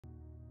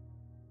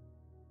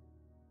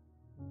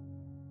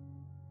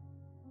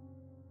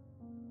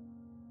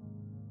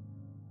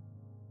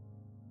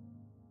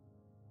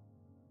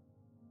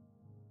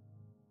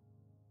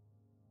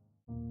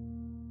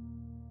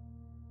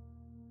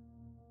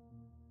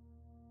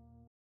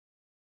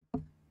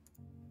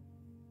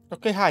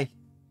Okay, hi.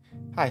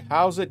 Hi,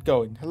 how's it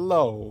going?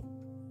 Hello.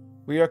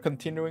 We are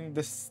continuing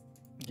this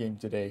game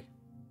today.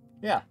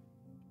 Yeah.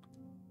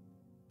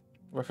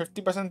 We're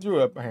 50% through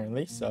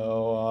apparently,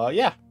 so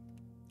yeah.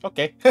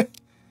 Okay.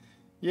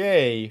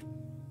 Yay.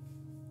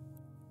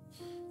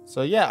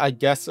 So yeah, I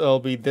guess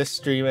it'll be this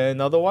stream and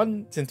another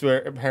one since we're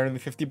apparently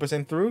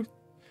 50% through.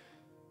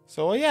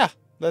 So yeah,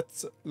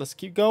 let's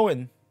keep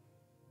going.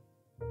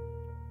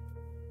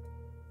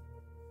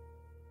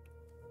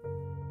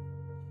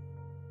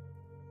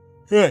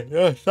 Sorry,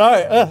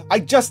 I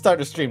just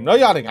started the stream. No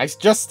yawning. I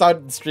just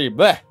started the stream.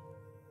 Bleh.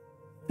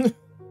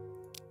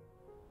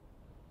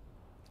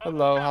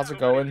 Hello, how's it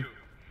going?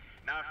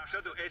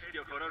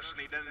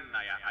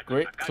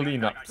 Great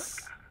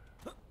cleanups.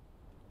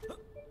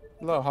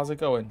 Hello, how's it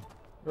going?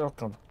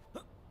 Welcome.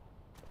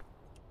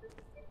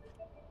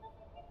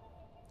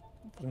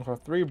 We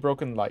have 3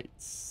 broken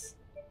lights.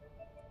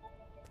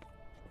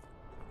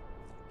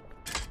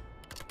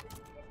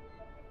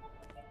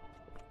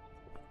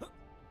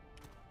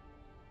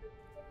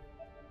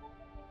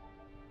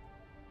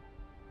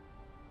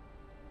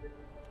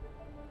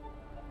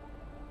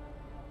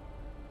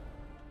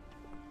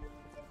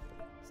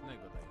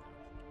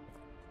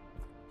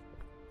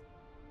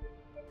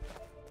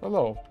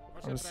 Hello.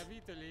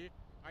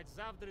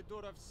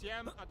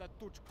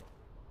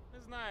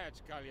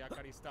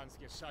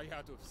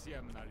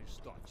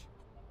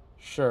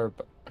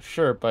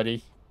 Sure,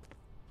 buddy.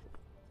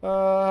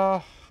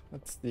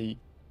 Let's see.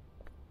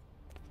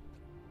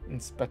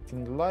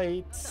 Inspecting the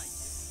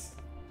lights.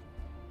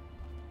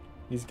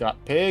 He's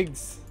got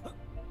pigs.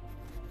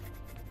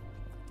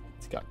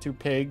 He's got 2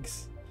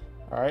 pigs.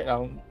 Alright,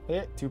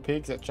 2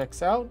 pigs, that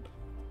checks out.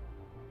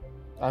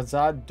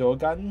 Azad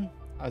Dogan.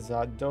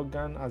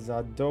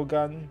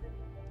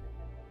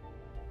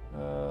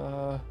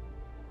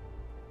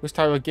 Which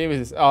type of game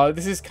is this?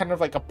 This is kind of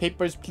like a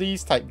Papers,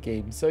 Please type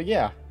game, so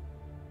yeah.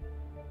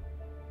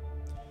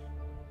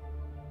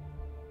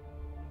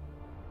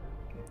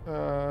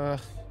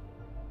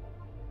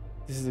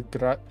 Is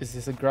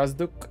this a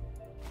Grazduk?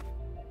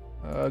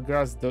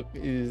 Grazduk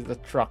is the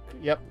truck.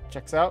 Yep,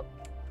 checks out.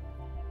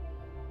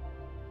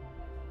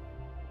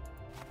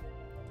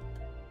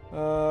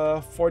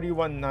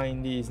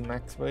 4190 is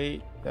max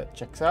weight. That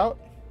checks out.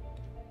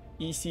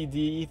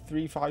 ECD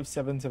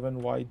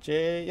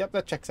 3577YJ. Yep,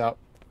 that checks out.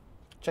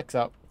 Checks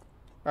out.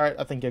 Alright,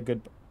 I think you're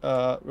good.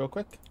 Real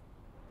quick.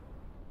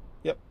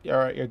 Yep,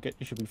 alright, you're good.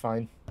 You should be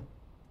fine.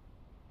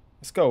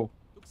 Let's go.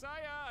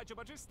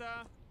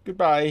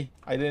 Goodbye.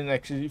 I didn't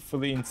actually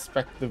fully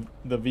inspect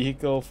the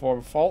vehicle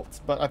for faults,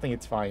 but I think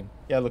it's fine.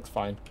 Yeah, it looks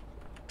fine.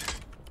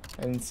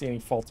 I didn't see any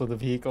faults with the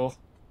vehicle.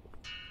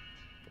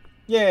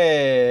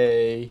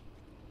 Yay!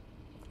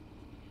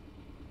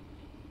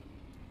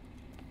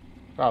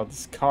 Wow,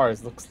 this car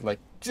looks like...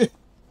 This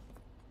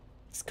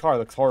car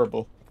looks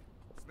horrible.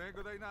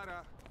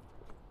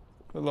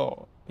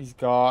 Hello. He's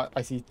got...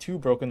 I see 2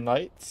 broken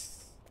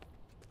lights.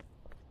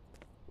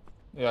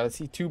 Yeah, I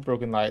see 2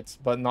 broken lights,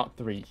 but not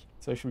 3.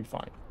 So it should be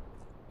fine.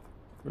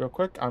 Real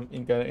quick, I'm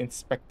gonna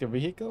inspect the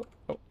vehicle.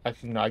 Oh,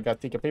 actually no, I gotta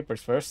take your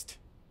papers first.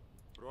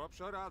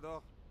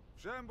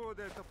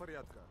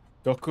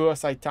 Goku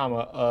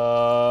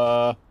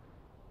Saitama,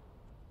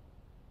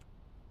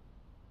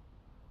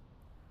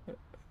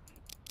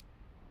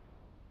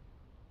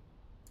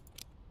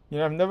 you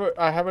know,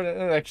 I haven't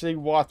actually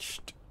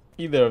watched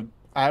either.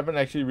 I haven't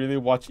actually really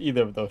watched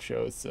either of those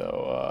shows,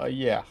 so,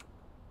 yeah.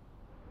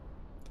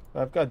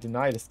 But I've got to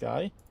deny this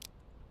guy.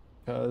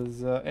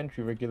 Because,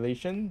 entry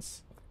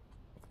regulations.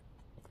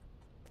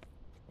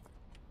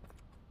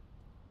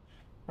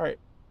 Alright.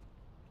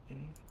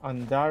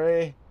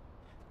 Andare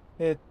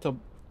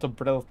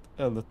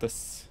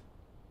Tobrelatus.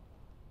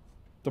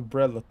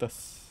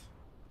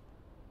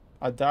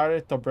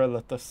 Adare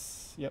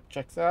Tobrelatus. Yep,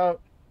 checks out.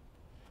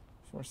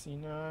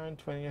 4C9,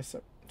 20th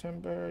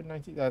September,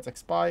 19. That's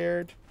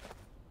expired.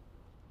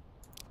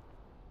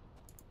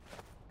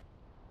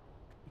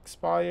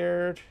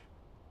 Expired.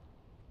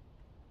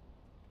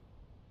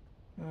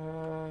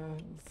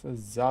 It's a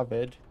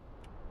Zavid.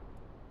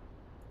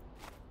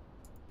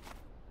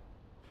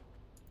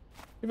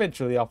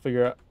 Eventually, I'll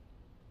figure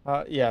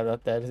out. Yeah,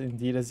 that is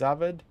indeed a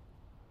Zavid.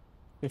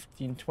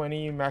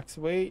 1520 max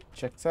weight.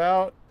 Checks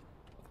out.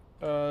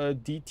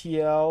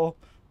 DTL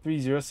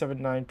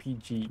 3079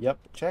 PG. Yep,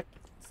 check.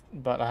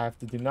 But I have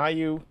to deny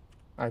you.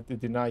 I have to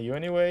deny you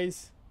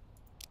anyways.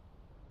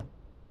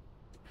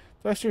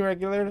 Do I stream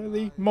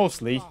regularly?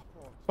 Mostly.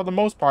 For the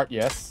most part,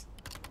 yes.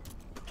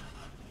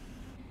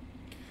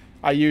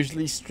 I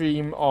usually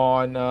stream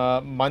on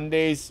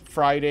Mondays,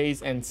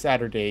 Fridays, and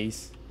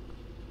Saturdays.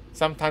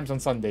 Sometimes on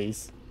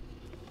Sundays.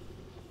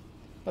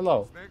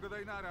 Hello.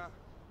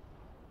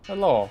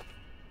 Hello.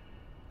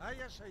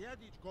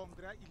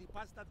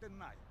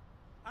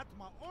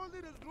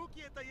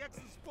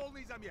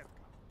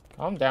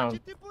 Calm down.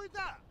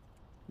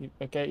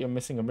 Okay, you're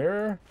missing a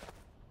mirror.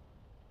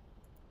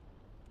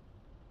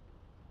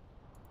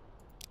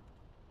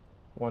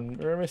 One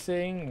mirror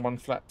missing, 1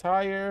 flat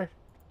tire.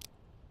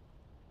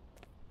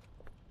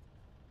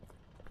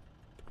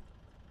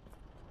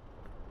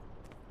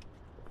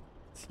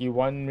 See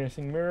one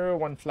missing mirror,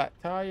 one flat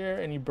tire.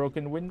 Any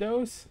broken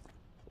windows?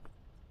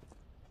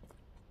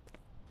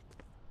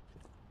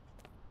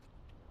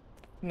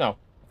 No.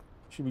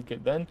 Should be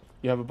good then.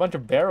 You have a bunch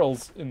of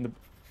barrels in the...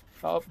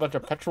 a bunch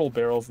of petrol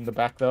barrels in the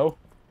back, though.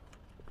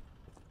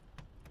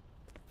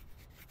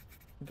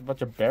 A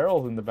bunch of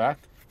barrels in the back.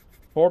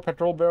 4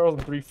 petrol barrels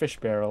and 3 fish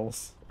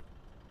barrels.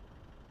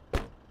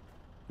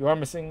 You are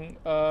missing...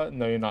 no,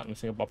 you're not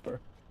missing a bumper.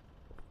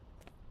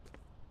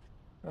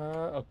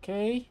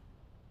 Okay.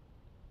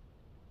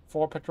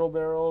 4 petrol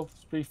barrels,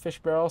 3 fish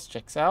barrels.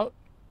 Checks out.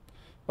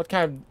 What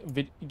kind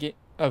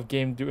of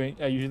game do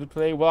I usually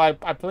play? Well,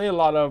 I play a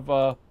lot of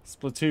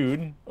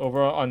Splatoon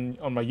over on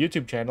my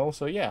YouTube channel,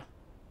 so yeah.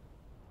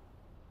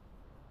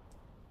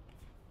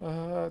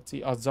 Let's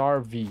see,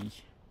 Azar V.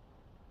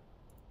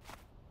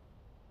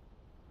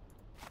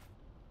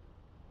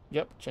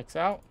 Yep, checks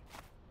out.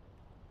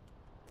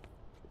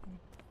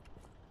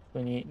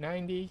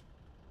 2890.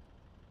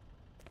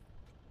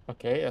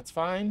 Okay, that's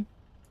fine.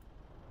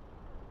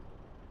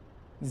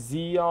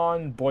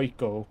 Xeon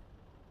Boyko.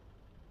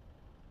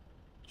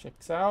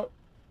 Checks out.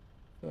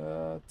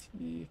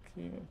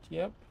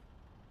 Yep.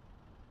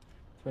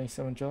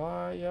 27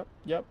 July.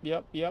 Yep.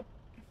 Yep.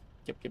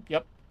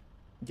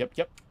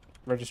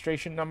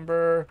 Registration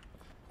number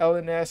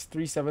LNS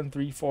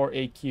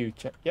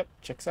 3734AQ. Yep,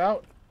 checks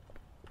out.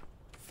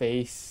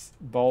 Face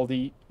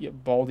baldy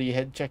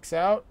head checks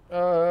out.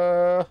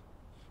 I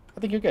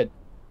think you're good.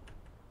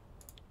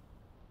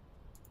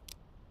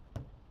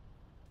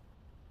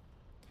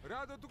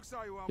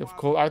 You have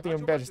cool Arthur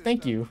badges.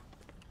 Thank you.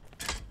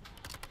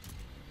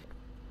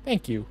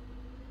 Thank you.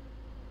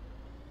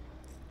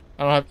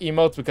 I don't have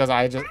emotes because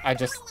I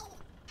just.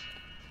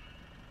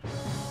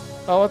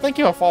 Oh, well, thank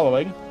you for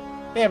following.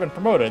 They haven't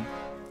promoted.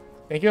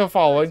 Thank you for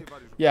following.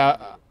 Yeah,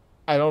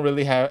 I don't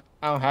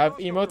have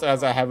emotes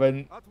as I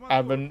haven't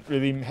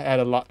really had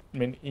a lot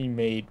many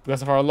made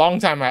because for a long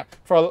time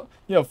for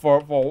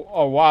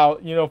a while,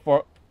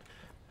 for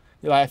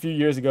like a few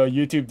years ago,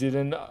 YouTube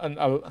didn't.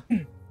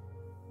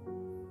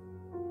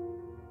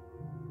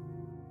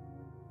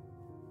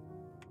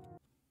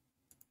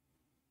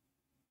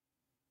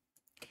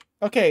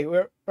 Okay,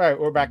 we're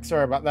back.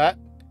 Sorry about that.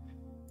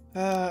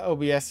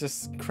 OBS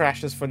just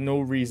crashes for no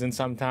reason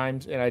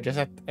sometimes, and I just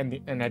have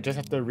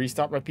to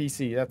restart my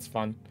PC. That's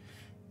fun.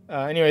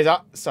 Anyways,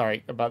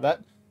 sorry about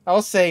that. I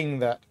was saying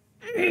that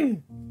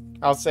I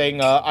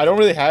don't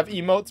really have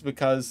emotes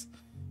because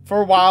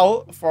for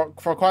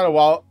quite a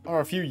while,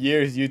 or a few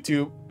years,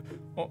 YouTube,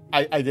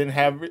 I didn't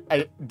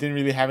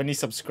really have any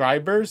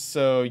subscribers.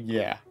 So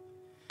yeah,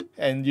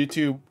 and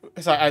YouTube,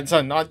 sorry,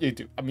 not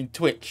YouTube. I mean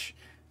Twitch.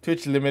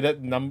 Twitch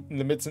limited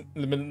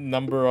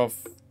number of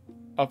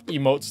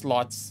emote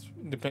slots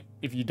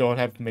if you don't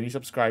have many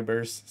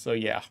subscribers. So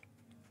yeah.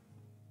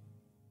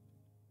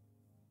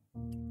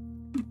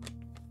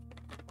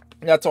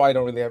 That's why I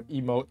don't really have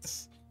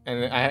emotes.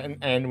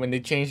 And when they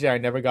changed it, I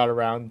never got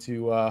around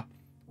to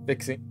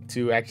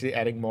actually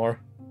adding more.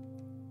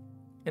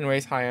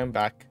 Anyways, hi, I'm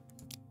back.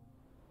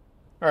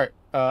 Alright,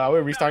 are we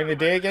restarting the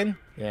day again?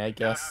 Yeah, I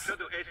guess.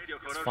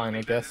 It's fine,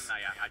 I guess.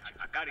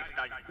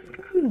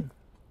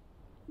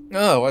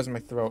 Oh, why is my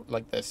throat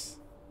like this?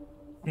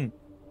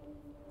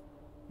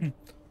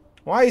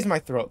 Why is my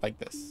throat like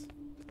this?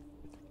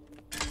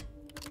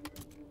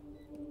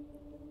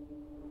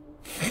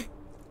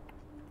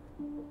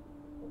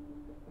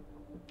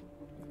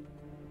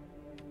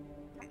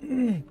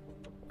 Mm.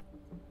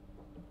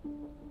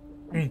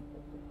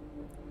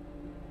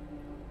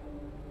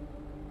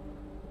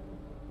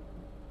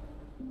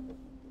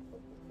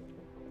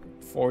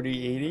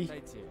 4080.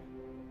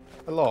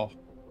 Hello.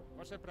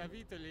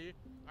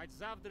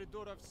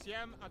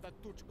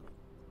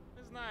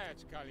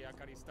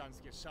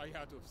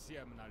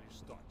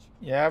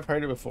 Yeah, I've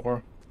heard it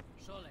before.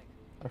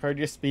 I've heard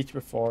your speech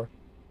before.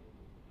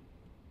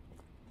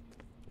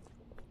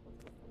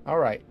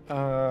 Alright,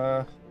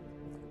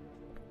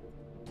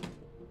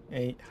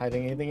 ain't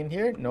hiding anything in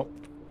here? Nope.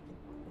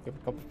 We have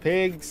a couple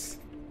pigs.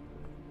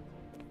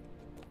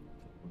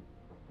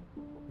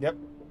 Yep.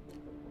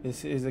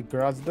 This is a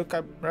garage look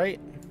up, right?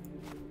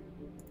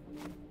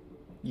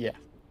 Yeah.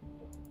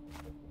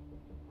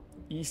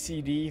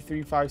 ECD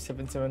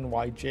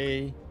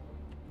 3577YJ.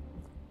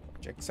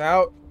 Checks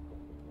out.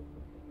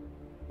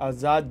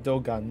 Azad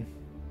Dogan.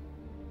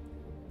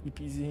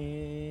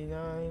 EPZ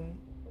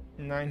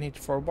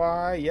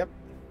 9H4Y. Yep.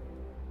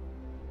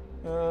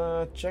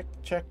 Check.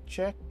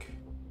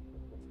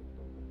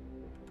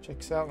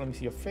 Checks out. Let me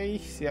see your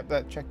face. Yep,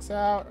 that checks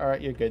out.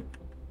 Alright, you're good.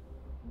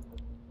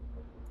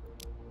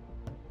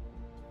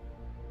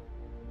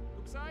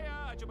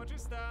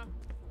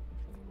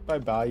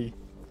 Bye-bye.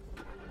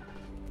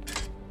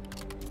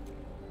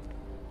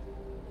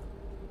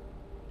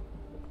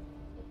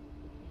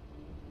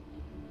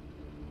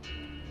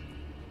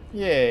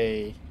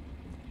 Yay.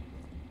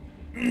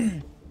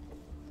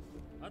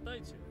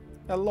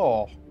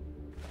 Hello.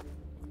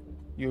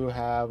 You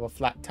have a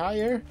flat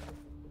tire.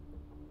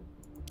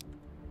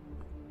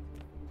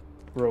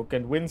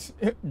 Broken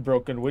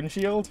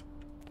windshield.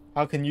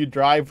 How can you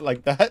drive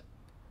like that?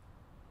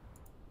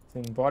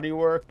 Missing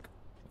bodywork.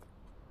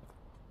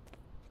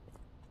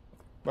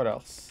 What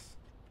else?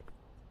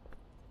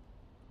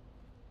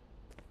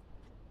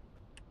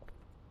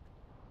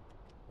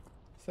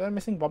 Is that a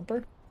missing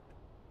bumper?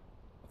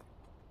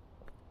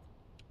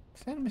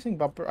 Is that a missing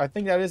bumper? I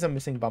think that is a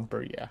missing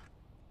bumper, yeah.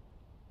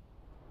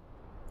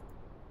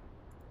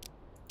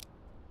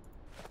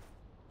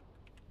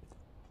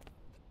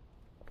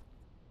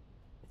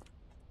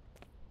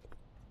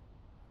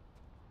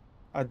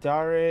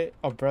 Adare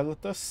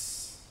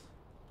Obrelatus.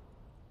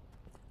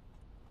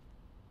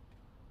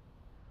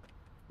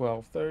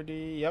 1230,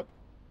 yep.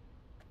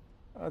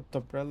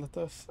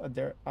 Tobrelatus.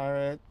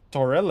 Adare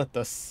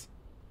Torelatus.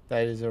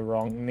 That is a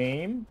wrong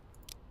name.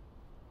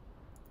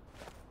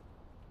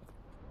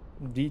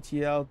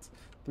 DTL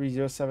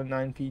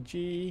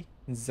 3079PG.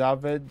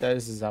 Zavid. That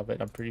is a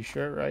Zavid, I'm pretty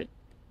sure, right?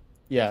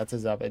 Yeah, it's a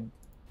Zavid.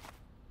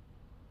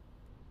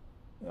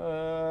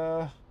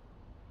 What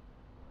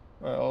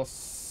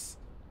else?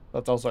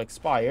 That's also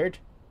expired.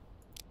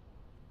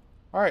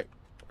 Alright.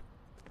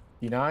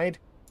 Denied.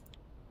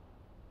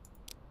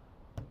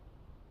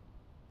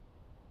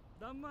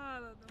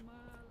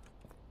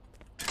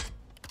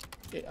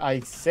 I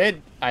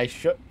said I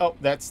should. Oh,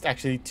 that's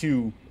actually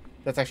two.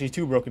 That's actually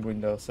two broken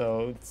windows,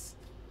 so it's.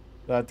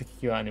 I'll have to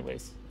kick you out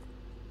anyways.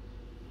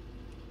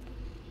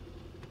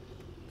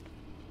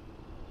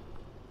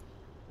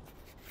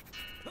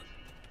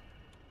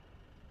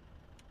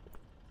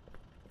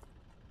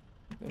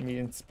 Let me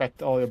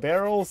inspect all your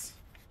barrels.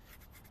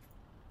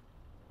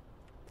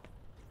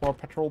 4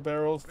 petrol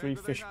barrels, 3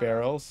 fish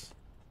barrels.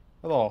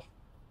 Hello.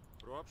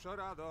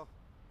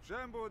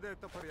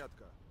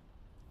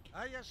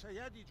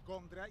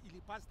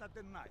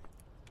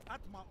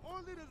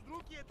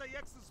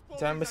 Is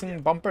that a missing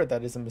bumper?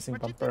 That is a missing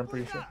bumper, I'm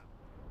pretty sure.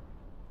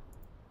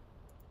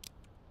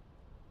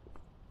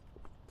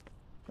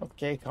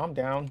 Okay, calm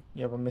down.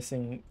 You have a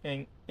missing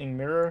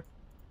mirror.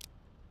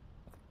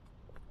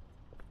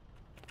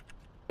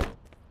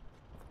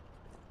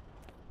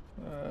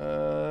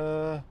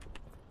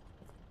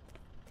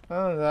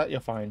 Other than that, you're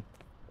fine.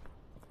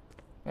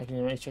 I can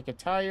even check your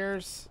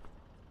tires.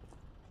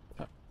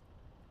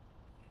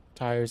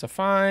 Tires are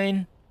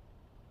fine.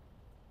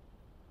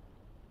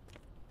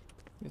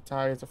 The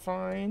tires are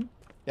fine.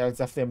 Yeah, it's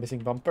definitely a missing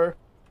bumper.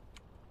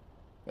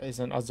 That is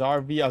an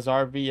Azarvi.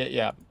 Azarvi,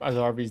 yeah,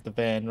 Azarvi is the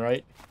van,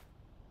 right?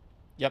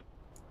 Yep.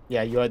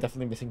 Yeah, you are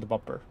definitely missing the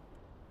bumper.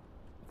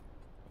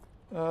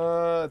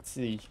 Let's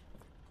see.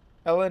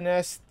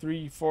 LNS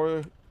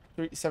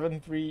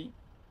 34373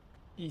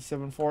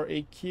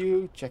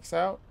 E74AQ checks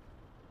out.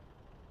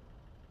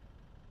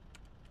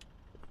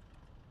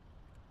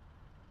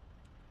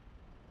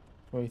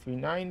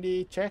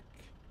 $23.90 check.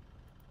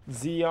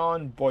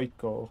 Xeon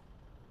Boyko.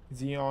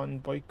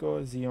 Xeon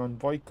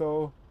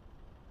Boyko.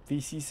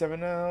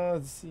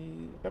 VC7L.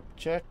 Yep,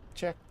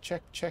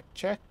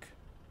 check.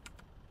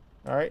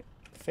 Alright.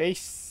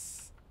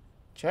 Face.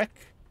 Check.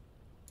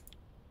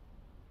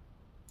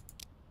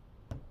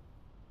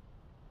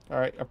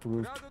 Alright,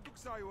 approved.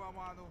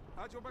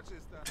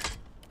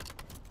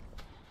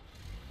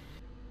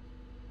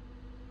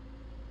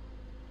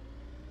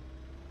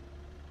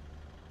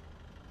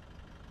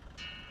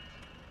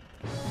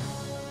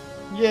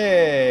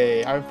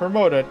 Yay! I'm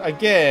promoted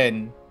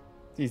again.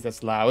 Jeez,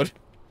 that's loud.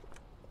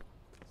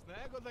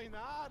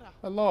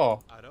 Hello.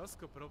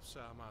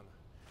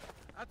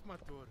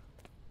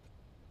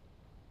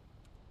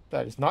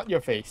 That is not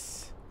your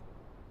face.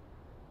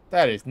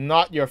 That is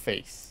not your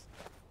face.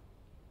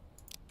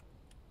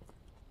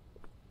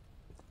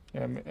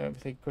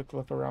 Take a quick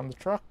look around the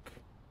truck.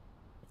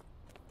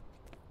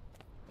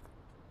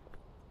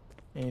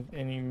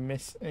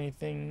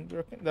 Anything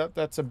broken?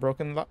 That's a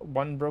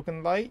one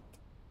broken light.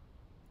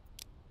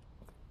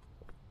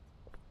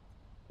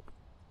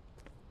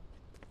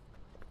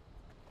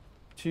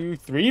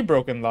 Three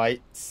broken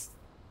lights.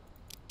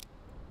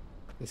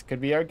 This could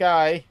be our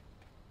guy.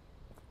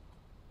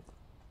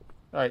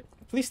 Alright,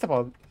 please step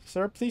out.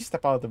 Sir, please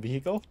step out of the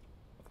vehicle.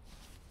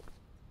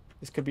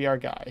 This could be our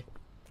guy.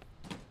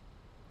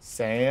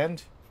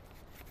 Sand.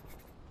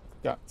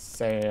 Got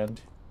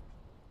sand.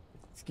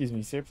 Excuse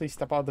me, sir, please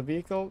step out of the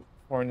vehicle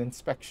for an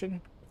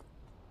inspection.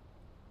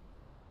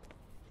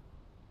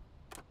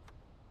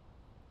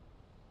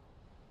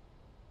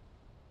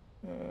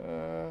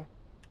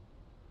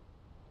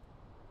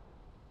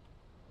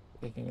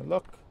 Taking a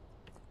look.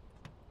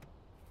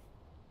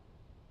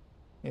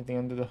 Anything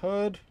under the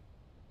hood?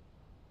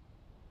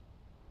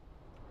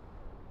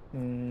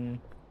 I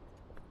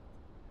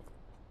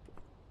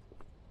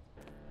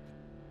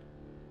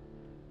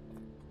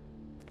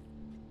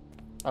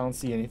don't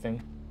see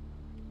anything.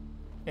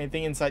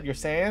 Anything inside your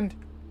sand?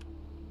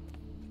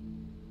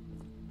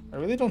 I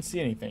really don't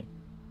see anything.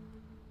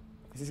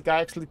 This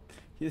guy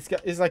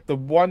is like the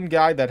one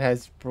guy that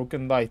has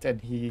broken light,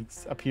 and he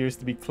appears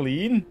to be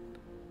clean.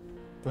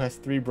 Who has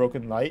 3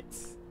 broken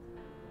lights?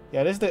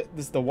 Yeah, this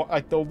is the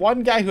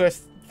one guy who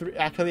has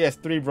actually has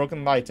 3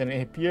 broken lights, and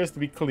it appears to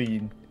be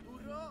clean.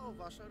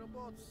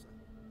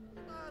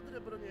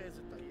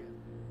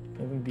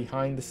 Moving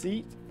behind the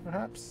seat,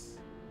 perhaps?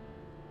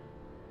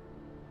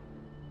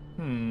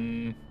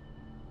 Yeah,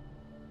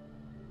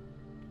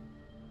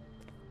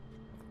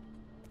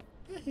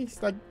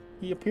 he's like,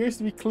 he appears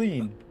to be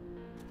clean.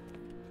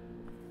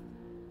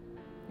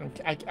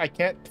 I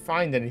can't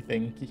find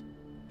anything.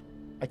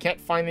 I can't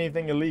find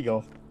anything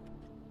illegal.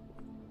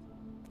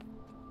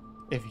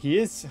 If he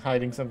is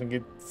hiding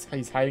something,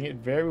 he's hiding it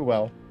very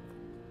well.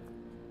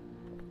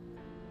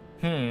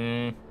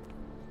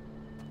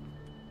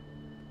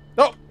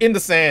 Oh, in the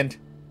sand.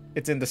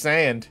 It's in the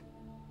sand.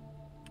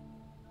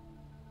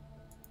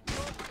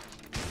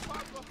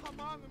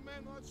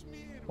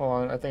 Hold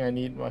on, I think I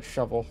need my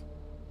shovel.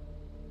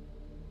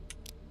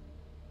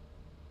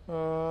 Do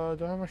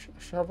I have a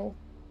shovel?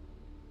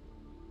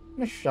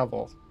 My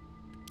shovel.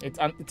 It's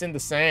in the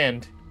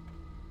sand.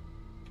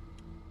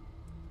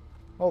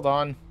 Hold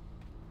on.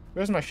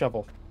 Where's my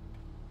shovel?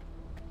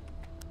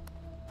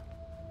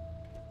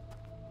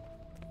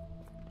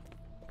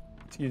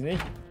 Excuse me.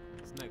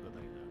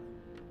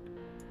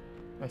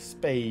 My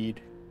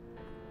spade.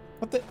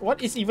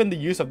 What is even the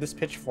use of this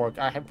pitchfork?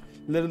 I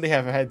literally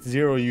have had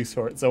zero use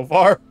for it so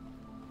far.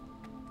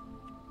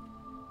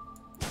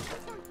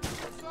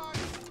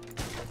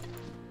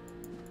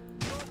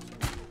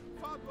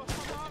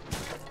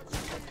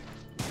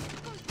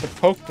 The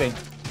poke thing.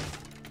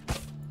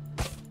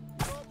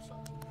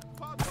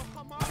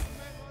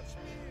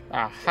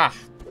 Aha.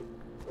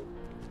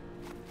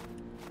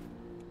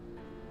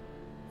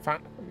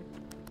 Fine.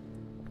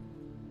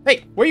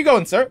 Hey, where you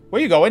going, sir?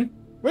 Where you going?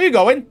 Where you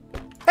going?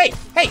 Hey,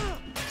 hey!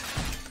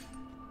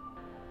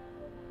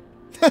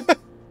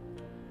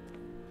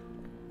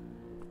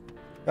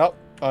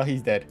 Oh,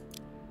 he's dead.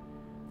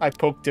 I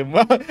poked him.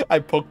 I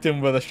poked him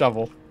with a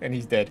shovel, and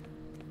he's dead.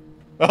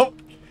 Well,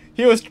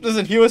 he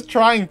was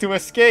trying to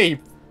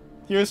escape.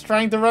 He was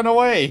trying to run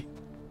away.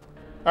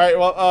 All right,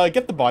 well,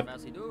 get the body.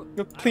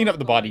 Clean up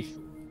the body.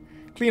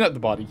 Clean up the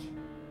body.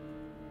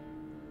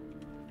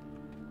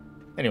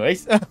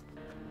 Anyways,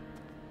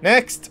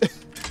 next.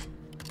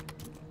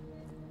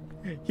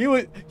 He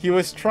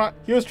was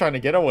trying to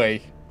get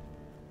away.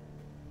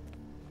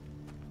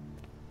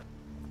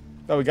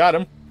 Oh, we got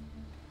him.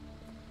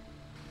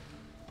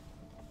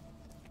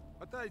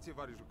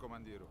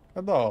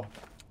 Hello.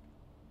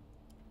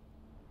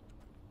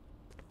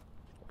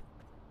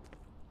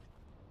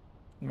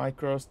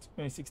 Micros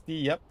 2060.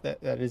 Yep,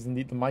 that is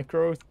indeed the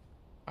micros.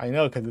 I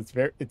know, because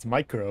it's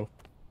micro.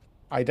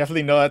 I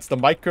definitely know that's the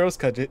micros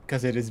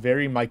because it is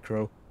very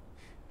micro.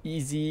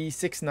 Easy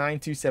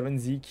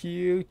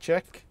 6927ZQ.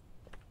 Check.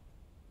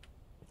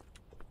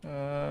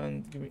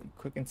 Give me a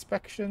quick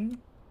inspection.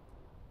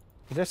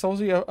 Is there supposed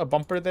to be a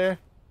bumper there?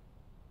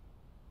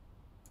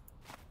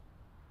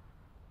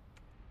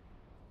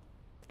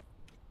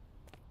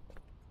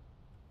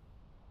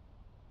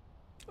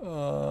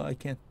 I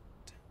can't.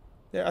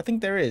 There, I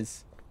think there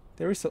is.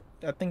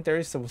 I think there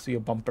is supposed to be a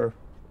bumper.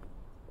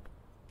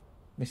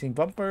 Missing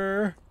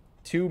bumper,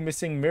 2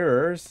 missing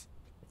mirrors,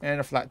 and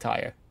a flat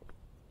tire.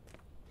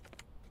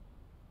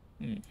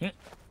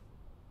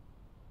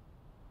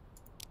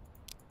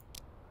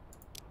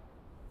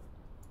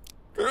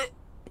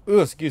 Oh,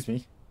 excuse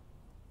me.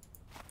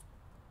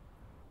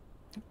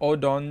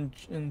 Odon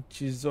and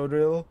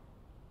Chizorig.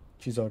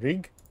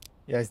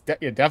 Yeah,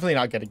 you're definitely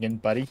not getting in,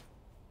 buddy.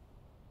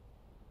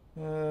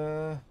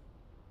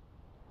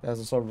 That's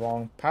also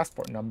wrong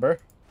passport number.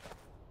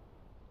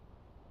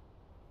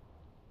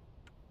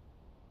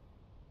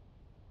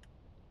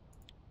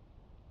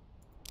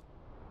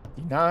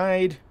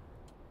 Denied.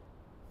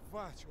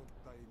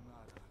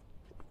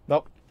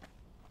 Nope.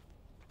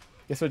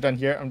 Guess we're done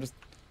here.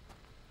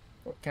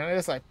 Can I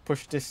just like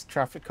push this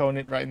traffic cone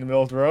right in the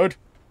middle of the road?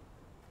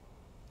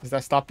 Does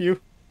that stop you?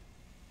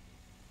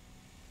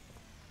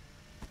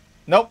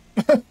 Nope.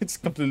 It's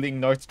completely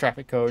ignores the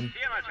traffic cone.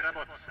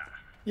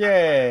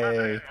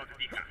 Yay.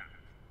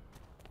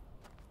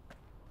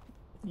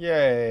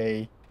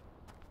 Yay.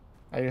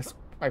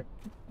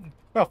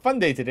 Well, fun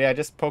day today. I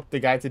just poked the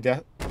guy to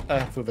death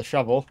with a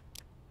shovel.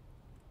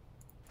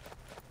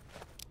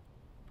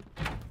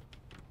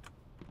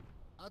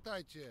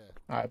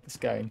 Alright, this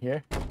guy in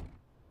here.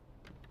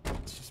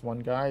 It's just one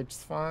guy,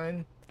 just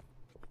fine.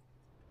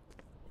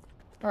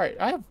 Alright,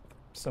 I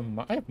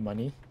have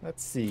money.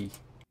 Let's see.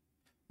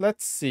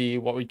 Let's see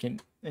what we can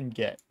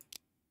get.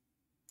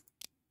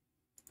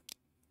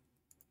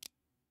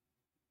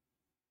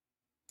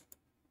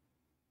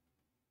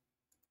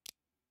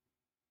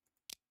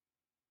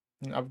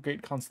 An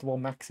upgrade Constable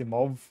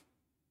Maximov.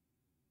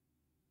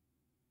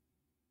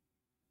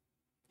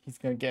 He's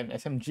gonna get an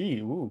SMG.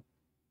 Ooh.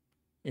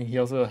 And he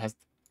also has...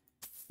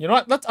 You know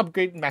what? Let's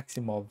upgrade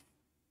Maximov.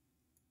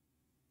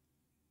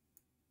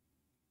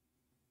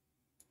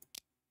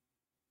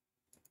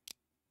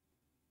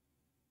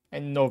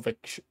 And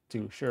Novik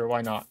too. Sure,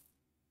 why not?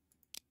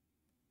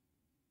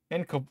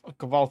 And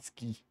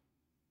Kowalski.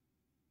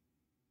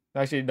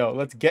 Actually, no.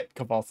 Let's get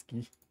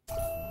Kowalski.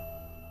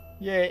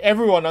 Yay,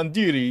 everyone on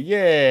duty.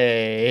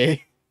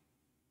 Yay.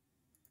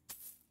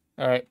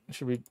 Alright,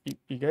 should we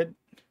be good?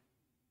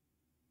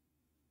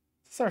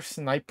 Is this our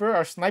sniper?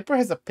 Our sniper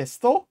has a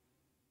pistol?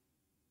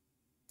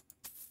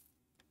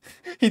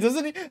 He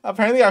doesn't...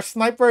 Apparently our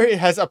sniper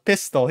has a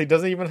pistol. He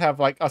doesn't even have,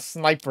 like, a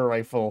sniper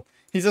rifle.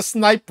 He's a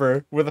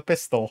sniper with a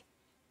pistol.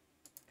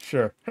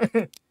 Sure.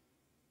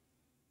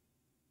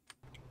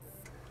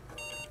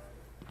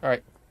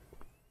 Alright.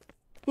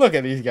 Look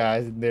at these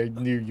guys in their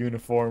new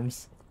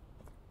uniforms.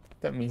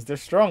 That means they're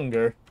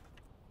stronger.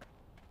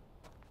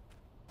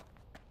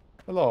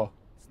 Hello.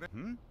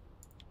 Hmm?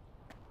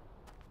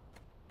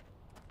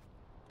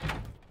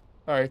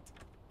 Alright.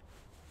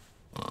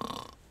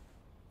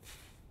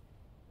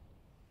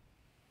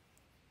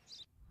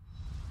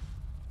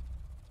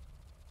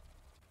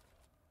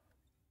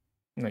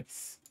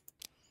 Nice.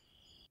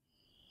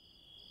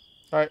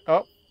 Alright,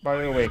 oh, by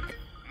the way.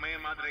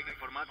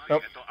 Oh,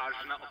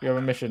 we have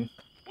a mission.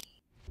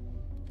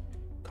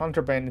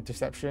 Contraband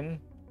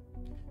interception.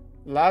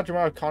 Large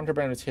amount of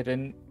contraband was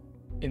hidden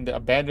in the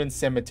abandoned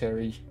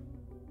cemetery.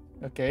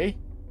 Okay.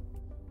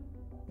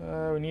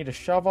 We need a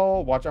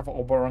shovel. Watch out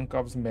for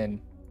Obarankov's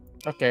men.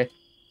 Okay.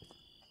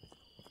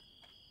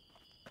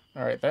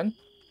 Alright then.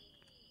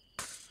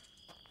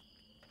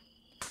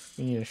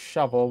 We need a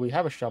shovel. We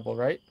have a shovel,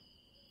 right?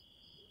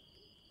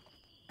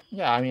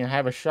 Yeah, I mean, I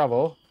have a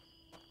shovel.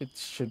 It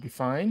should be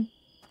fine.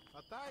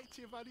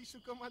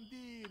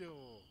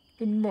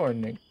 Good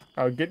morning.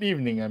 Oh, good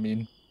evening, I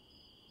mean.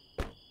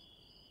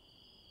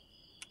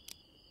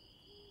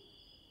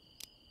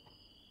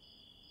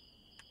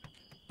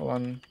 Hold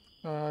on.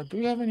 Do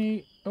we have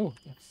any... Oh,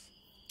 yes.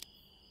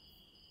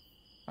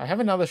 I have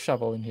another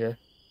shovel in here.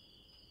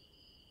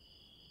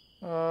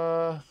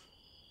 Should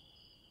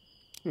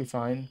be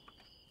fine.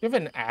 You have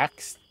an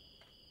axe?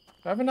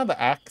 Do I have another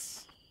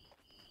axe?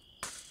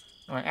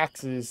 My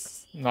axe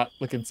is not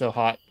looking so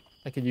hot.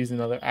 I could use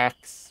another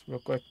axe real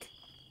quick.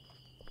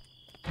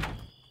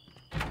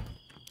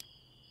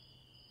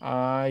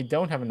 I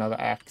don't have another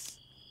axe.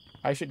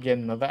 I should get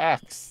another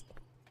axe.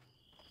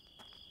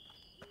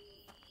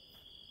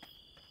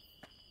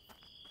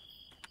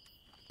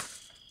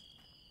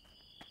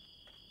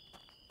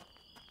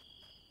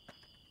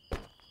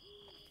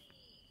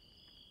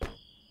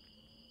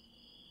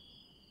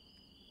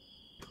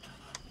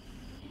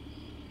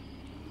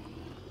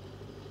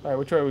 Alright,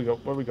 which way are we go?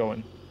 Where are we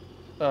going?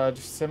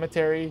 Just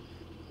cemetery.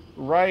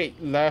 Right,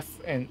 left,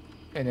 and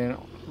then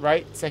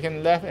right,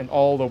 second left, and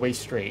all the way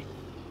straight.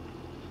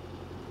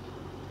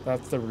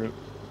 That's the route.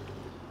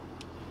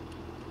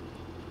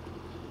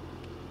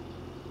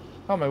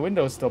 Oh, my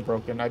window is still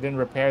broken. I didn't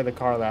repair the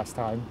car last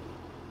time.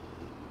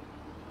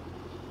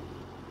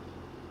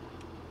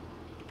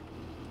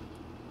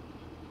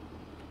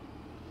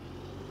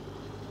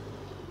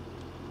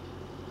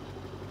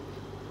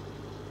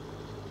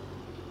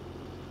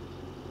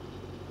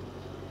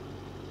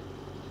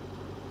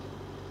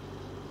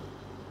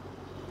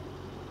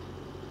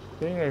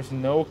 I think there's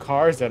no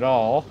cars at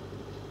all.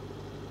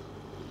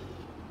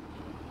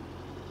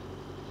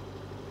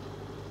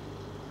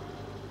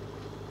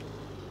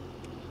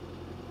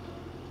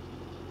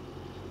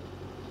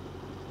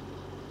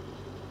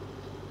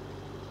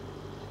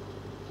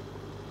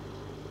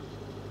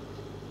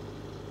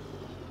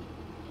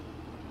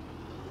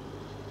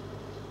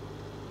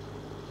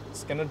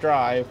 It's gonna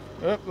drive.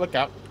 Oh, look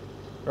out.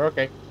 We're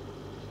okay.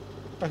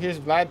 Oh, here's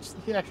Vlad's.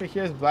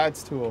 Here's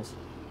Vlad's tools.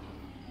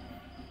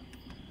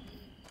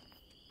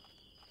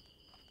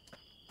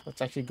 Let's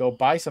actually go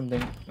buy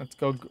something. Let's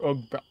go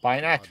buy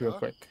an axe real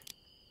quick.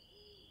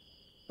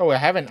 Oh, I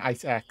have an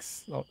ice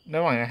axe. Oh,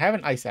 never mind. I have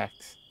an ice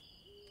axe.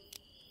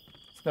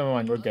 Never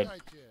mind. We're good.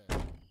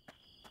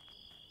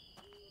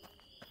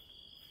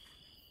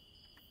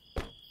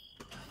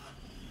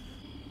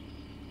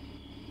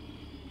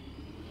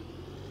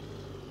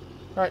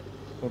 Alright.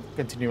 We're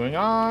continuing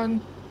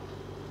on.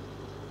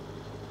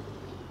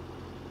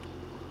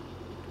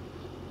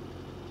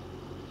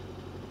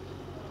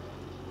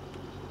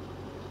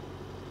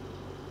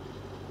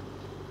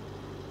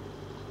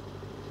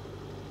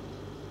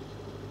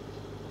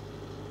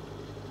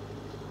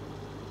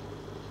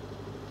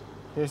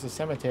 Here's the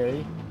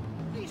cemetery.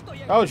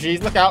 Oh,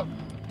 jeez, look out.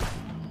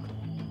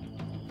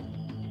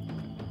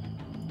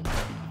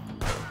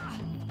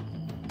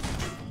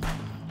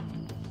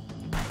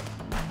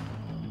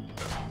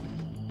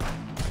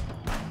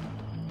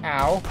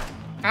 Ow.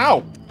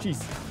 Ow!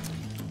 Jeez.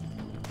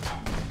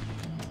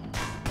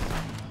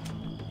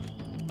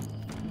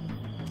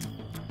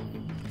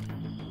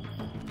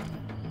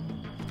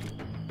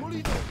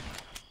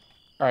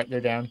 Alright, they're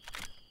down.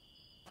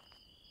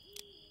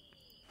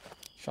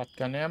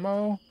 Shotgun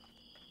ammo.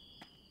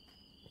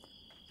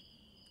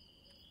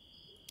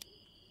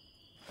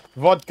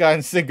 Vodka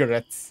and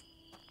cigarettes.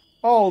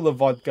 All the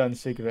vodka and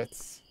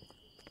cigarettes.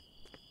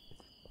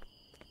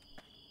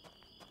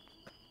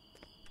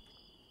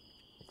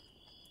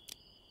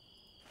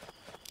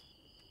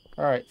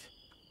 Alright.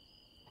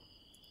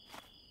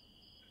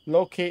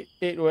 Locate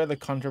it where the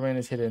contraband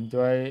is hidden.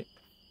 Do I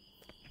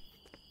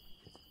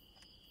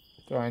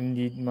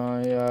need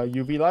my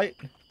UV light?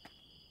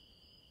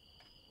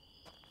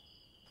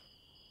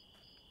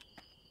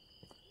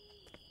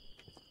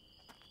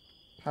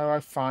 How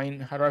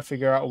do I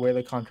figure out where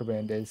the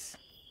contraband is?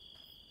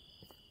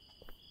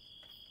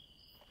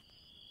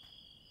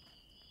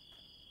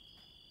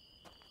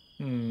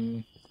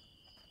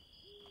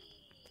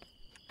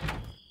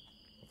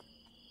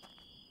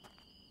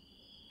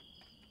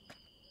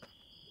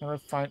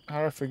 How do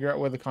I figure out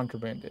where the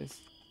contraband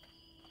is?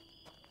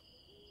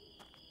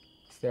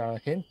 Is there a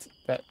hint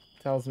that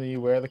tells me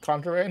where the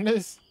contraband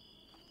is?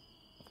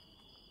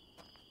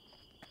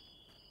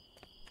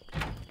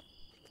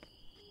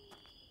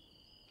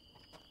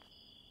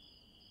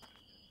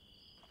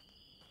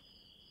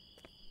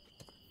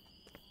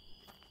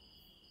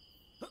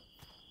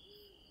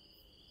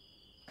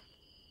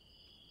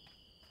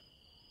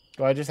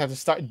 Do I just have to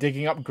start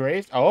digging up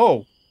graves?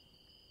 Oh!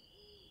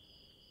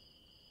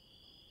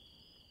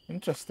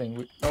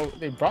 Interesting. Oh,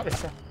 they brought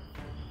us.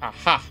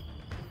 Aha!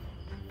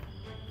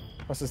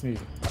 What's this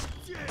music?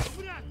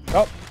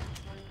 Oh!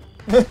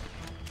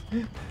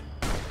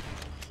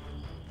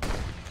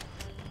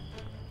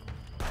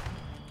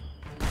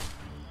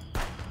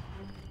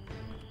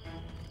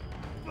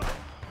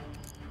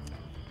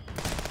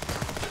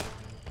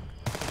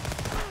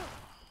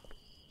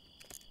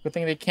 Good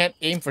thing they can't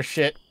aim for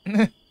shit.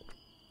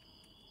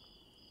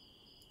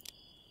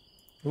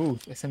 Ooh,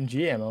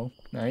 SMG ammo.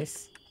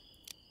 Nice.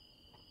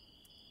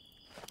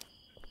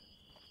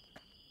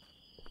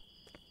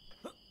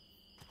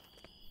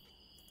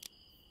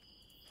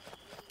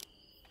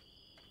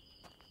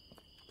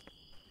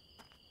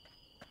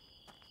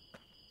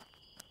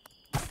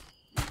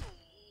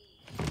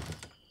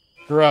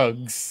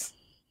 Drugs.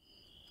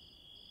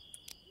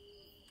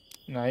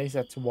 Nice,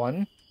 that's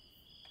one.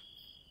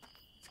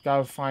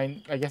 Gotta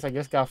find, I guess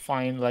gotta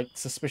find, like,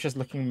 suspicious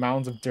looking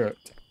mounds of dirt.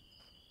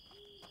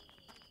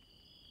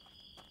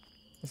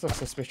 This looks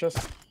suspicious.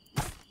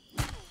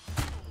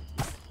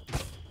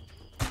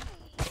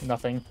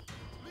 Nothing.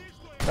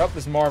 Oh,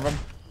 there's more of them.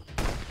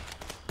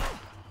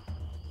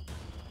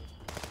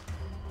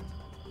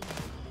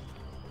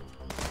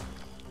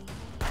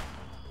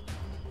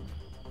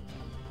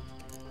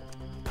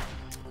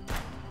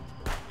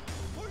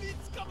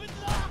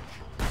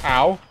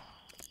 Ow.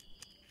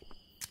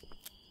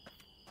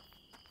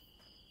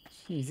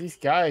 Jeez, these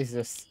guys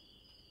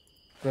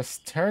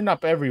just turn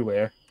up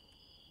everywhere.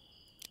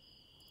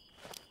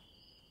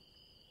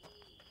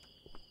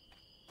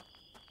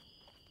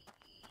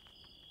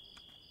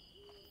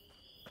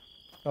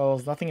 Oh,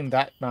 there's nothing in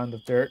that mound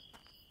of dirt.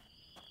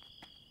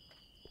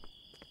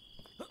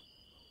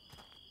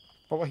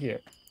 What about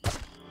here?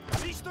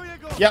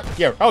 Yep,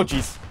 here. Oh,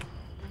 jeez.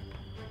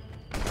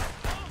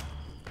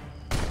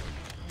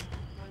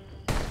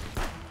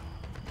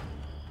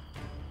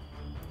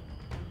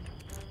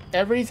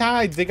 Every time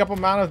I dig up a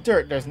mound of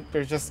dirt,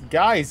 there's just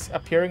guys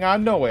appearing out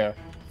of nowhere.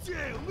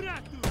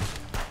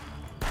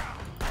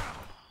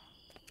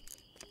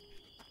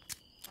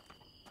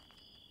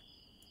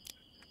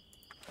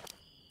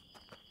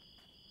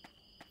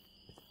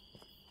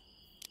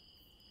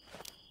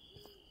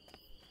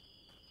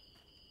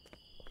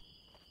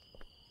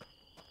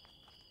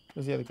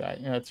 Where's the other guy?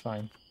 Yeah, that's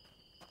fine.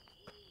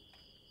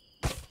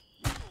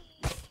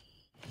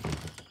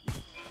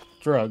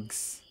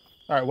 Drugs.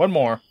 Alright, one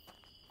more.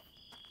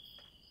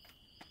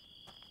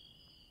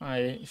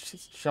 My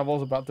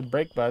shovel's about to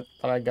break, but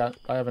I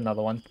have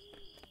another one.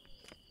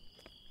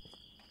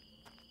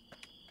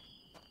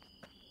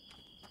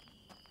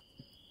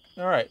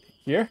 Alright,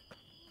 here?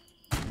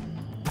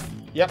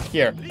 Yep,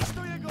 here.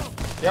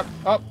 Yep,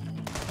 up.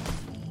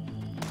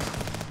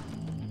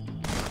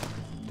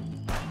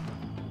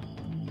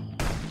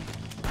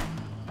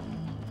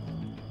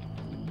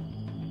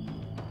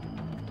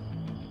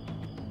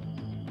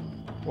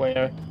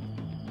 Where?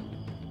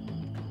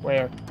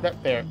 Where?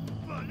 There.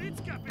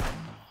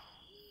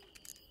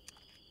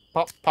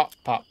 Pop, pop,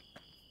 pop.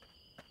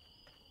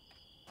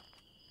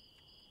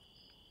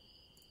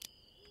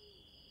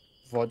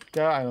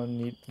 Vodka? I don't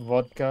need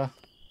vodka.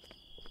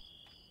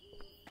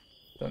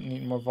 Don't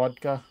need more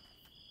vodka.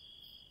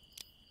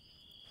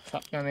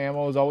 Shotgun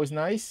ammo is always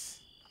nice.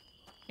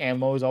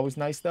 Ammo is always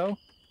nice, though.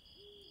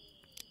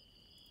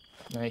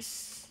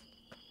 Nice.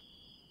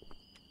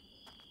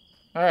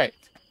 Alright.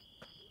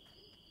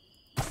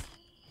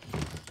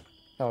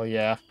 Hell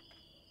yeah.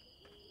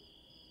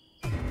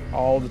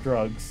 All the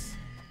drugs.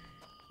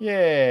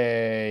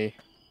 Yay.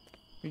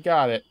 We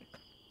got it.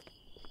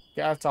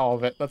 Yeah, that's all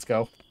of it. Let's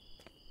go.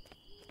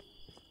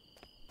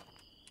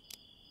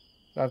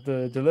 Do I have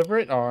to deliver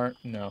it or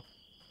no?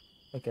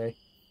 Okay.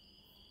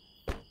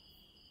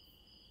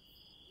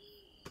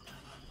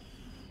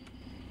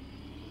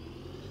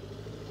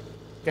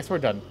 Guess we're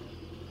done.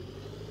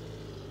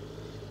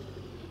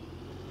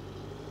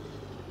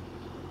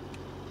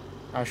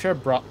 I should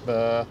have brought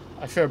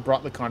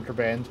the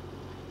contraband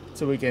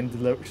so we can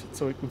deliver.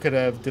 So we could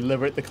have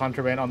delivered the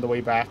contraband on the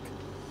way back.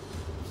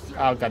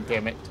 Oh, god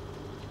damn it!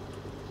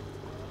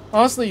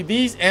 Honestly,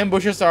 these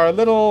ambushes are a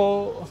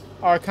little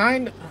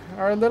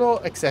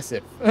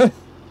excessive.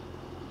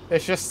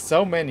 There's just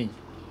so many.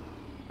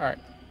 All right.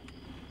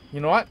 You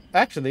know what?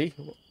 Actually,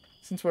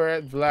 Since we're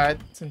at Vlad,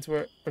 since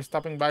we're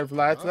stopping by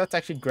Vlad, let's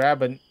actually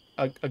grab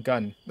a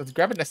gun. Let's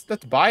grab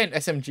let's buy an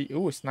SMG.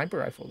 Ooh, a sniper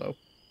rifle though.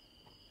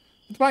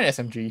 Let's buy an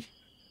SMG.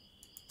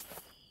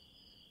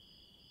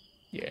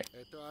 Yeah.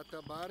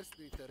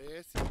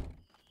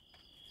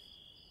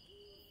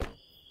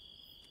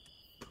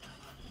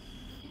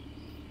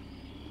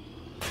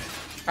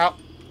 Out.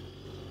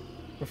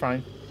 We're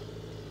fine.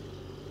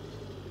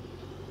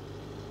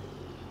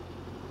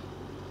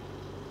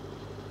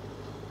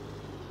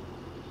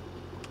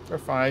 We're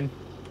fine.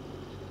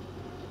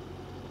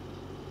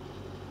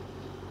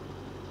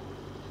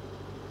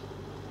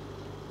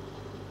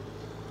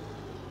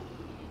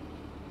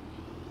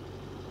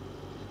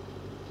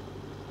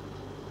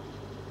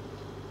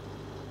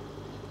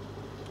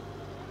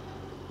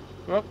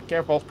 Oh,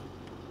 careful.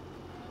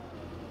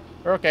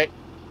 We're okay.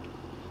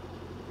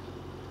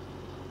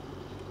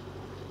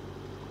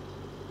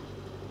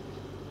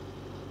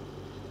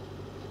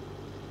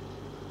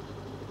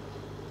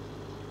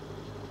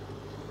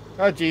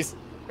 Oh, jeez.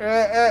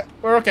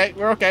 We're okay.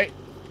 We're okay.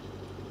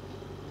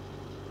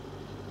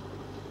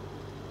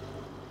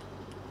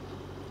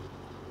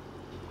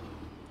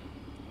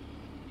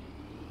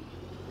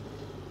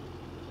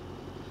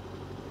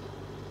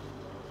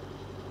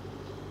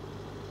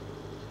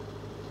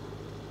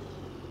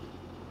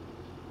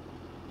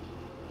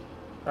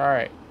 All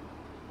right.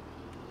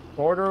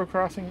 Border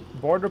crossing.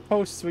 Border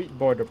post. Sweet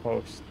border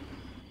post.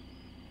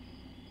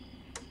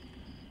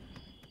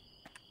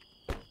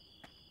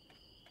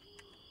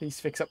 Please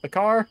fix up the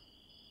car.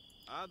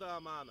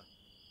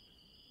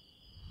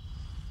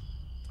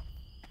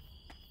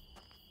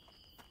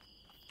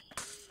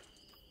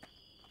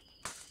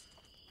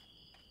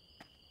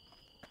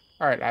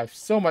 All right, I have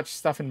so much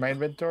stuff in my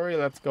inventory.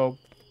 Let's go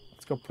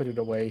put it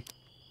away.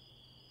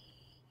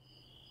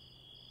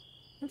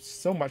 There's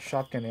so much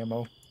shotgun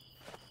ammo.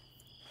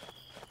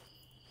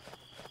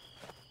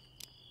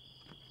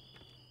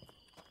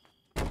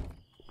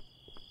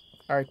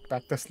 All right,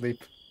 back to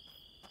sleep.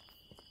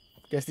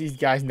 Guess these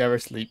guys never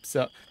sleep.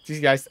 So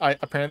these guys,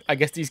 I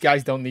guess these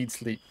guys don't need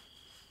sleep.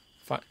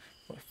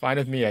 Fine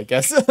with me, I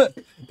guess.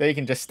 They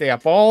can just stay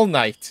up all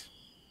night.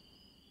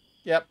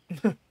 Yep.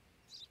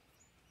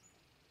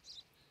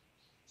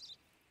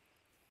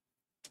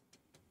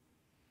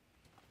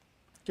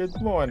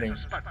 Good morning.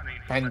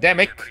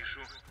 Pandemic.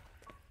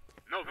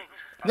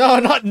 No,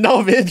 not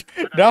Novid.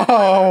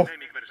 No.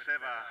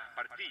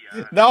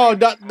 No,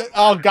 not.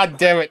 Oh, god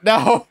damn it.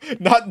 No.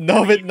 Not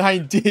Novid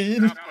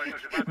 19.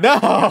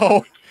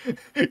 No.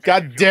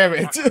 God damn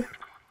it.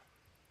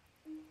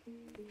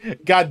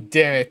 God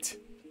damn it.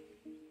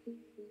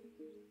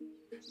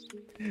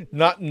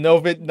 Not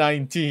Novid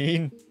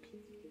 19.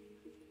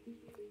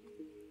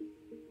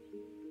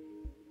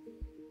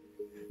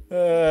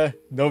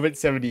 Novid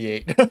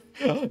 78.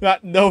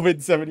 Not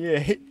Novid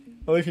 78.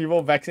 Only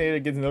people vaccinated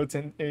against notes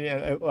and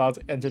allowed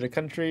to enter the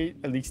country.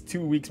 At least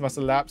 2 weeks must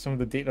elapse from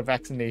the date of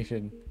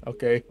vaccination.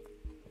 Okay.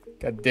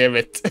 God damn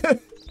it.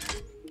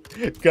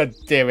 God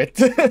damn it.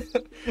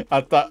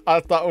 I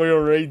thought we were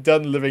already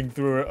done living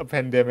through a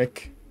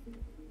pandemic.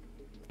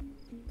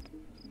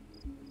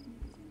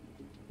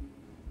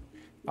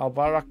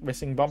 Albarak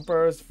missing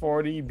bumpers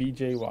 40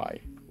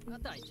 BJY.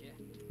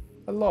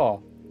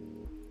 Hello.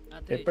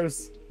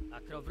 Papers.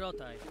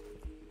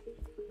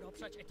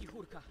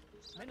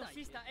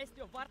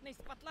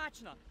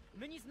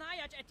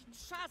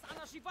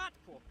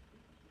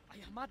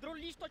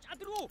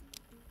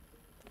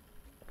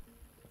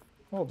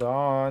 Hold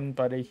on,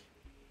 buddy.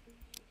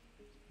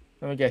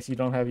 Let me guess, you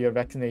don't have your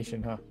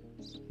vaccination, huh?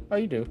 Oh,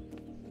 you do.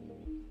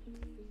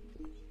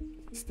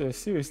 Still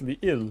seriously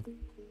ill.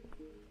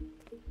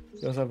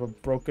 You also have a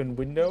broken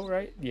window,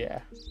 right?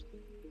 Yeah.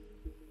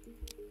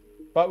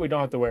 But we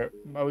don't have to worry.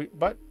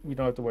 But we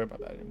don't have to worry about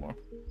that anymore.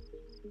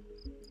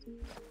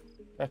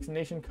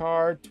 Vaccination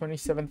card,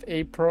 27th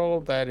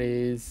April. That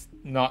is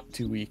not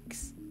 2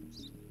 weeks.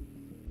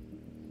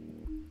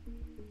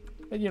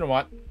 But you know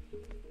what?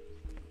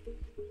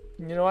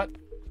 You know what?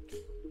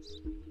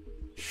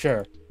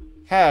 Sure.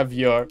 Have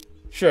your...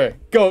 Sure.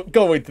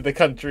 Go into the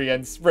country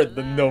and spread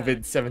the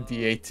Novid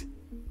 78.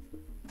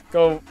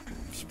 Go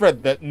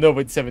spread that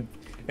Novid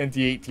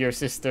 78 to your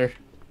sister.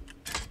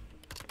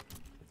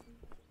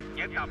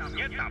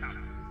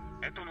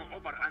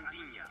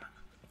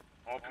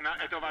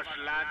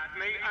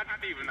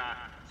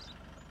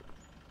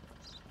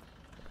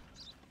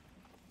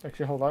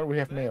 Actually, hold on. We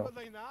have mail.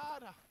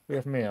 We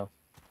have mail.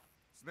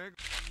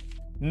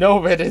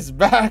 Novid is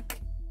back!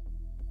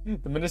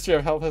 The Ministry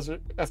of Health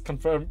has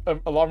confirmed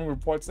alarming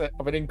reports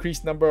of an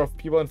increased number of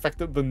people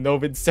infected with the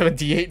Novid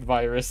 78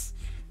 virus.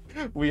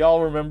 We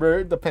all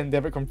remember the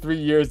pandemic from 3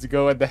 years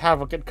ago and the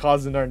havoc it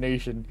caused in our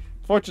nation.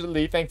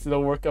 Fortunately, thanks to the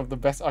work of the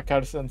best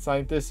archivists and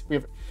scientists, we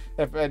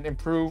have an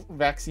improved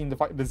vaccine to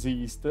fight the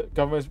disease. The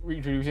government is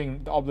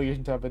reintroducing the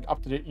obligation to have an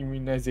up-to-date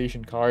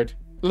immunization card.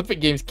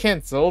 Olympic Games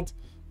cancelled.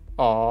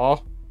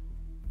 Aww.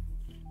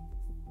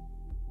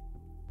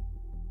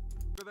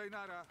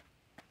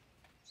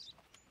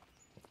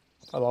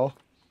 Hello.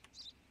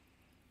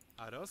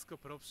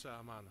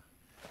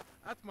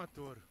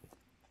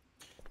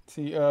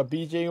 See,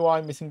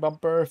 BJY missing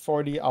bumper,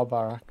 40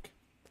 Albarak.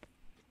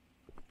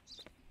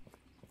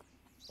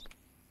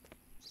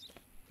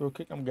 Real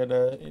quick, I'm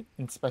gonna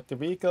inspect the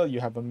vehicle. You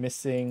have a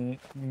missing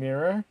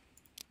mirror.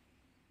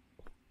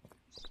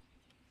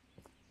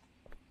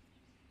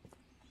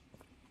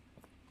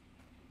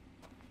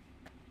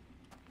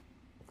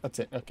 That's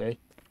it, okay.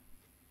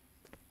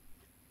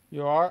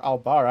 You are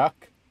Albarak.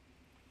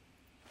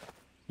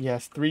 He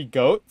has 3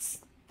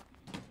 goats.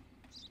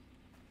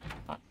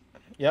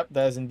 Yep,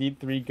 that is indeed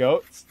 3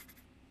 goats.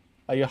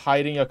 Are you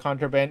hiding your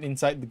contraband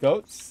inside the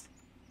goats?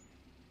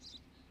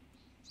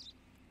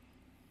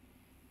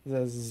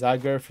 There's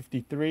Zagger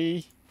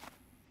 53.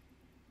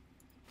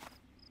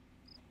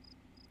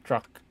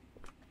 Truck.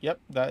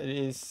 Yep, that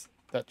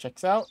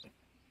checks out.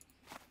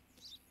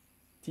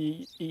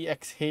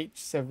 TEXH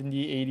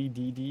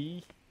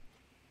 7080DD.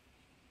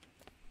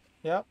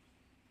 Yep.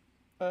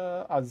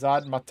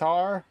 Azad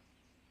Matar.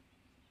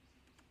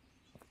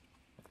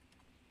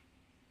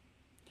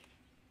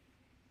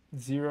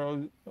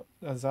 Azad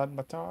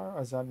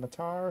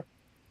Matar.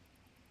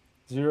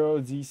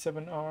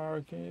 0Z7R.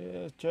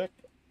 Okay, check.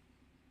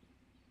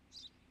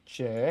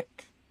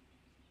 Check.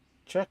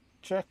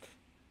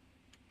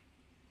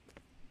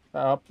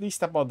 Please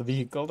step out the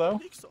vehicle though.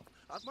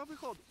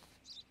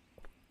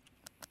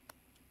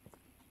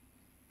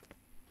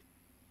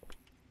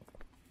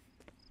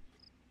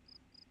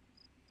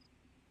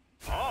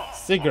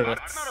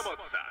 Cigarettes.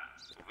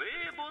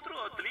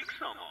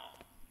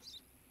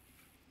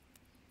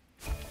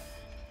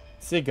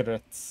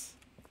 Cigarettes.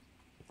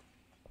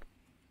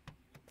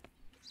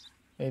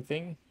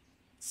 Anything?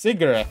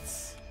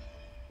 Cigarettes.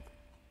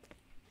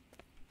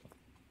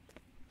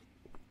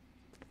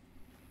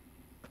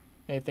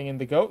 Anything in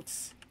the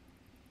goats?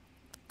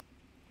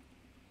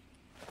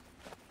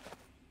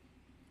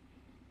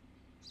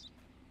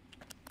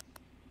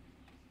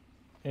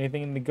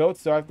 Anything in the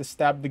goats? Do I have to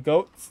stab the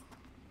goats?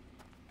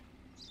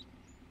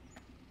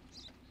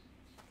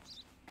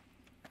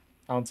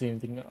 I don't see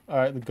anything.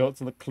 Alright, the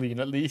goats look clean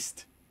at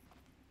least.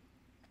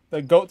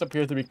 The goats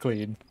appear to be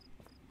clean.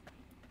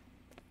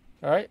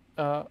 Alright,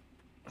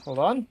 hold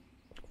on.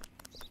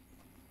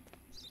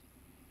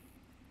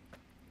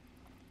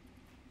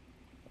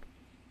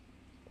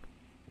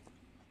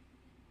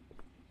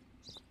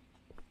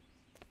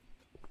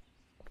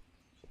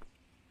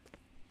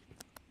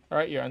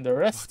 Alright, you're under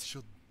arrest.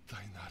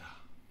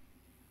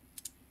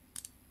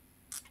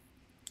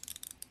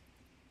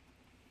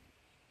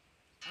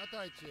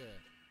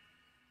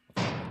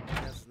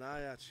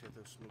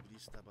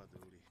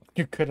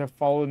 You could have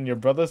followed in your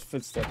brother's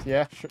footsteps.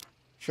 Yeah,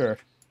 sure.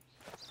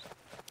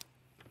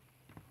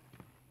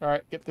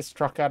 Alright, get this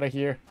truck out of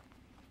here.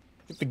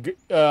 Get the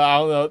I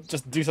don't know,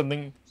 just do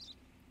something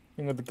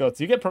with the goats.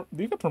 Do you get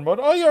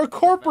promoted? Oh, you're a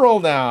corporal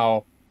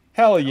now.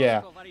 Hell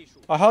yeah.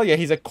 Oh, hell yeah,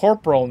 he's a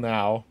corporal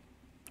now.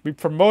 We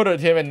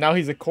promoted him and now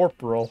he's a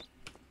corporal.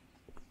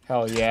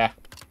 Hell yeah.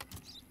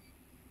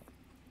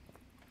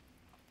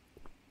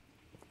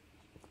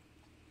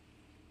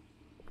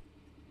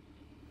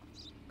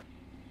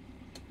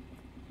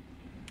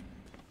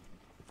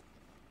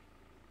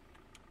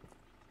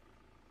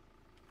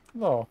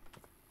 Oh,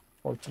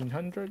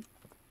 1400.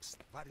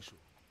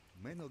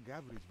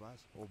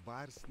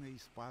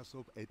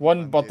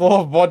 One bottle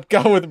of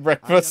vodka with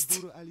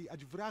breakfast.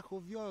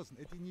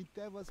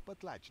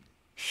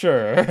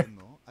 Sure.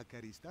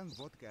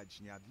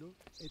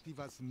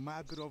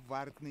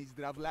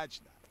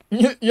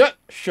 Yeah,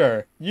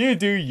 sure. You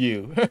do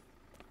you.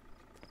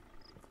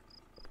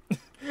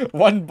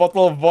 One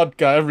bottle of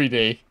vodka every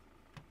day.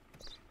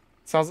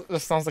 Sounds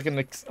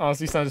like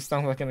honestly sounds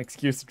like an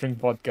excuse to drink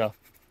vodka.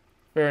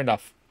 Fair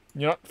enough.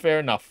 You know what? Fair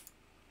enough.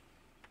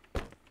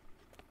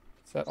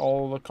 Is that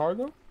all the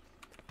cargo?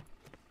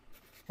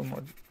 One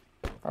more.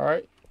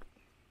 Alright.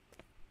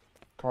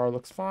 Car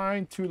looks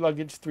fine. 2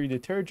 luggage, 3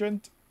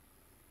 detergent.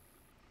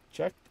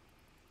 Check.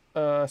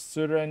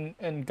 Suren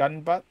and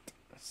Gunbat.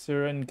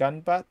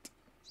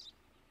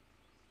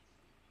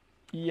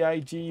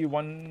 EIG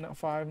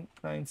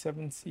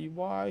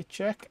 1597CY.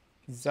 Check.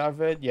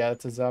 Zavid. Yeah,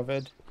 it's a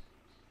Zavid.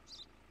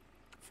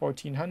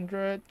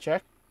 1400.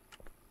 Check.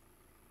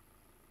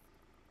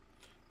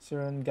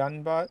 Suren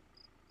Gunbat.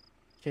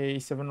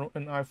 K7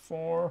 and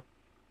I4.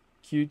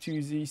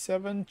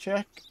 Q2Z7.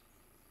 Check.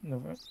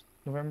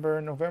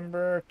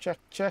 November.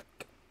 Check.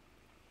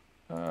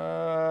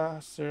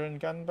 Suren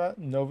Gunbat.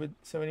 Novid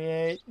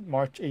 78.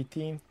 March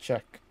 18th.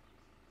 Check.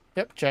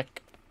 Yep,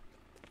 check.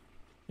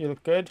 You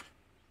look good.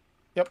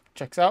 Yep,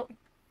 checks out.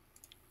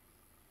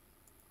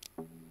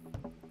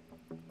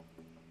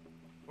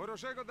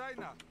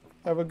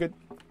 Have a good...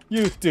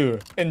 You too.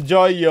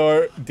 Enjoy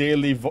your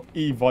daily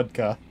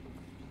vodka.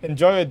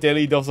 Enjoy a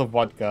daily dose of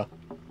vodka.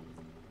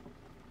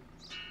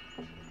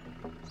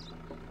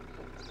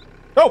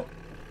 Oh!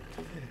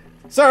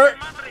 Sir!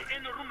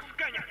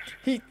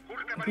 He's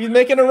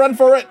making a run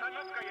for it!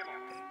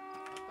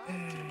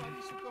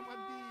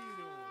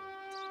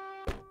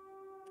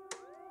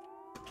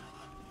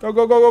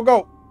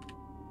 Go!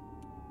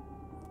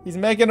 He's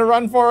making a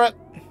run for it!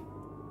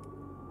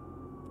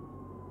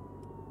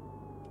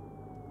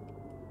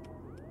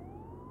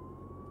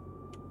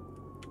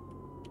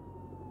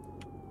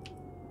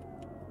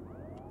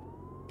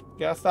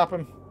 Gotta stop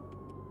him.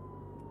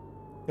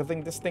 I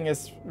think this thing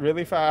is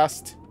really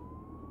fast.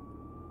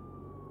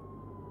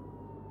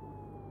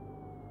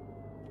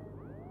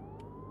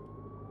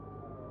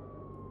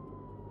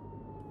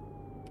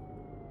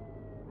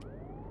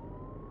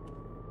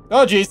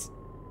 Oh, jeez.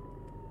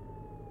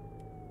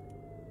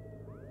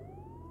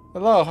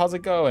 Hello, how's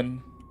it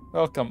going?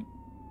 Welcome.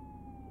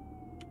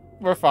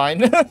 We're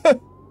fine.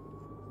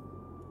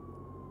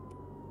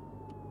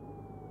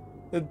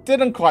 It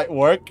didn't quite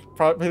work,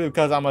 probably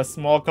because I'm a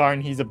small car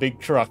and he's a big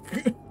truck.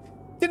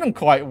 Didn't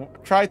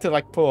quite try to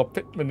like pull a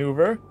pit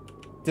maneuver.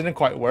 Didn't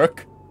quite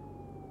work.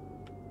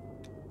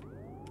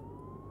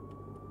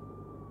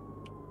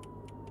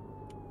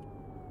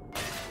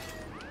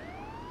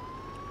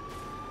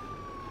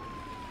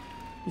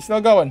 He's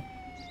still going.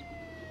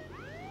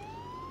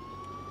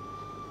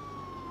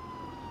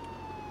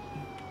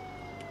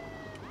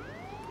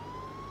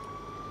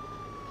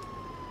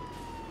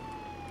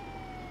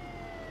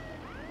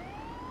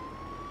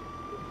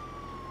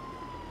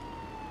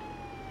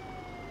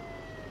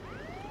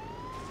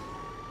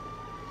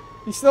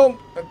 He's still...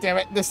 Damn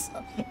it, this...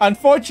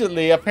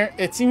 Unfortunately,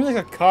 it seems like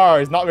a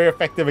car is not very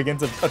effective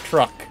against a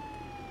truck.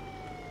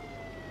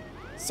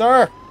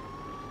 Sir!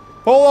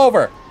 Pull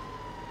over!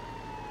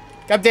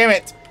 God damn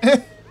it!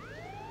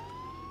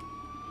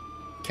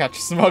 Catch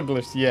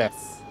smugglers,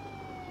 yes.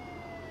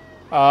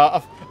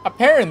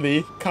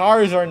 Apparently,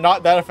 cars are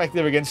not that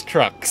effective against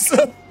trucks.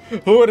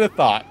 Who would have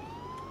thought?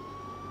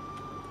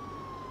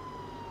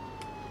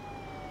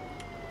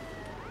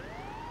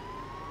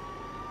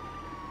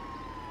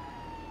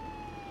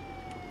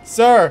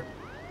 Sir!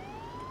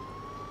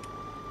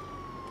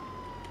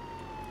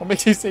 What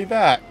makes you say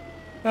that?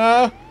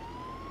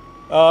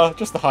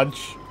 Just a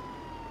hunch.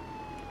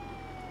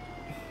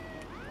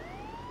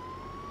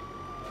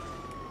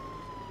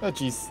 Oh,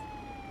 jeez.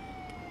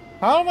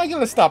 How am I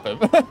gonna stop him?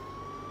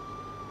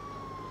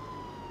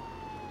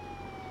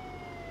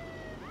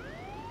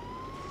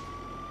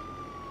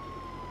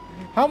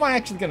 How am I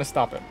actually gonna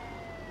stop him?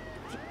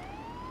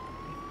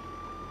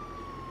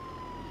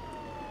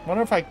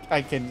 Wonder if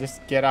I can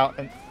just get out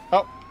and...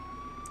 Oh!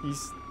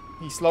 He's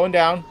slowing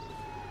down.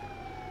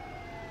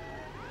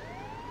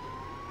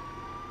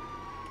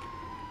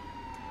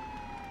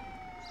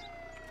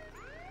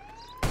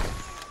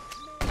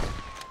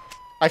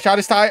 I shot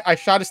his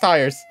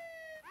tires.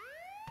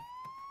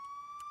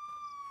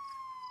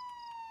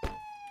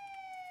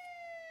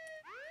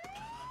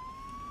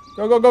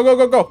 Go, go, go, go,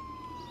 go, go.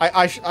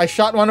 I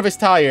shot one of his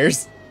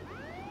tires.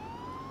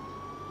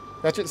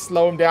 That should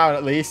slow him down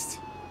at least.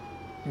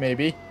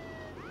 Maybe.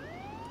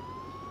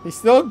 He's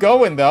still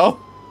going though.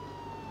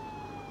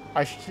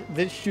 I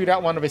did shoot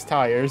out one of his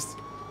tires.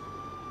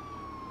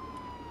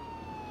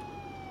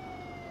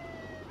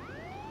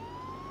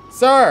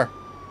 Sir!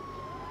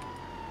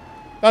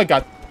 Oh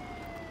god.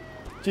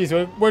 Jeez,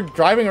 we're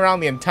driving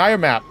around the entire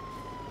map.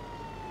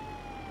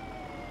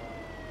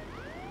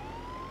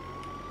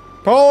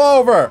 Pull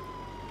over!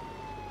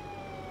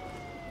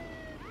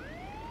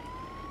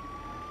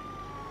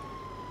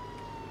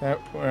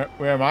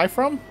 Where am I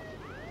from?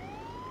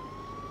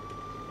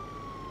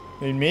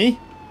 You mean me?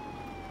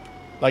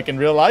 Like in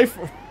real life?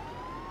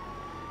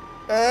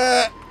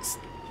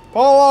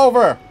 Pull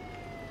over!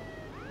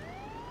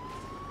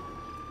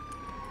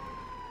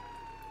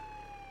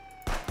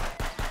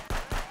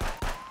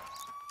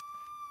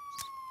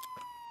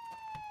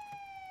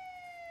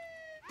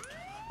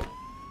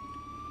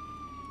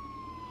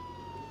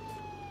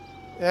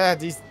 Yeah,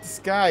 this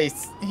guy,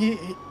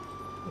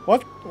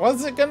 what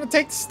is it gonna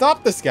take to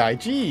stop this guy?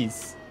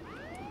 Jeez.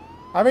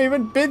 I haven't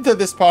even been to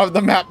this part of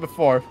the map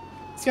before.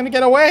 He's gonna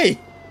get away.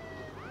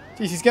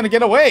 Jeez, he's gonna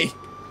get away.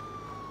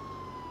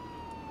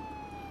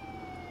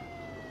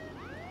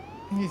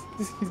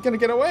 He's gonna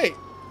get away.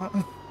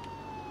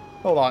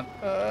 Hold on.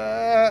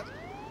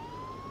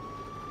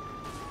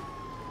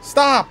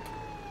 Stop.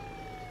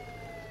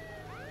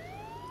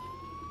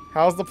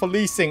 How's the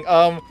policing?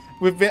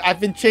 I've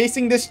been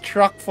chasing this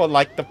truck for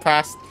like the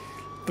past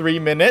 3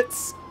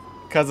 minutes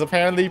because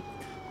apparently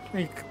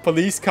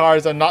police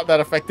cars are not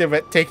that effective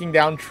at taking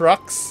down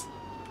trucks.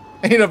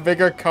 I need a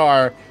bigger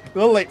car. A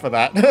little late for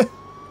that.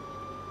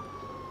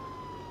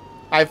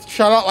 I've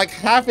shot out like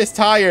half his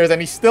tires and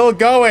he's still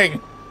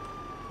going.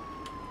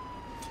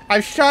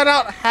 I've shot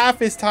out half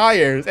his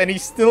tires and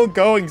he's still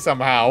going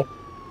somehow.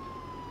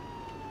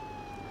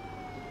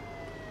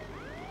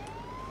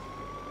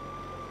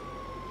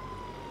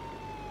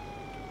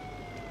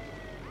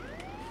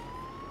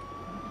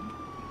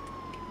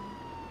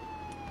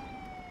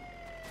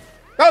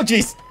 Oh,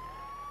 jeez!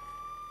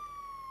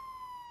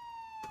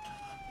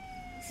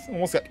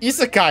 Almost got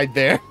isekai'd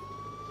there.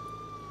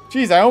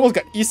 Jeez, I almost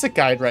got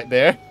isekai'd right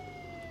there.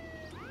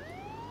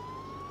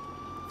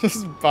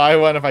 Just buy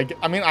one if I get...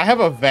 I mean, I have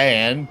a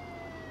van.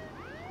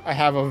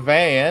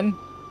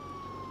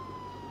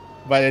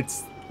 But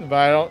it's... But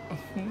I don't...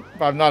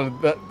 But I'm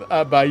not...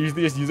 But I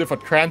usually just use it for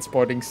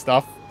transporting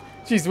stuff.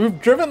 Jeez,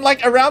 we've driven,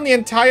 like, around the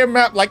entire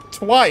map, like,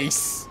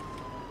 twice.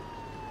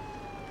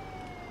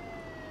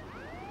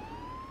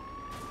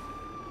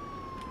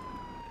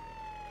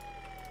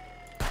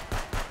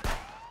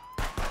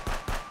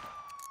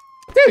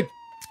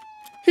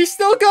 He's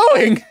still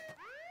going!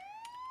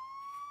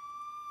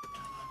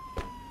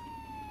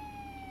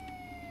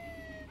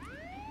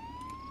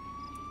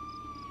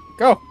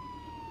 Go!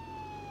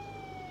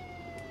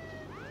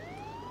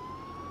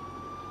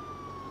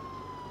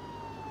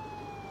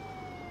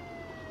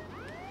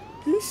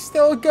 He's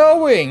still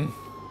going!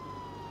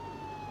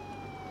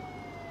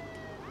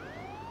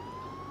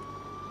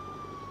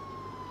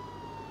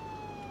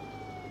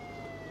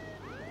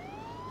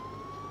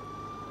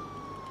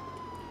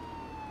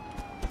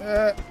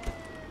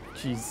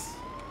 Jeez.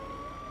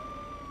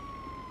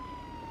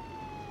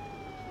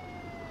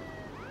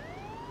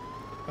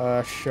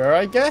 Sure,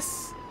 I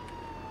guess?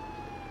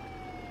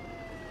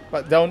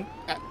 But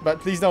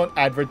please don't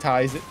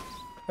advertise it.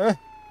 Huh?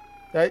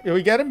 Did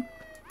we get him?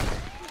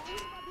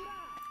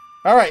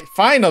 Alright,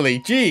 finally,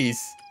 jeez.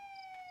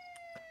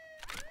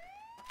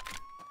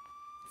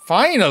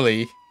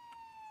 Finally!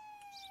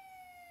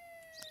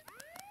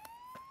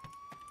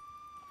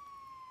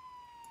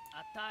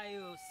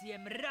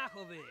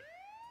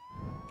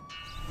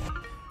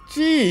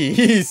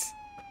 Jeez!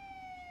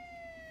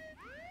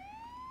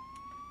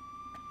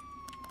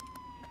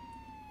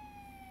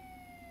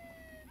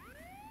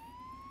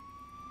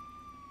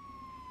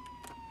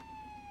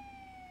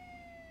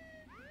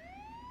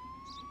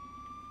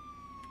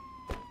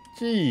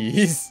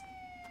 Jeez.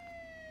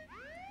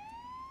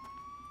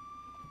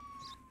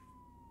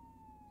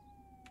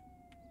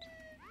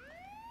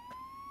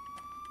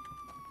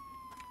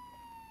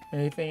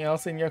 Anything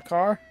else in your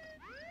car?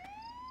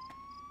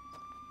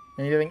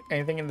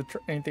 Anything in the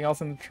anything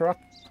else in the truck?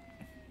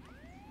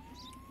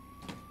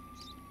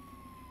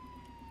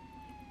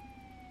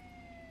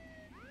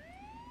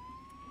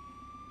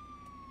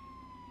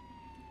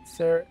 Is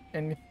there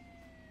any?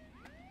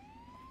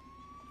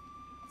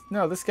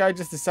 No, this guy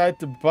just decided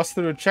to bust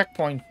through a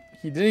checkpoint.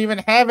 He didn't even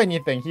have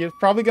anything. He was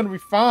probably gonna be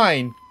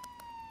fine.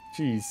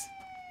 Jeez.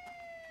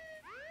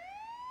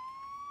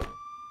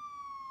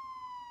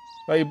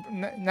 Like,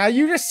 now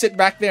you just sit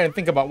back there and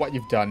think about what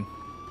you've done.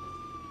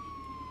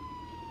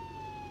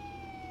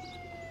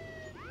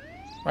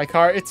 My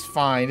car, it's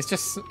fine. It's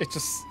just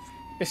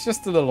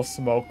a little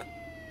smoke.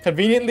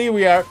 Conveniently,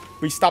 we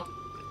stopped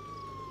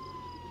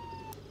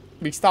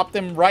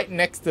him right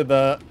next to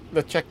the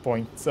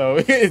checkpoint,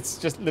 so it's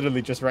just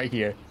literally just right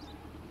here.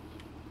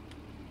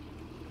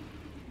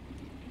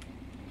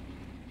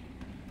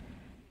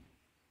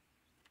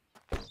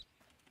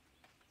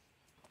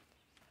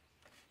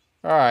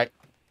 All right,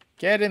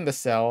 get in the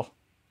cell.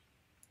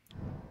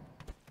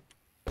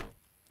 All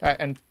right,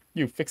 and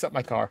you fix up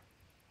my car.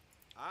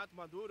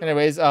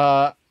 Anyways,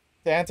 to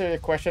answer your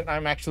question,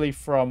 I'm actually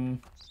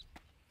from.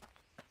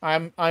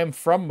 I'm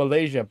from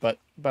Malaysia, but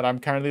I'm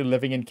currently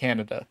living in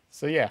Canada.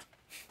 So yeah.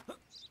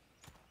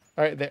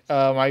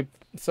 All right,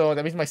 so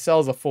that means my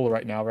cells are full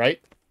right now, right?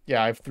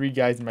 Yeah, I have 3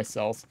 guys in my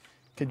cells.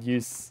 Could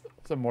use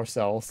some more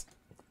cells.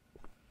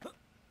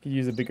 Could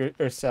use a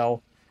bigger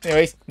cell.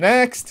 Anyways,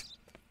 next.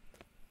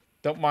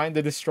 Don't mind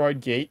the destroyed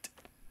gate.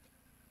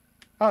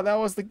 Oh, that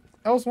was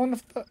one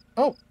of the.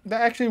 Oh,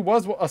 that actually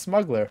was a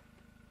smuggler.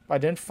 But I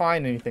didn't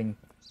find anything.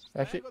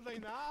 Actually,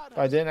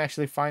 I didn't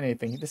actually find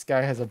anything. This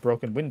guy has a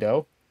broken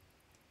window.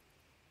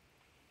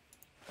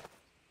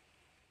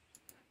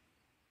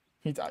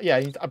 Yeah,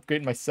 I need to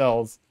upgrade my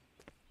cells.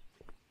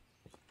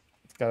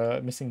 It's got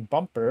a missing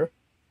bumper.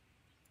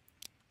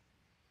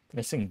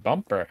 Missing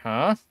bumper,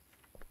 huh?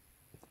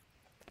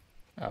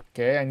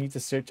 Okay, I'm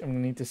gonna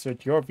need to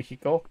search your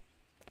vehicle.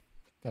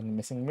 Got a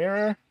missing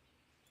mirror.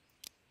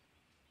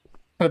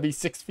 Gonna be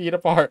 6 feet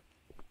apart.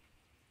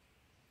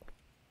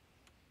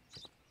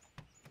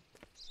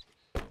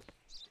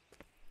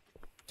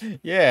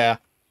 Yeah.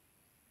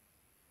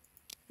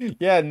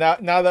 Yeah,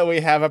 now that we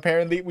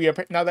apparently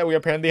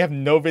have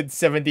Novid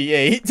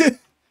 78.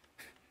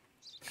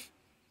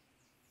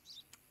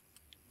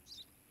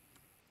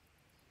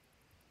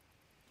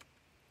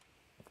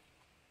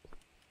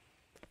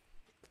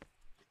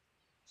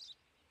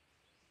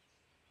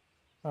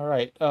 All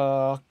right.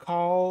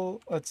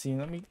 Let's see.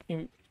 Let me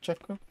check.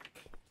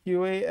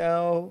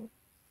 QAL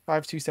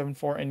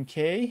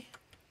 5274NK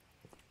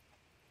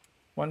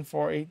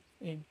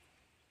 148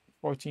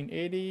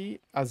 1480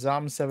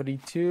 Azam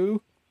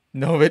 72.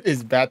 Novit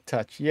is bad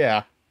touch.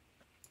 Yeah.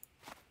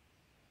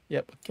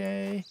 Yep.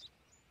 Okay.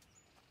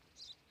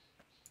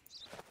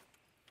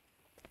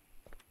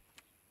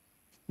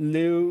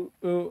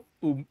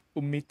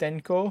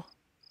 Umitenko.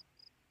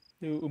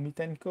 Liu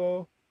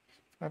Umitenko.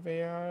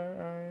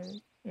 5AR.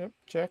 Yep.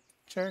 Check.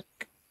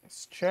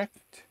 It's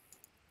checked.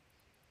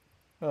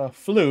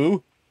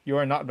 Flu. You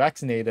are not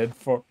vaccinated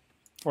for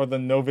the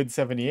Novid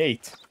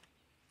 78.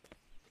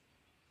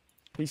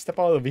 Please step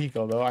out of the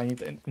vehicle, though. I need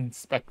to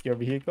inspect your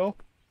vehicle.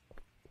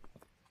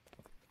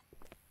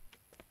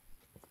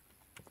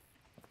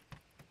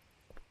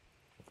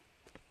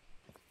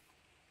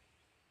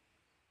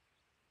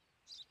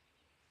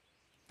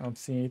 I don't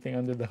see anything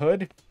under the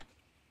hood.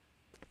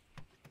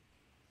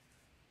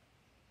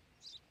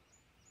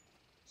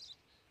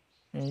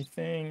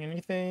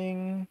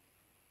 Anything?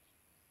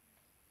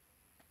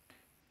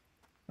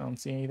 I don't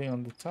see anything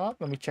on the top.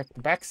 Let me check the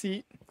back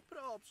seat.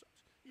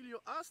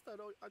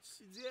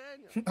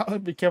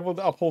 Be careful with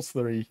the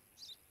upholstery.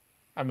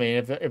 I mean,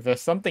 if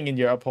there's something in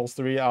your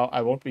upholstery,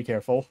 I won't be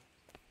careful.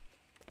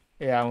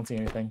 Yeah, I don't see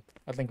anything.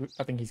 I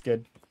think he's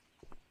good.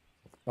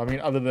 I mean,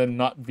 other than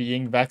not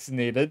being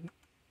vaccinated.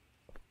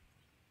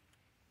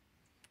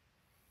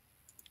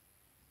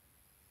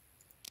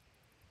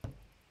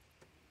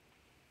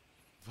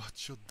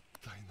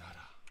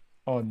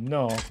 Oh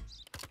no.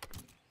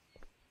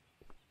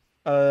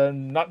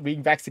 Not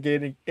being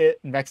vaccinated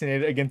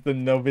against the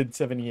Novid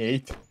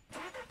 78.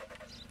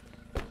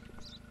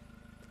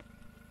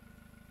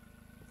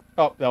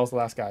 Oh, that was the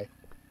last guy.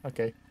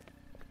 Okay.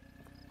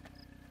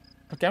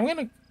 Okay,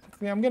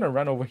 I'm gonna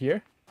run over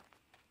here.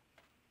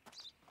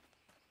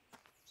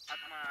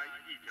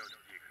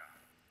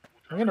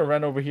 I'm gonna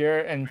run over here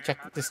and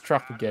check this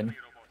truck again.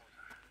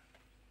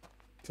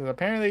 Because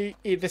apparently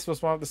this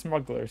was one of the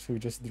smugglers who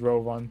just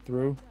drove on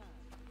through.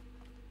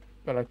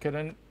 But I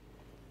couldn't...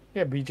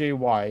 Yeah,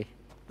 BJY.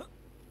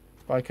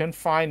 But I couldn't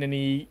find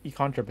any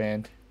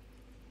contraband.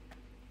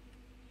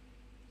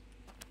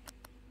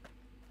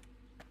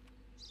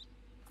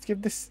 Let's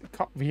give this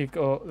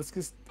vehicle... Let's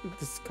give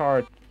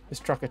this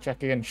truck a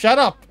check again. Shut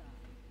up!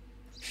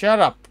 Shut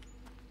up!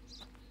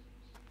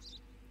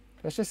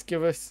 Let's just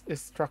give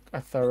this truck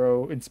a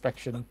thorough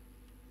inspection.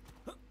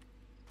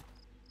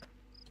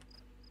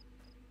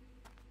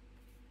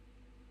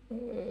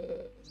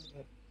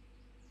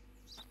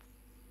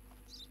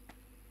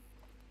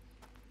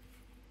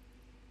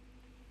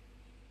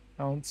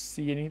 I don't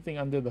see anything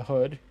under the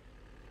hood.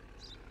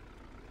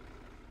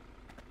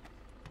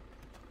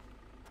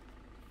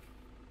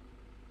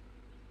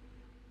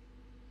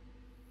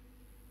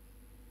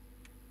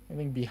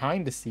 Anything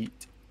behind the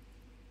seat.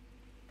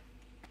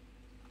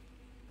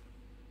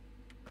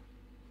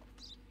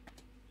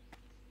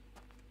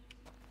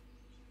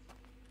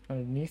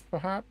 Underneath,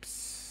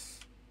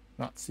 perhaps?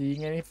 Not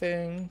seeing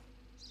anything.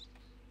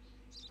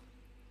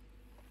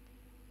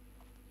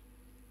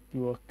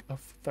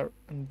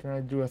 I'm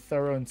gonna do a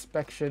thorough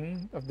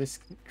inspection of this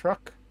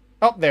truck.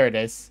 Oh, there it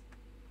is.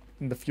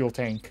 In the fuel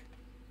tank.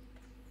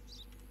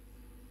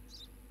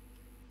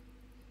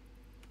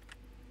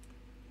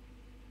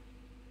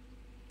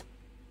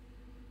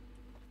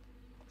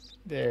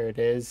 There it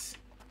is.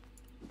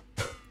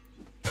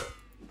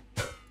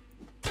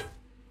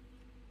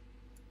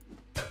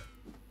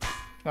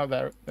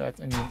 Oh, that's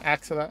a new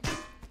axe for that.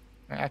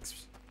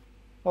 Axe.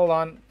 Hold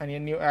on, I need a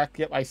new axe.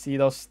 Yep, I see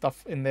those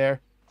stuff in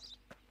there.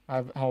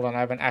 Hold on, I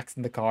have an axe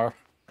in the car.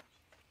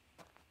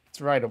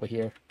 It's right over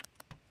here.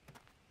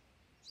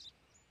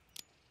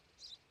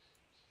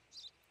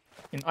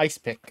 An ice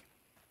pick.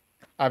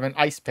 I have an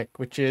ice pick,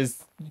 which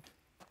is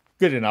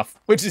good enough.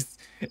 Which is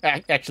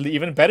actually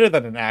even better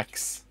than an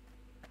axe.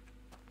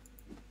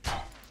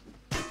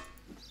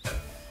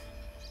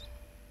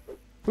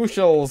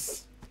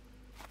 Pushels.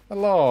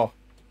 Hello.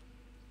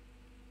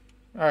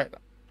 Alright.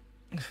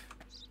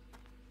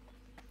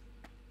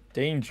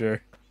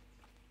 Danger.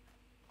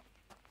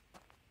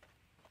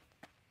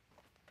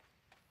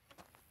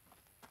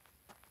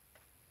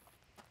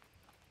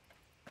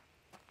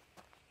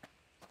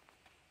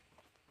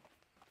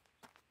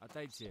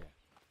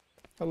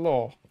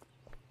 Hello.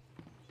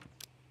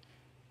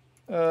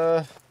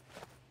 Alright,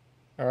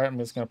 I'm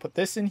just gonna put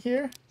this in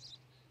here.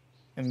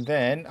 And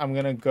then I'm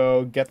gonna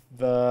go get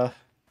the...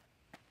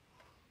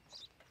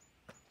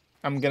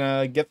 I'm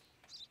gonna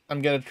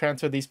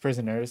transfer these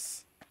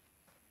prisoners.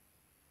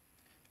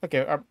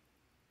 Okay,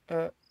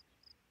 okay,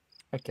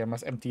 I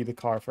must empty the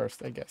car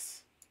first, I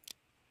guess.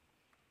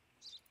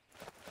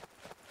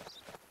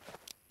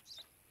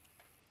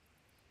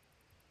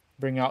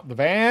 Bring out the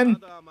van.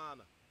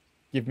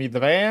 Give me the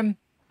van.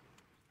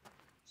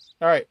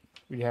 Alright,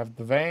 we have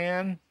the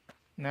van.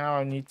 Now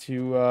I need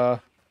to,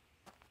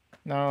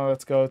 now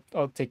let's go.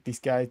 I'll take these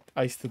guys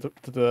ice to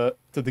the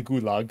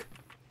gulag.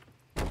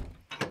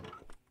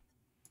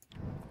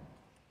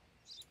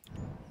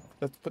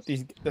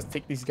 Let's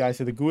take these guys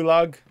to the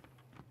gulag.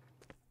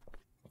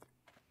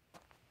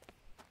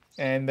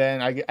 And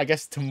then I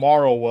guess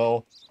tomorrow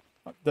we'll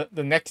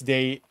the next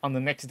day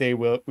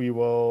we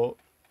will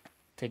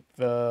take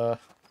the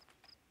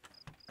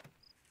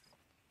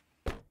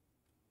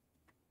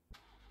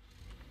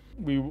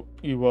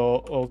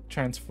we'll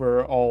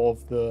transfer all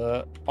of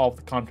the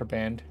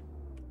contraband.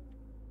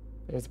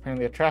 There's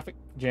apparently a traffic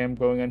jam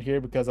going on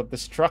here because of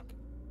this truck.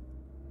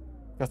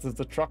 Because of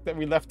the truck that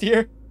we left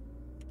here.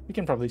 We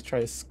can probably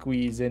try to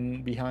squeeze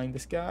in behind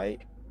this guy.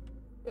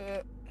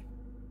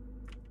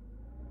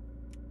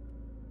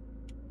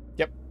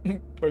 Yep.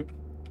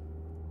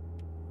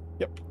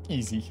 Yep,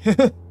 easy.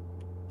 To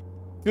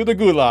the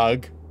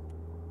gulag.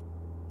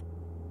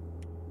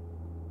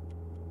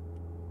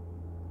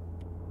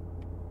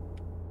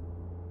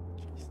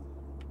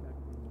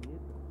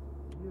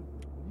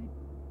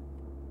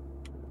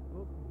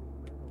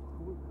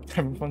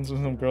 Having fun with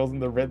some girls in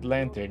the Red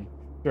Lantern.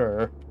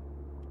 Sure.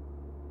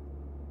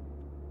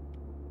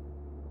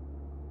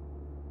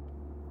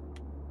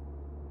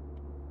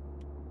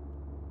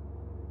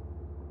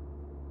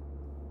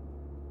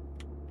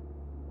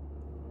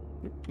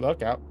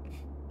 Look out.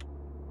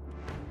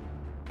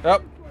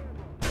 Yep.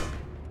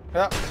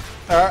 Yep.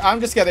 I'm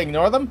just gonna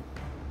ignore them.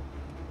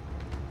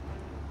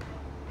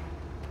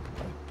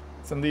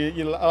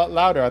 Suddenly a lot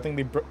louder. I think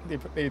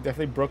they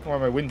definitely broke one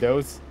of my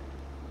windows.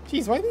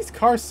 Jeez, why are these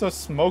cars so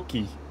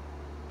smoky?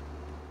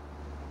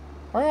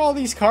 Why are all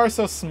these cars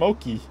so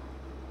smoky?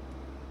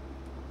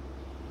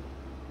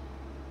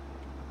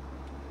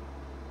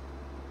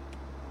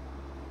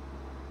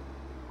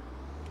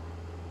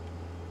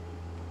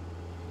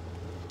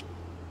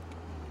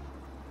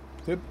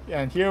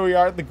 And here we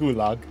are at the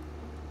Gulag.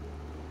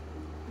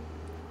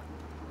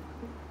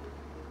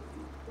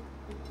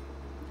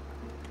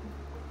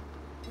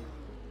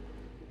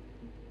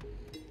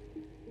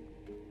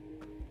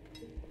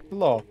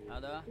 Hello.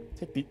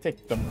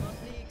 Take them.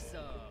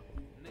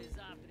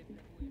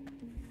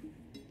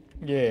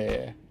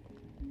 Yeah.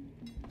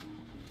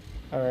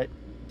 Alright.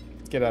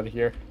 Let's get out of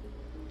here.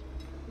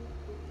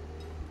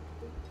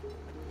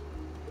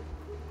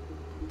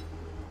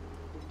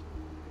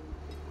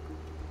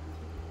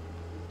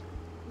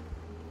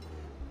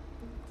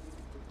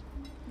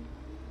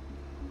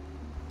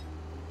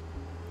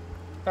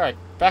 Alright,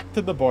 back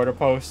to the border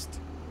post.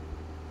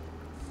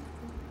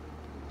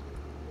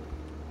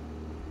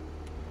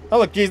 Oh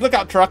look, geez, look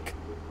out, truck!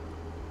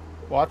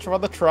 Watch for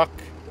the truck.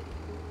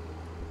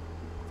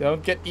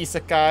 Don't get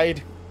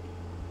isekai'd.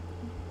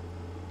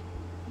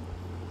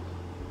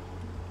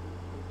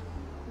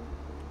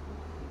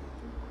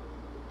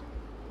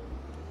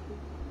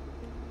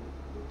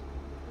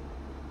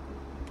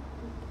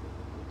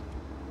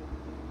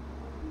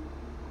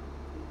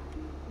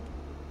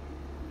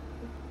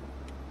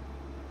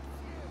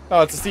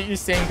 Oh, it's the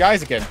same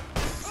guys again.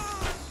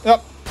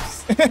 Oh.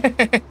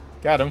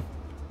 Got him.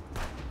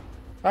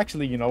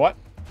 Actually, you know what?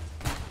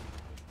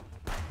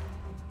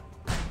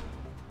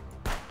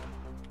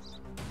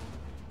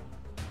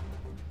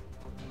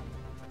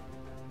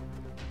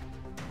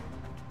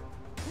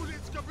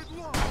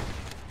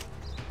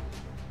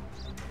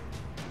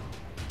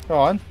 Go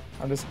on.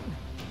 I'm just...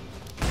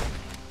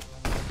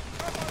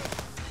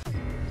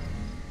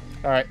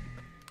 Alright.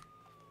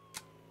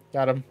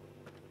 Got him.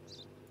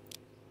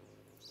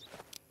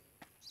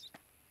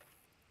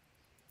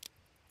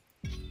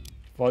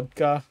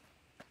 Vodka.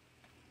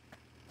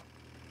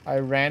 I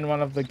ran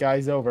one of the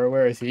guys over.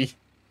 Where is he?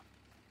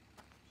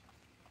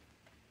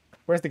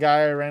 Where's the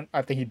guy I ran?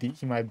 I think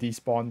he might have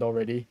despawned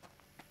already.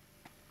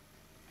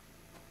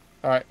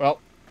 Alright, well.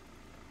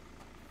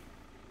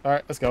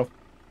 Alright, let's go.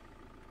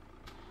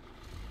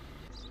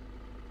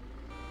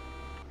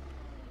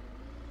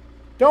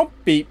 Don't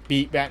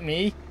beep at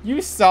me.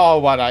 You saw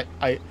what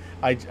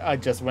I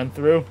just went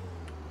through.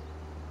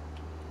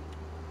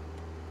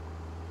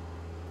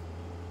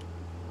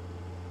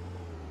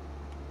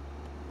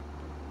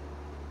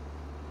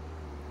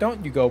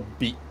 Don't you go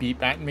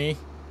beep at me.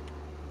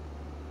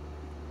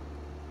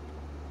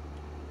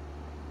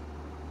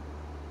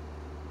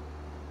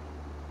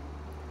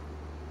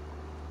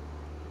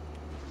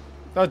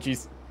 Oh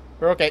jeez.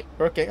 We're okay.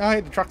 We're okay. Oh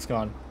hey, the truck's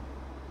gone.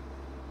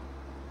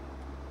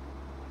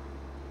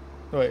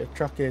 Oh wait, the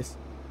truck is...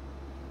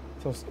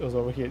 So it was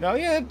over here. No,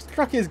 yeah, the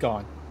truck is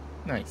gone.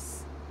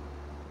 Nice.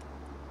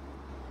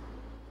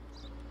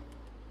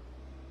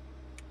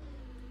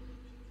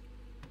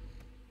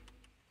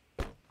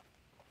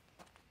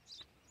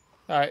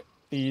 Alright,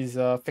 please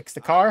fix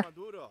the car.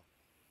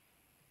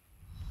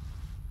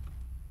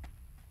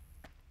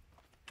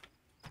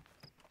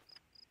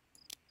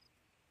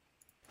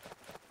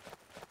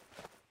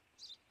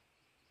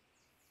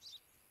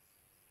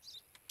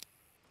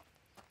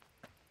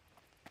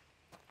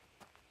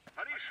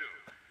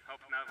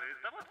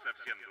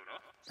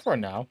 For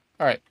now.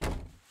 Alright.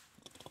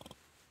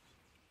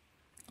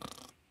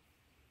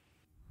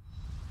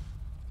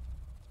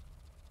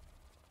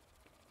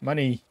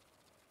 Money.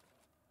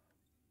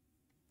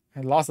 I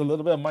lost a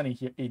little bit of money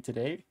here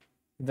today.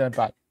 Then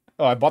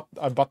I bought the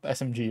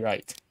SMG,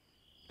 right.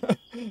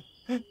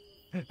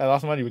 I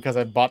lost money because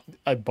I bought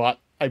the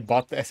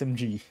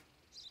SMG.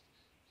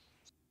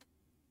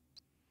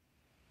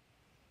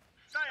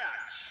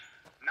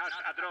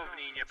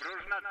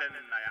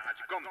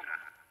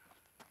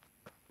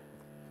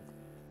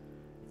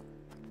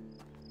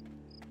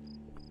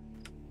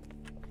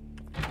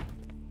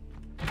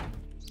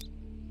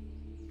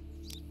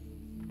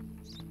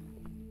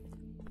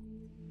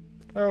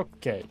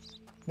 Okay,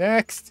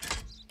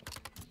 next.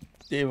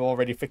 They've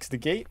already fixed the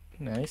gate.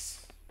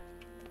 Nice.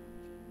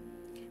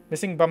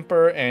 Missing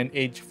bumper and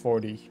age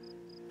 40.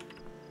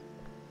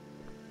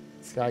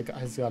 This guy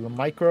has got a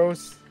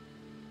micros.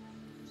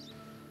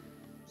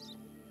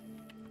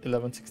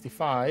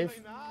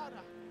 1165.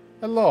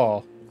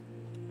 Hello.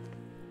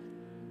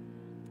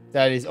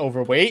 That is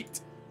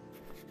overweight.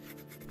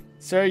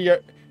 Sir,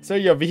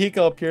 your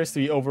vehicle appears to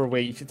be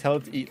overweight. You should tell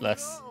it to eat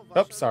less.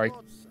 Oh, sorry.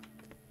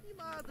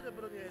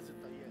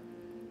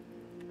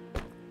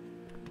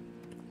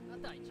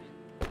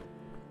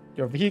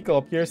 Your vehicle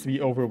appears to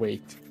be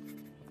overweight.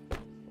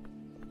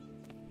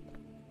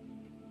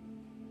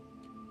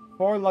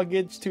 4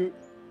 luggage, 2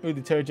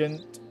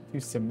 detergent, 2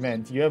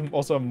 cement. You have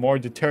also more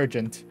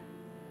detergent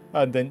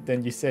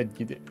than you said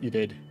you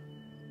did.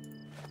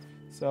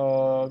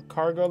 So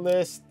cargo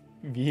list,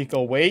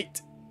 vehicle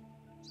weight.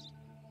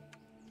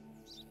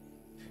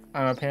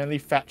 I'm apparently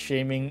fat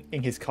shaming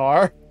in his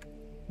car.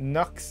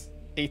 Nux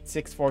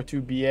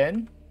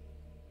 8642BN.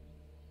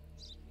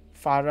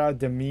 Farah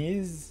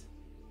Demiz.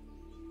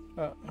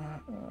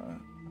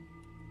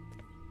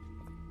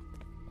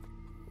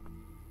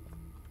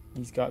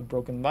 He's got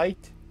broken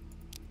light.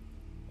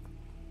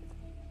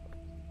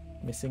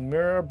 Missing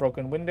mirror,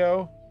 broken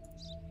window.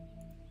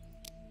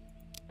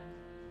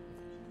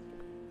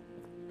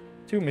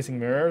 2 missing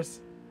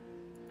mirrors.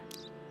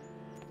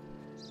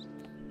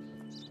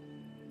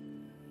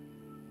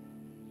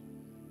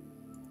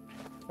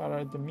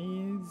 Farah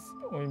Demiz.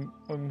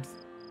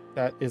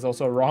 That is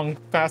also a wrong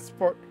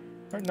passport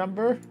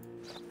number.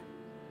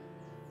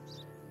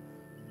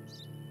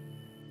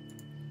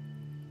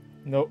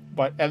 Nope,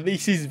 but at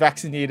least he's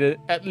vaccinated.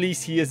 At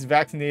least he is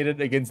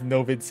vaccinated against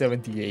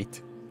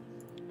Novid-78.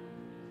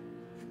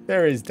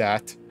 There is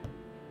that.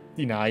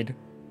 Denied.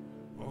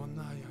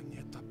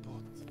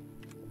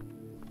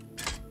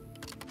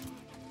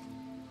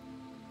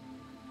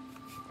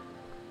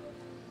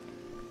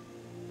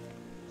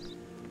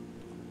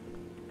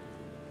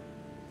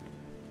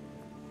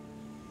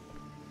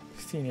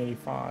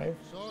 $16.85.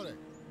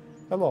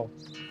 Hello.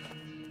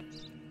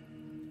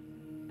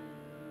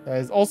 That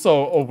is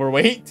also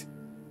overweight.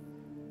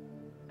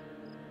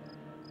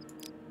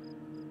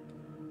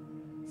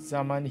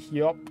 Zaman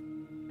Hiop.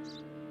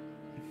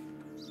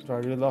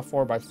 Varilla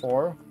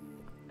 4x4.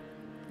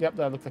 Yep,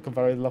 that looks like a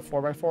Varilla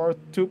 4x4.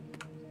 Toop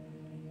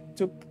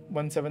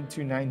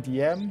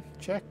 1729DM.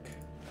 Check.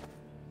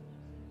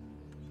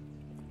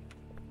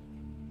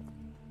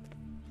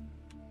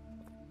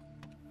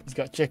 He's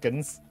got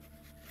chickens.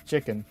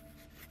 Chicken.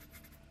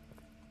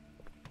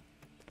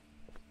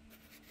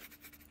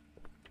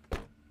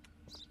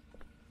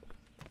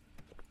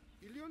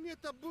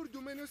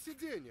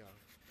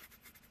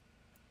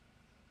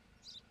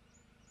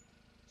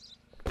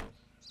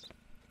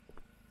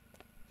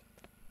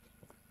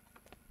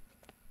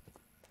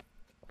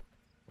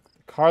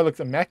 The car looks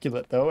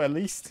immaculate though, at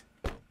least.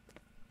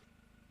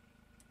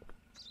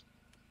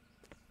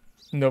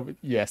 No,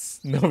 yes,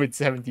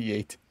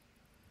 Novid-78.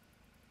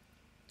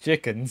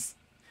 Chickens.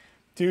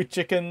 2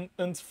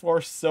 chickens,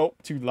 4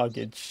 soap, 2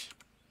 luggage.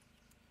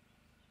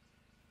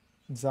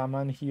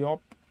 Zaman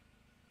Hiop.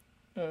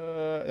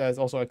 That is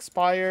also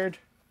expired.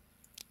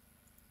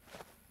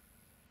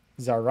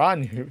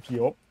 Zaran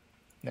Hiop.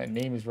 That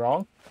name is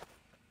wrong.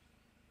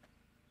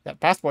 That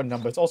passport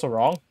number is also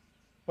wrong.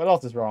 What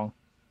else is wrong?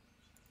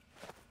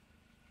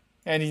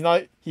 And he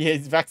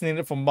is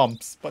vaccinated for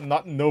mumps, but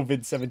not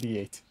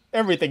Novid-78.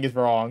 Everything is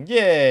wrong.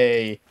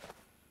 Yay!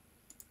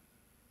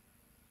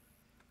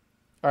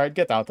 Alright,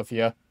 get out of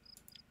here.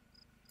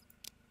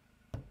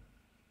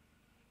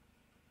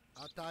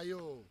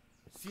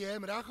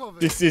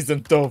 This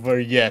isn't over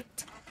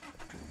yet.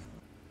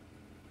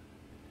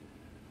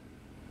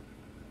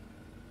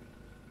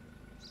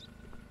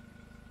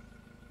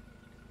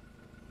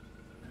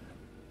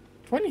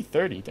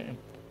 $20.30, damn.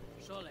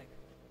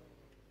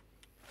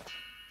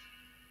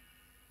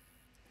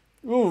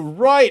 Ooh,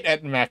 right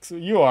at max.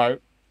 You are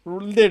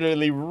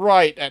literally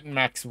right at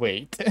max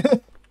weight.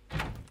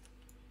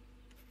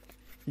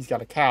 He's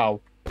got a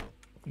cow.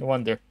 No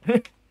wonder.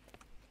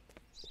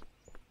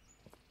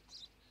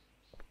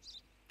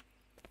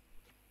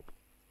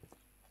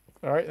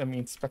 Alright, let me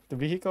inspect the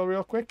vehicle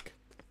real quick.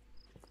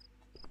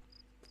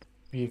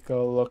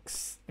 Vehicle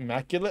looks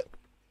immaculate.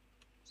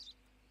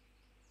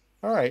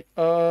 Alright,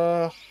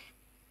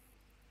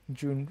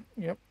 June,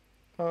 yep.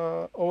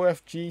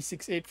 OFG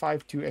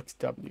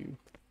 6852XW.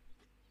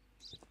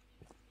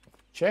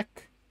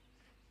 Check.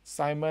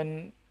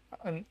 Simon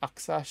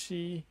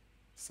Aksashi.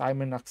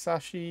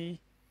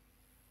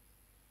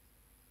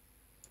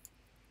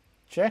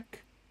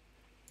 Check.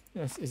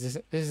 This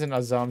is an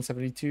Azam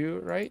 72,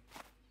 right?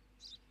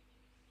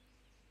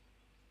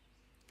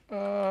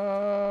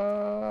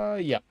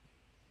 Yeah.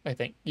 I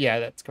think. Yeah,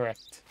 that's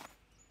correct.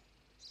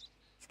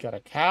 He's got a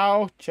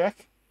cow.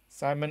 Check.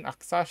 Simon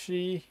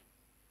Aksashi.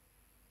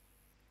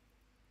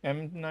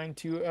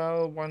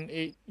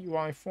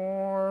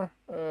 M92L18UI4.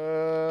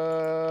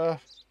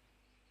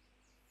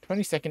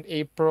 22nd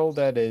April.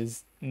 That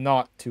is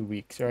not 2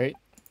 weeks, right?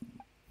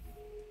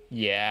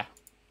 Yeah.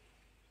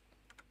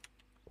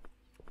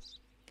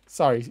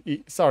 Sorry,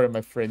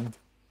 my friend.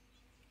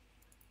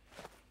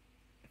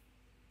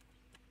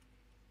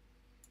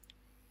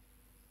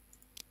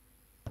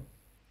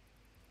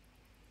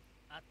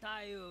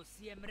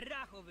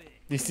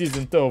 This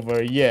isn't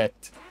over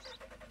yet.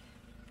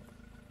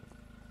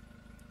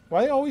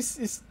 Why always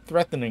is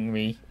threatening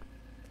me?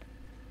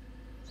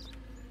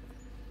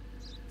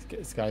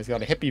 This guy's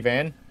got a hippie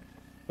van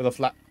with a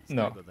flat.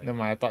 No, never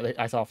mind. I thought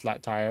I saw a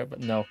flat tire, but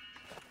no.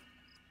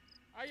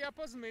 A ja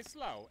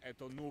pozmyslał,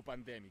 eto nu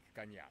pandemik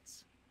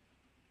koniec.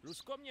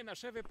 Ruskomnie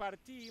nasze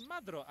partii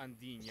madro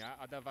andinia,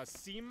 a da was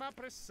sima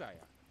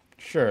pressaja.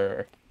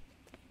 Sure.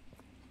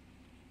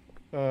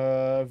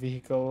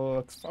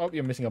 Vehicle. Oh,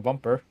 you're missing a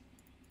bumper.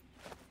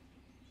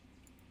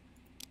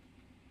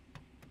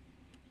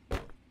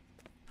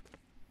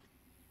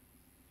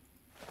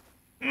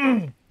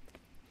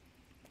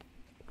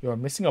 You're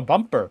missing a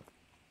bumper.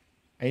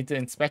 I need to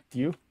inspect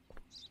you.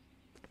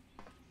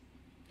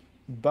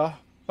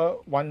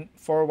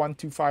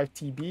 14125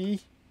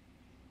 TB.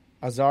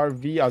 Azar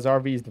V. Azar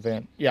V is the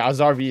van. Yeah,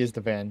 Azar V is the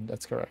van.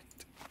 That's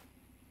correct.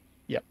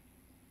 Yep.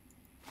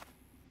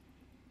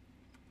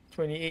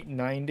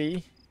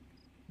 2890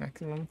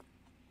 maximum.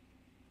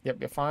 Yep,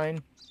 you're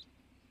fine.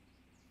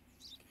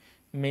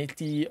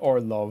 Matey or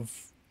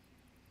love.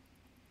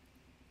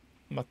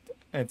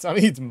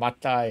 It's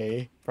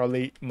Matae.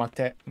 Probably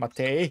Mate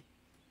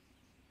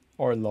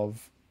or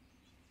love.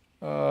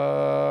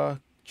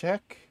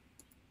 Check.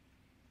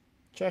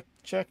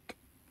 Check.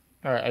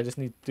 All right, I just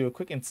need to do a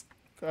quick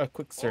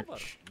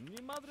search.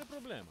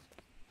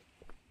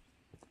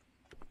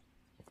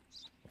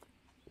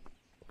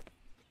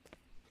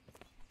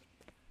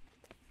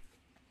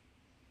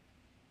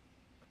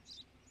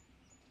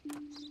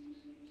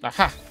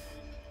 Aha!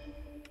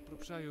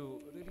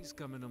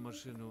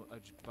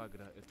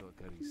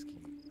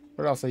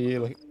 What else are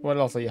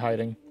you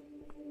hiding?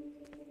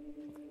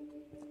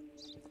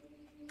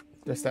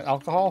 Just that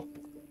alcohol?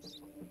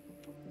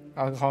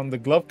 Alcohol in the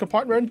glove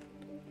compartment?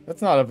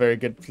 That's not a very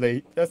good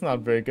play. That's not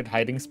a very good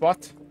hiding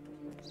spot.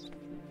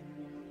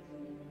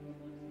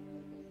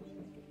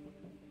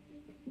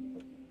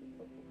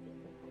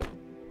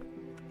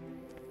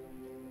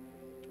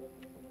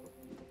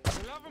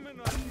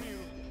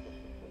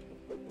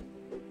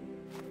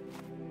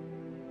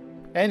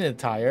 And a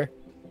tire.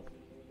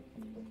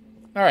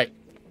 Alright.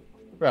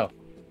 Well.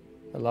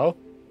 Hello?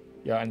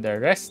 You're under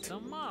arrest? I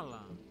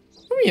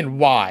mean,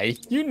 why?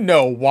 You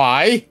know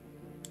why.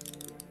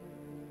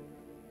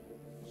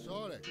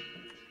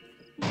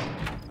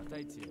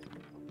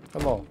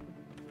 Hello.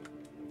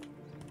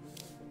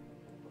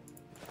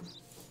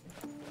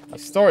 My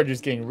storage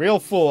is getting real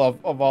full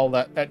of all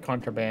that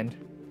contraband.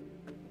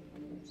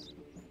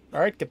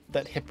 Alright, get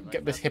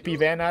this hippie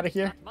van out of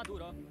here.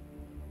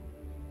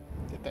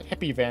 Get that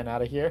hippie van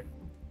out of here.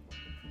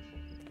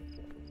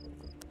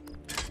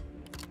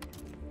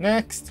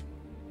 Next.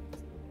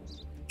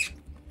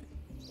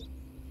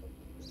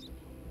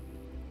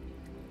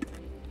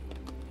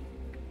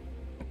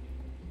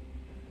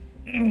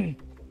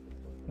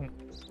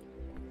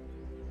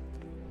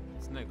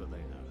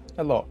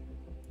 Hello.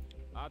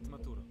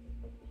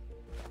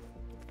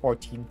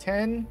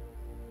 1410.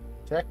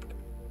 Check.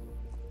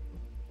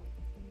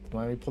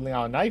 Let me pulling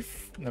out a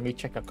knife. Let me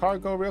check a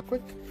cargo real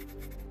quick.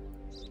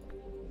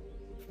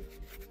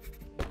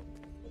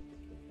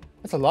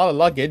 That's a lot of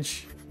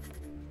luggage.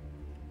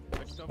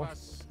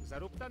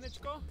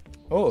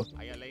 Oh.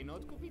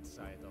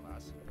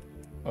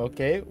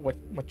 Okay,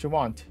 what you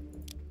want?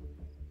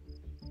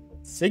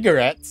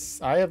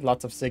 Cigarettes. I have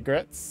lots of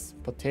cigarettes.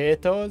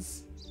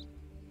 Potatoes.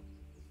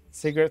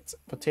 Cigarettes,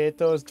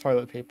 potatoes,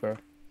 toilet paper.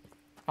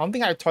 I don't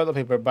think I have toilet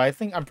paper,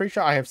 but I'm pretty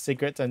sure I have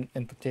cigarettes and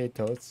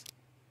potatoes.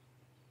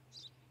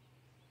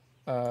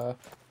 Let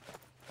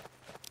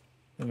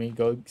me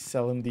go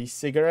sell him these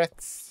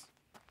cigarettes.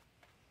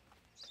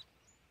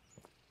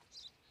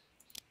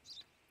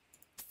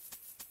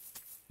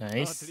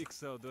 Nice.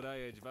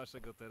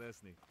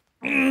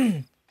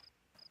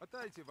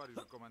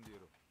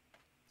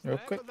 Real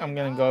quick, I'm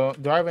gonna go.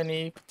 Do I have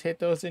any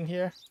potatoes in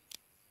here?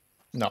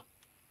 No.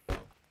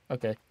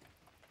 Okay.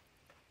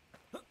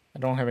 I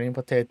don't have any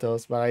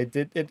potatoes, but I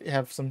did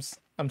have some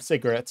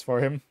cigarettes for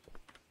him.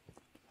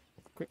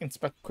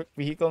 Quick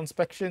vehicle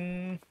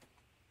inspection.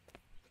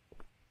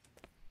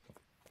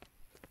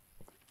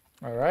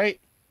 All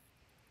right.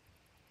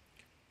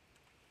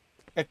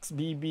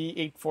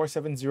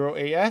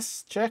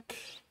 XBB8470AS check.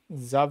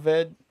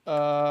 Zaved.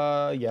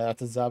 Yeah,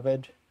 that's a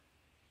Zaved.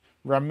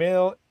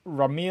 Ramil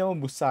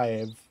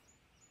Musaev.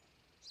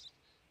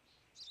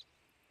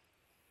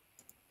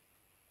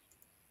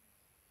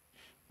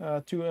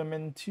 Uh,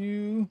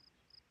 2MN2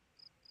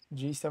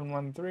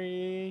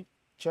 G713.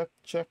 Check.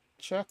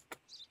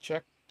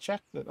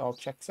 That all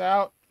checks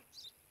out.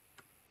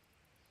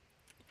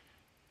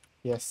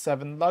 Yes,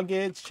 7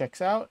 luggage checks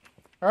out.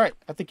 All right,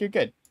 I think you're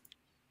good.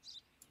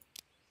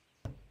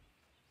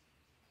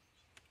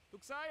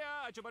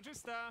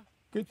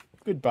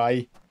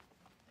 Goodbye.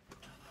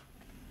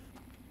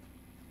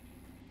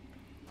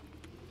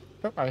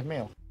 Oh, I have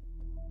mail.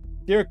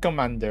 Dear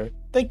Commander,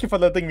 thank you for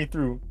letting me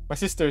through. My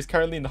sister is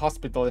currently in the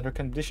hospital and her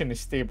condition is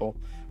stable.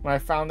 When I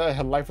found out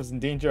her life was in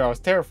danger, I was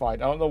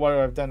terrified. I don't know what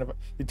I've done about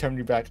you turned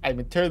me back.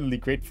 I'm eternally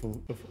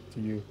grateful to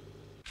you.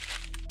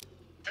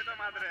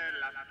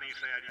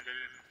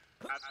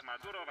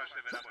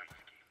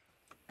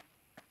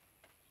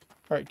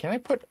 Alright, can I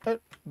put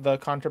the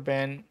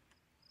contraband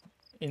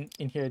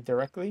in here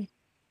directly?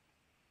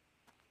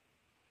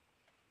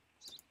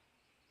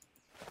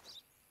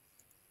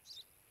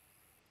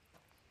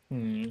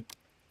 Don't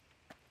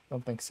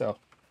think so.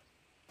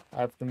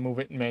 I have to move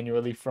it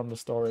manually from the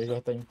storage,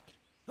 I think.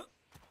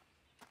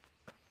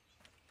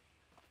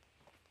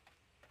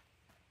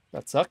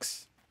 That's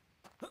sucks.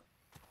 I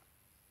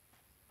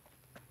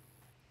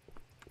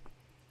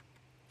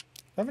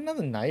have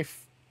another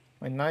knife.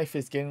 My knife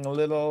is getting a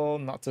little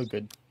not so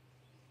good.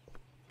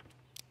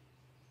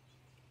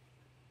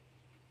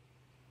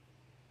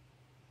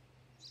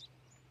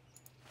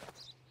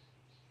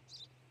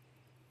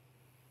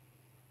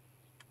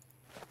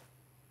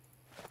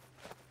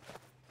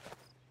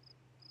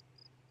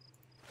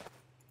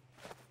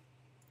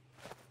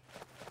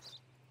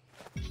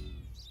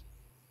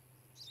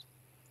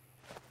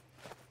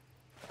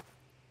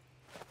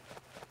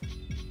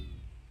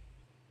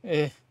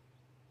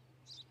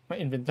 My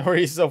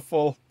inventory is so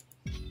full.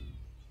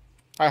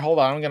 Alright, hold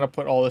on. I'm gonna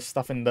put all this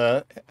stuff in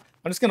the...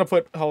 I'm just gonna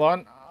put... Hold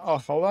on. Oh,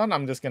 hold on.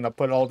 I'm just gonna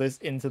put all this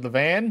into the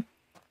van.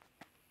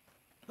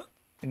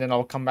 And then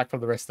I'll come back for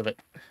the rest of it.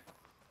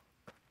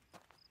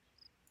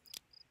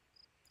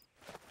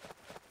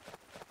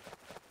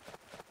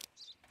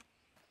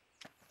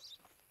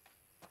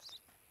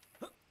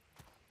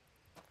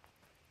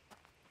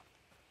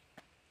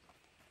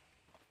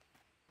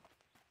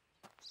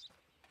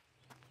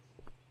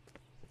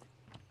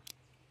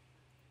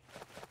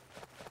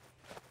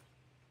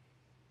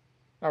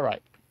 All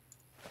right.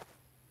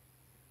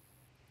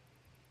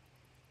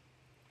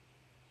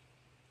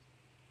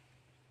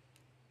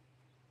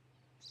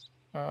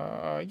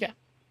 Yeah.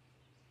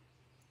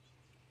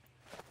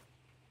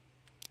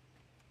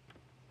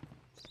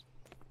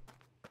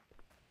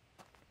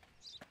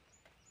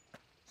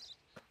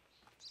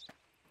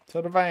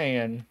 To the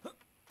van.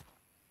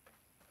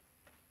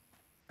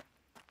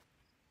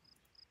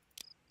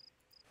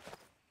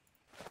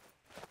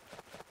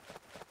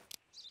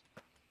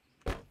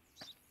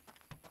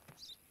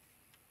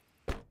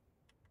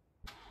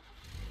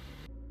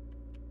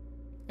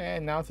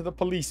 And now to the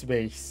police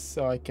base,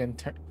 so I can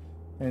turn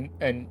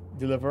and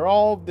deliver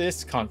all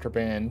this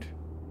contraband.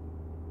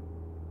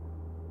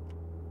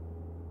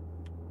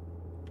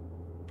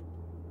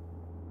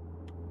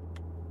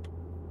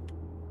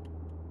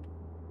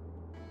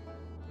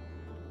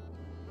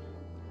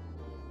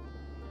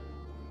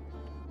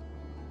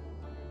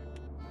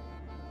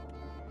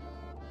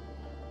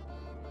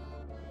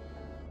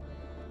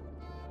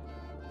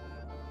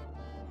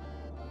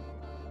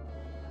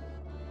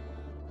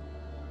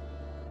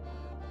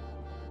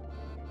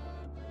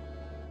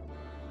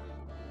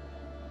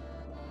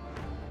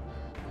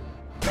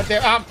 But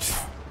they're up.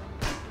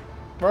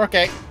 We're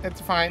okay.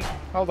 It's fine.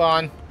 Hold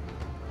on.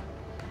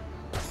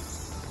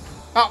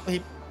 Oh,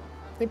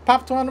 they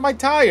popped one of my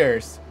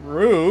tires.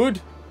 Rude.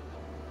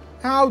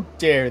 How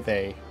dare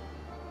they?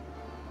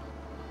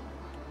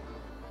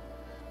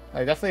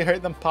 I definitely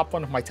heard them pop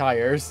one of my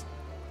tires.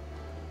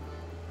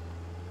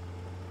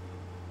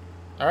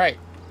 Alright.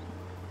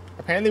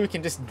 Apparently we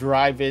can just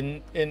drive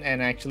in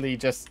and actually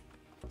just...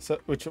 So,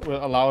 which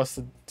will allow us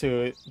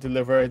to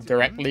deliver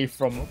directly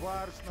from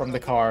the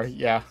car.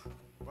 Yeah.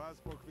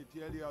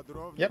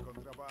 Yep.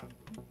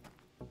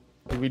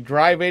 If we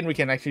drive in, we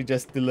can actually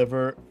just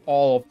deliver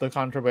all of the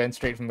contraband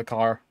straight from the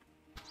car,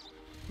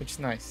 which is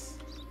nice.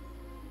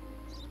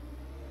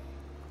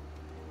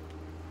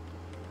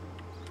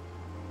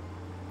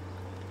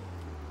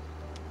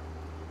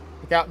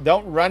 Look out!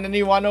 Don't run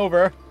anyone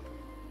over.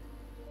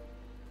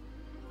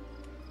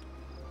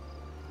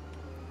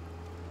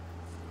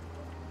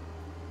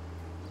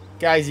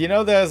 Guys, you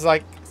know there's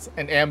like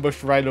an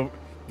ambush right over...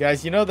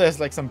 Guys, you know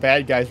there's like some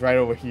bad guys right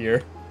over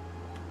here.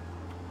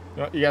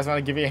 You guys want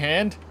to give me a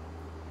hand?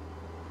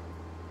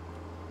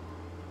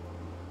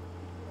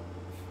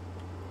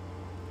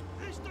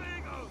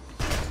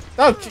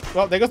 Oh,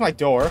 well, there goes my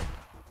door.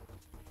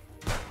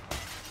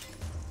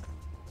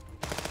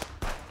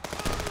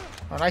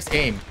 Oh, nice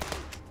aim.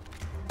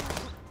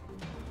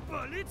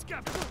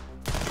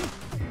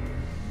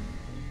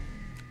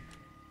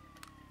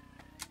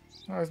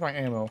 Where's my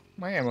ammo?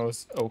 My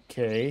ammo's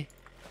okay.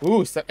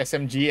 Ooh,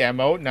 SMG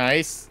ammo.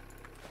 Nice.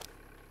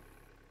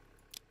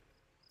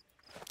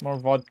 More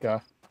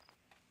vodka.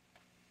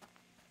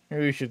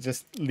 Maybe we should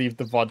just leave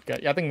the vodka.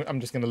 Yeah, I think I'm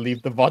just gonna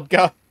leave the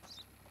vodka.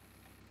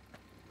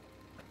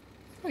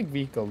 Like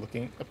vehicle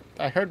looking.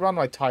 I heard one of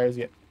my tires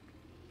get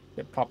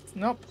popped.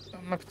 Nope,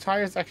 my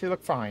tires actually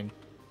look fine.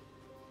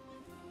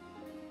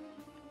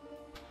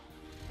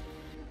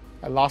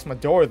 I lost my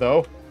door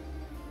though.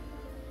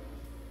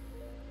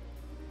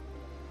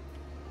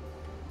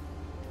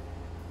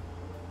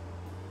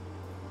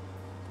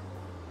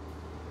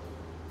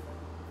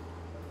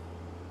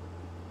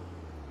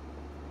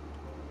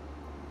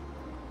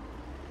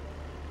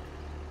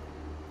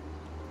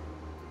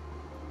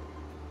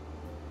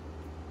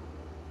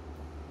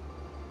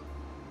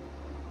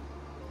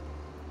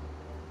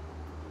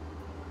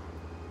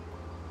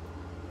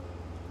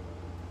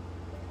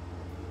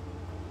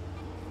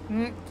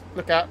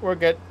 Look out, we're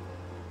good.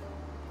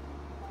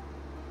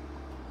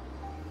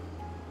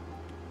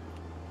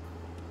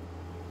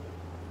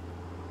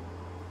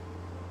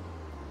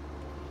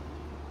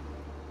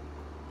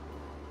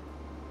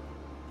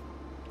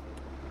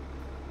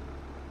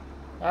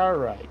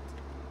 Alright.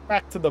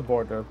 Back to the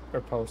border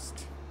or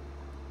post.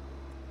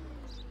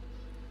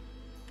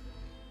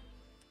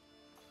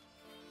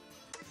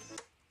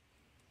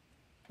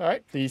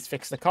 Alright, please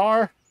fix the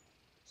car.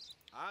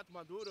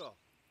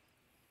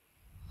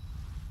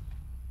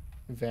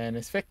 Van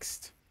is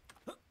fixed.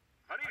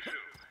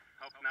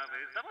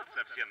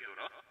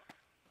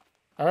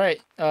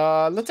 Alright,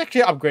 let's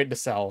actually upgrade the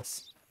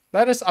cells.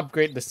 Let us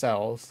upgrade the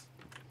cells.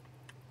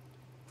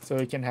 So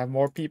we can have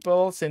more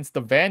people, since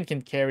the van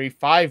can carry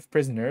 5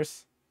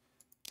 prisoners.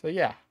 So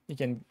yeah, we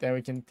can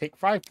take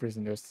 5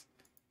 prisoners.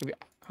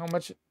 How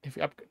much if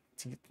we upgrade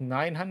to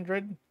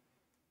 900?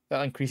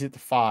 That'll increase it to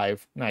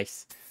 5.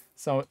 Nice.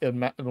 So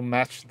it'll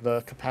match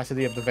the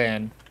capacity of the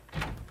van.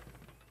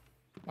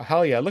 Oh,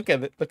 hell yeah, look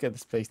at it. Look at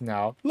this place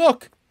now.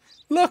 Look!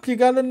 Look, you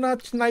got a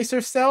much nicer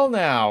cell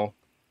now.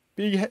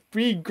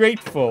 Be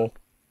grateful.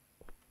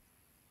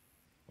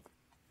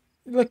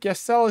 Look, your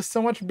cell is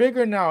so much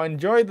bigger now.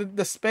 Enjoy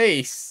the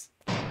space.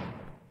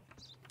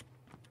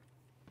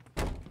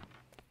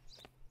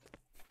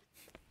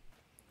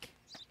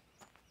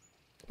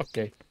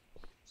 Okay.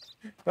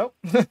 Well.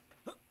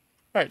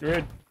 Alright,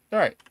 we're...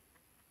 Alright.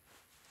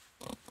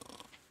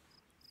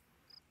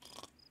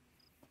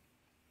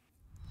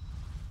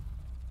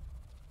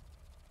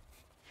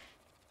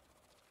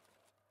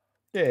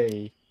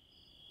 Yay.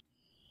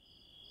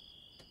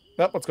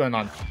 Oh, what's going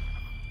on?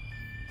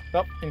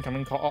 Oh,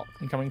 incoming call.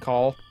 Incoming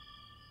call.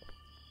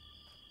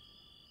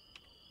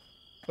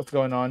 What's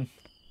going on?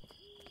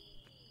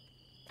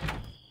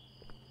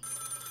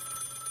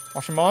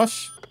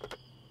 Mosh.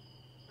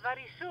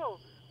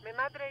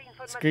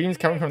 Screams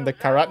coming from the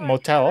Karat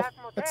Motel.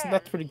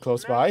 That's pretty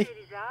close by.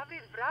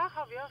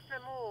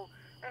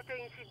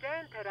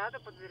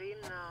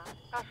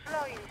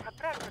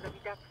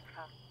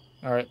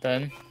 Alright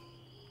then.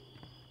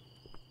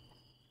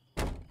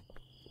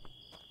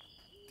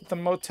 Get the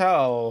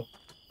motel.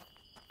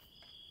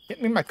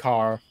 Get me my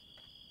car.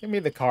 Get me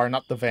the car,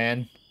 not the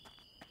van.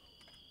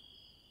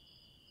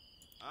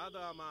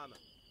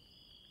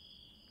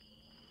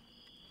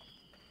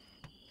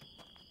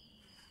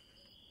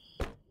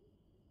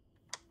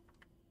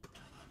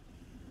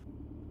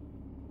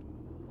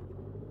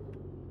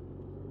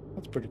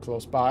 That's pretty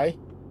close by.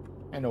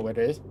 I know where it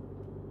is.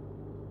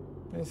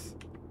 This.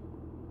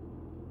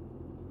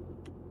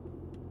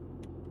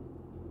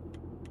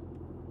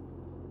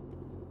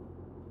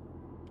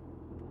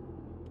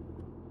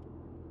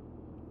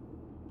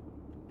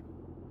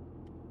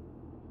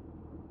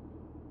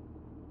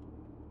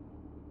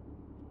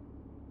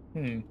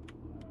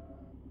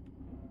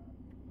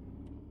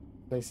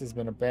 Place has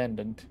been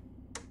abandoned.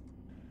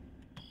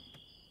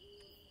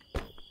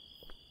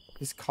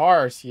 This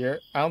car is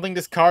here. I don't think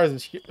this car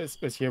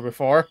was here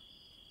before.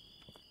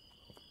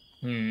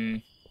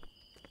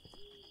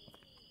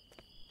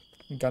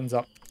 Guns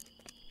up.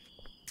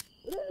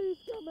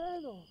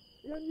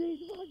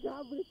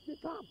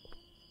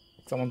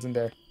 Someone's in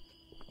there.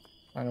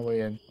 Find a way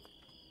in.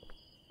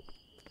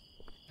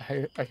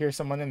 I hear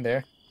someone in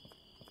there.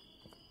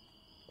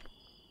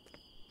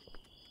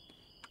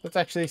 Let's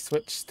actually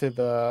switch to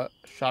the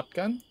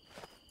shotgun.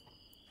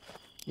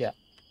 Yeah.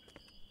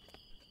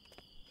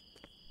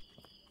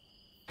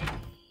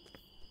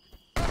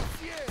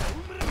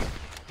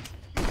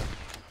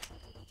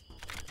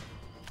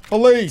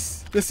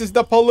 Police! This is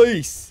the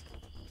police!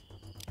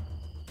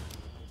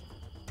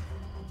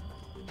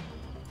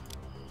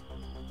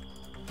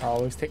 I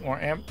always take more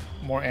ammo.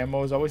 More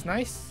ammo is always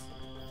nice.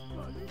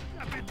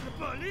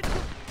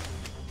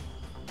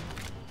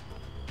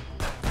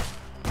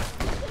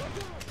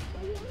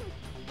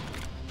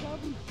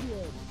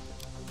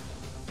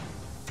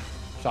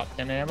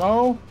 Shotgun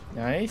ammo.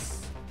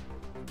 Nice.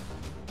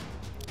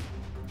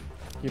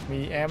 Give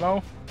me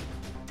ammo.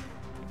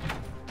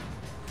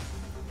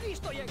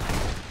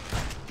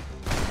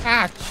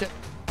 Ah, shit.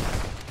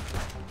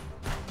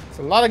 There's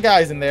a lot of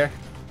guys in there.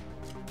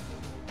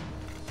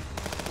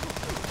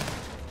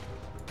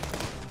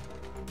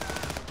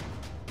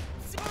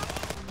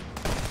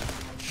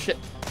 Shit.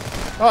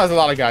 Oh, there's a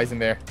lot of guys in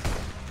there.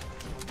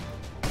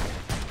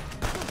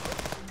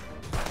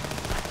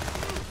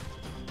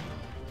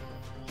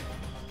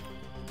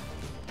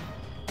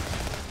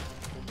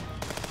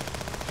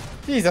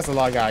 Jeez, that's a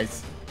lot of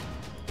guys.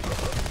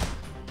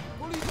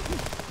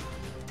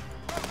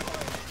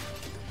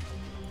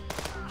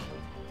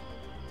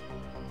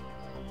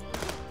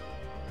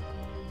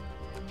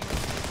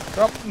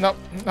 Oh, no.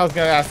 I was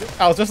gonna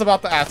ask. I was just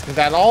about to ask, is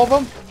that all of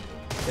them?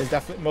 Is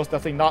definitely, most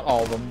definitely not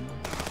all of them.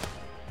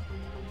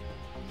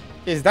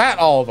 Is that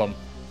all of them?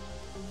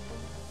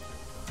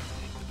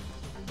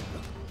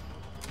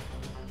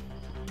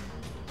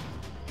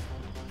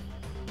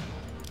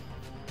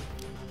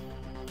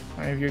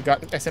 Have you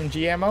got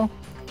SMG ammo?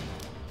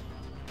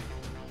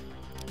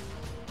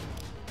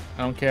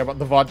 I don't care about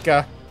the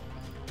vodka.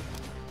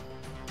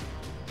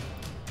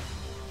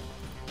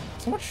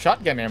 So much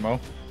shotgun ammo.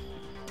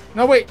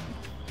 No, wait.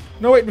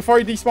 No, wait. Before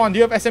you despawn, do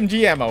you have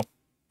SMG ammo?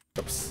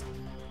 Oops.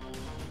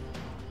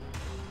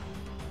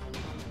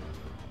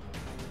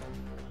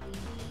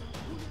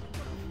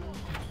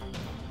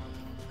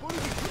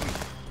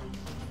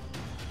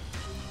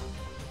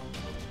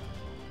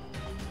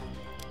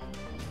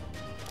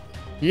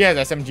 He has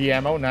SMG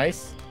ammo.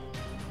 Nice.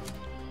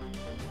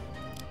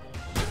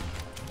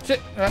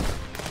 Shit.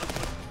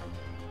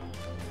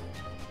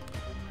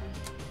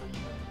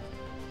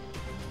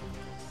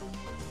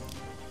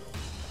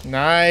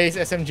 Nice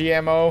SMG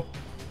ammo.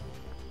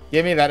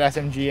 Give me that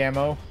SMG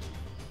ammo.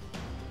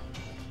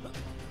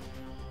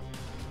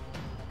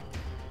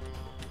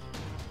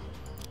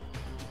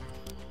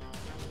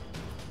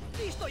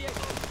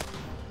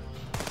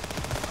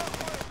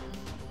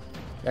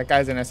 That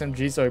guy's an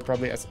SMG, so he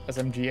probably has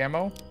SMG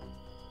ammo.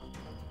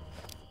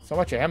 So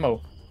much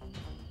ammo.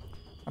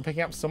 I'm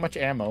picking up so much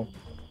ammo.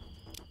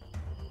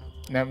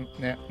 No,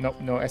 nope,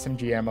 no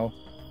SMG ammo.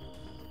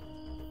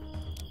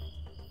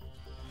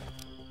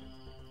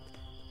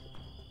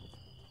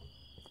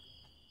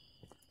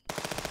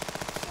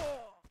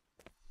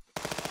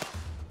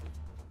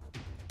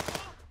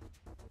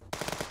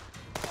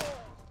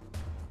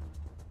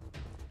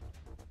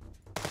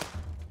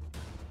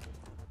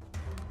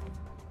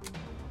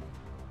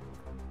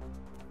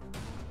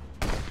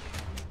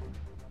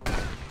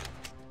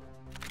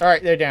 All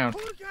right, they're down.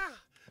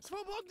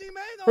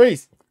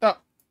 Freeze! Oh.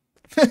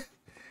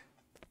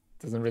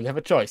 Doesn't really have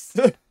a choice.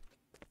 All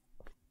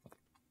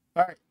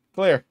right,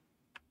 clear.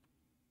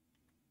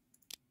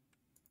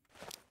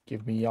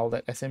 Give me all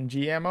that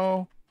SMG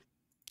ammo.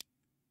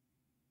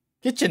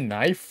 Get your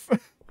knife.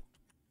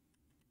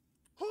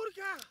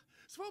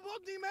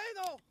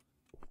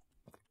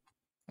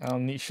 I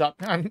don't need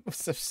shotgun. I'm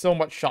so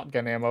much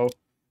shotgun ammo.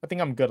 I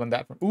think I'm good on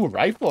that. Ooh,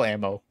 rifle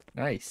ammo.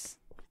 Nice.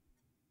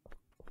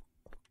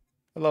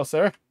 Hello,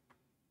 sir.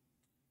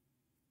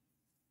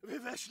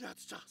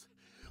 Wyweśniać czas.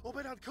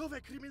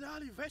 Oberankowe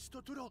kryminali weź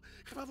to turo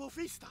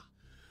krwawofista.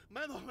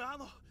 Meno,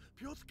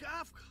 Piotr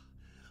Kawka.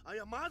 A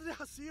ja madre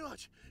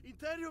hasiłać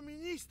interior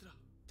ministra.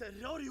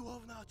 Terrori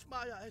łownać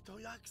maja eto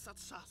jak sa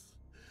czas.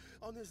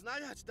 One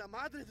znajać da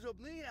madre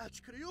drobnyje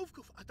ać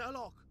kryjówków a da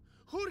lok.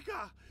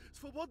 Hurka,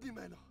 swobodny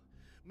meno.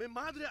 My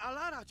madre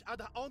alarać, a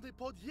da one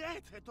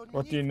podjete to nie.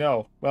 What do you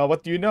know? Well,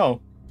 what do you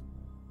know?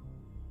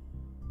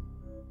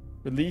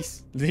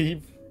 Release,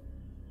 leave.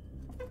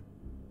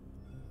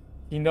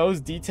 He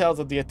knows details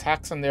of the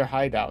attacks on their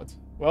hideout.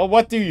 Well,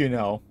 what do you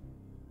know?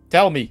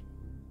 Tell me.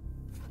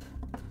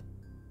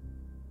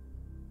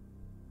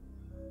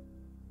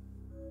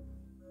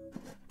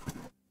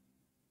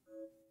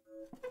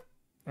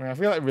 I mean, I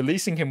feel like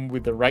releasing him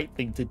would be the right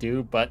thing to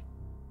do, but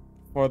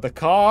for the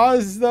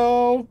cause,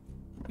 though,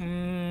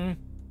 and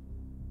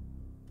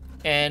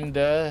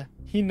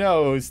he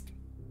knows.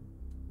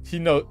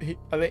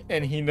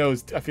 And he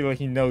knows. I feel like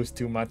he knows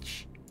too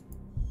much.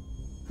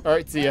 All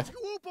right, see ya.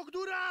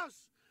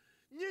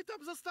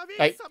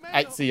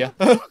 I see ya.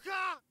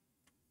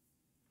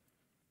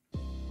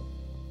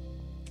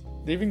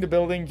 Leaving the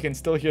building, you can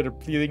still hear the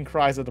pleading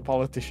cries of the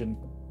politician.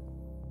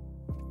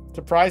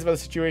 Surprised by the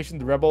situation,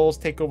 the rebels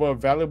take over a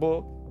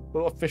valuable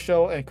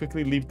official and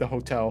quickly leave the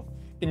hotel.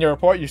 In your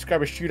report, you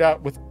describe a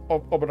shootout with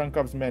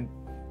Oberankov's men.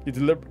 You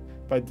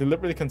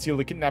deliberately conceal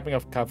the kidnapping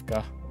of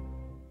Kafka.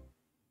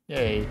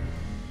 Yay.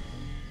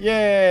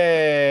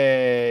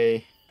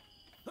 Yay!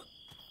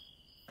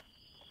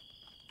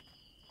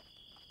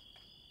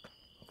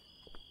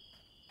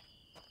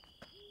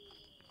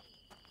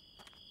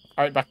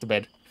 Alright, back to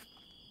bed.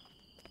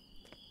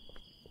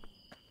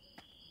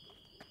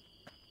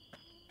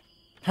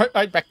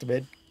 Alright, back to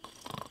bed.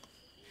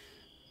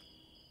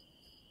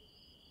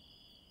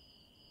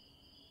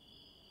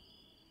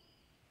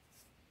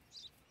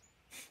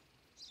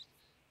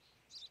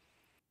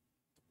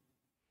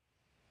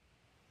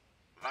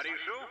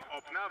 Wariszu,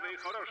 obnawy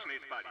chorosznej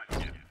spalić.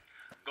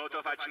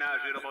 Gotować na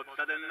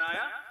żyrobotca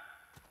dennaja?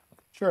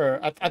 Sure.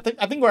 I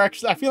think we're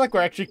actually. I feel like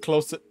we're actually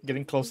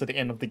getting close to the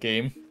end of the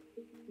game.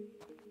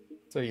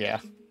 So yeah.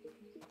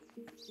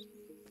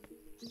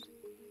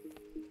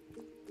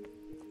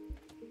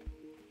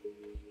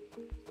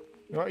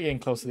 We're getting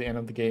close to the end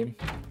of the game.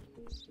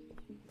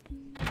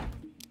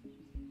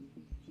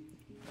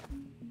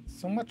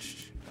 So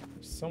much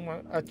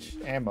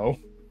ammo.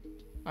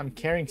 I'm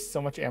carrying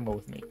so much ammo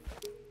with me.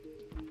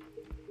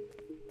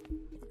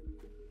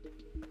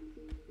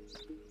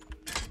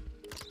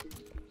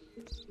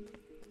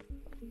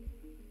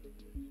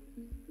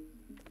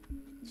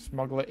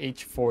 Smuggler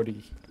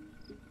H40.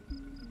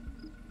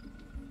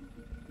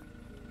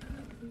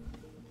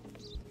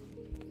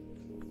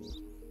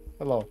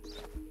 Hello.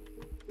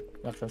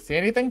 Not gonna see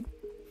anything?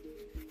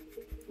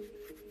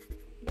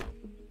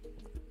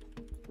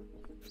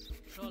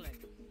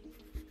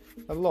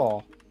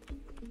 Hello.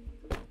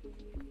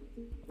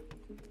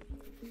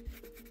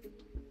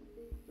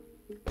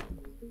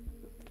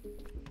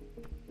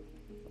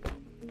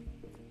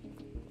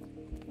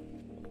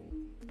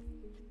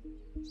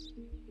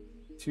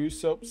 Two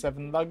soap,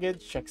 7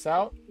 luggage, checks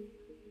out.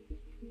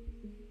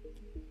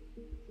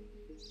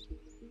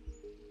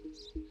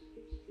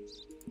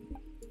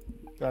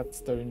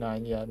 That's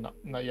 39, yeah, not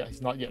yet,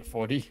 he's not yet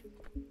 40.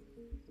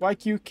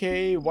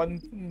 YQK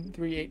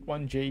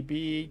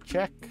 1381JB,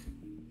 check.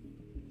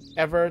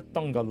 Ever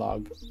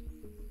Tongalog.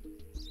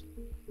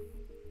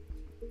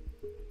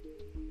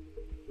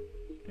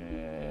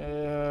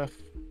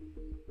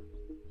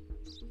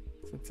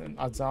 It's an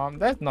Azam.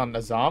 That's not an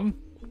Azam.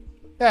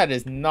 That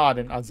is not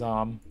an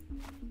Azam.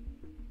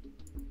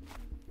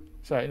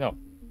 Sorry, no.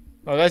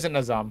 No, that's an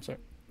Azam, sorry.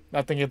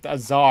 Not thinking of the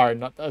Azar,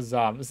 not the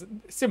Azam. It's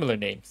similar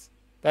names.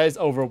 That is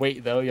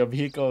overweight though. Your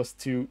vehicle is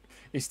too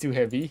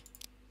heavy.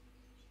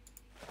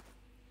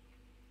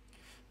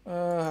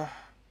 You're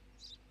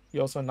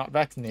also not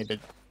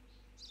vaccinated.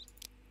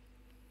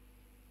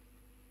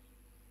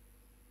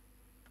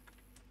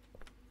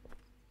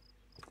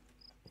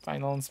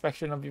 Final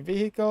inspection of your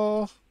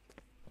vehicle.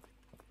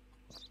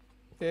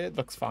 It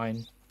looks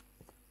fine.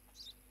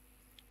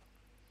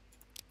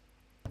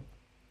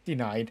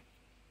 Denied.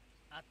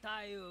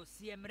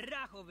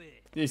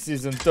 This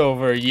isn't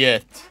over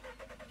yet.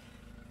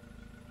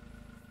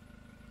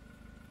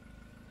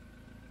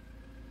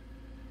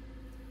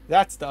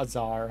 That's the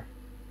Azar.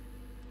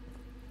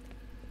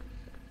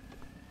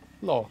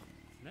 Hello.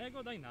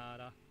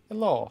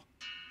 Hello.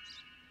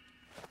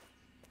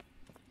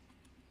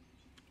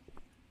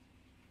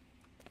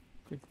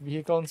 Quick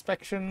vehicle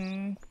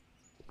inspection.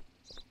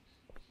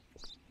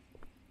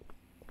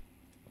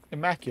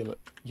 Immaculate.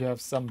 You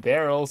have some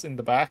barrels in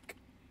the back.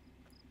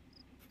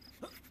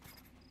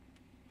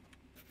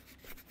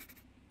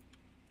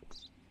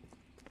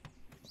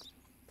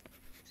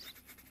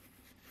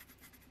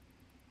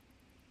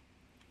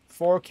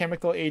 Four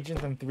chemical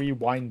agents and 3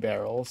 wine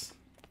barrels.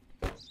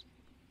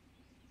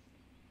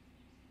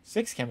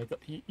 6 chemical.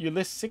 You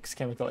list 6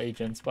 chemical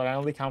agents, but I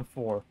only count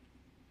 4.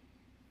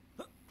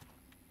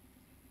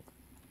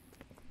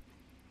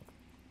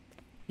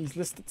 He's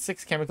listed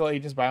 6 chemical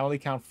agents, but I only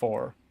count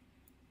 4.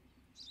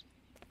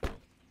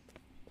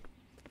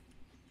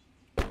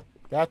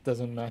 That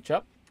doesn't match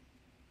up.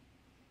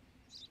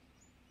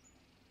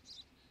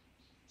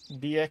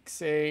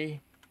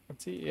 DXA.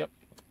 Let's see. Yep.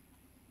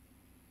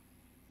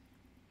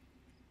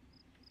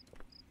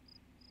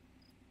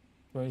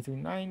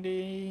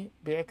 $23.90.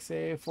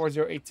 BXA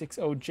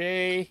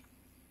 40860J.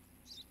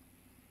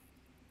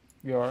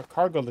 Your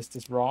cargo list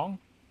is wrong.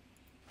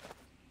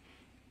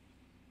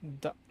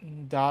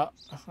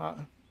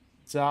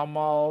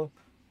 Jamal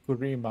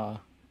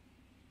Gurima.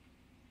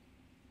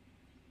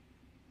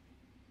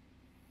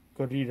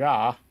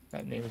 Gurira.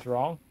 That name is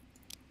wrong.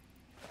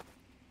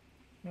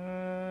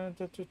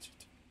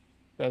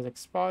 That's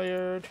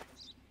expired.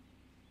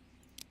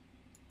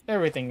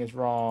 Everything is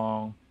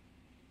wrong.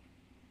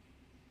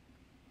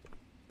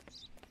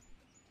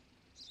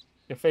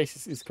 Your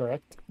face is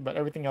correct, but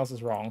everything else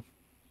is wrong.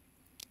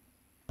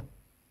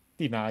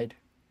 Denied.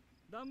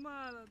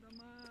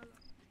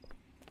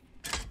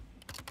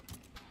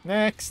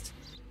 Next.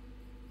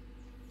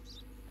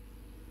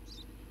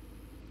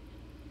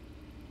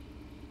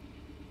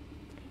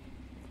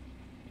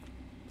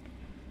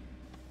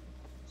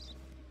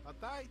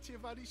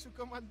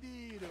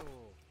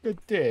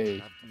 Good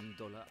day.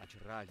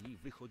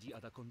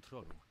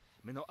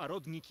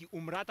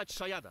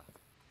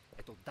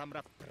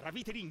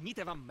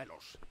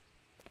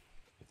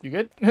 You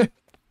good?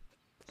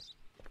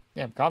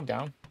 Damn, calm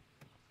down.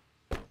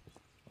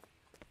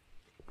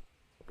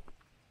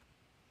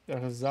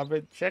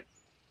 Zabit check.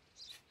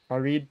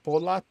 Farid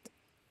Polat.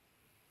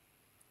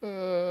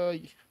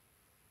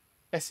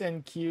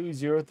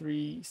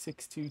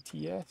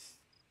 SNQ0362TS.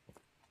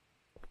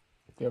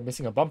 You're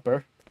missing a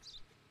bumper.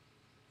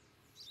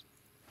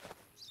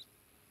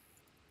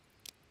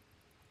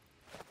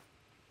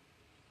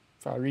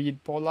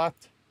 Farid Polat.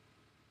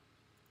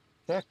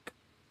 Check.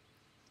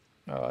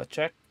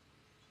 Check.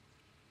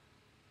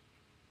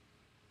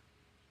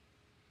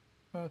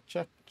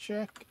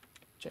 Check.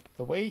 Check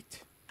the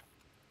weight.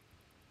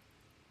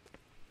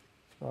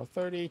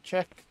 1230.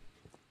 Check.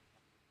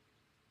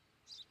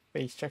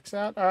 Base checks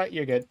out. All right,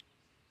 you're good.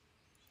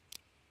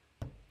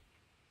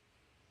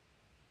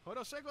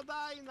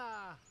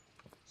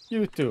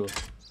 You too.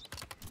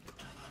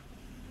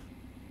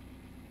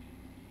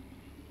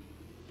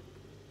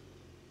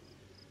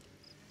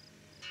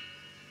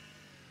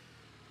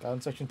 Down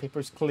section paper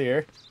is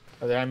clear.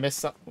 Oh, did I miss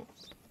something?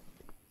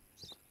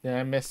 Did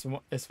I miss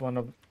Did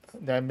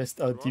I miss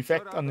a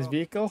defect on this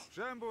vehicle?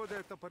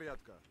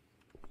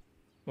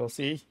 We'll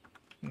see.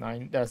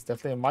 9. That's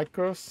definitely a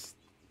micros.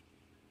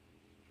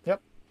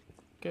 Yep.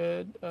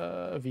 Good.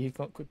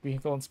 Quick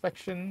vehicle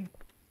inspection.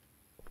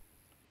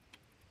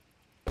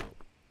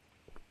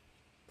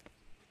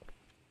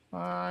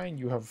 Fine.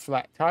 You have a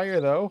flat tire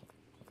though.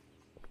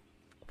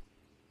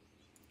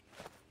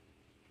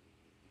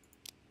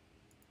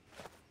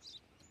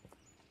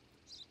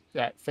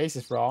 That face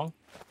is wrong.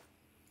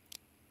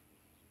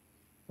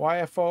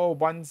 YFO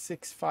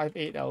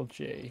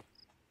 1658LJ.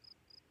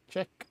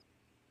 Check.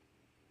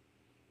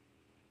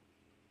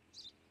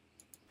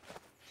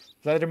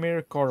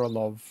 Vladimir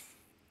Korolov.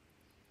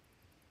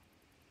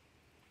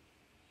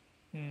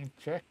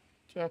 Check.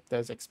 Check.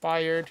 That's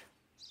expired.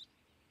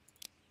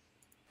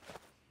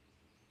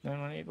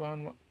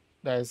 9181.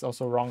 That is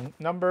also wrong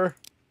number.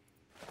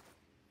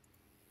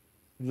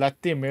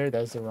 Vladimir.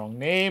 That is the wrong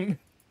name.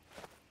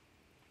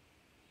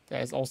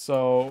 That is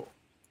also...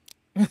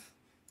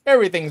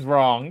 Everything's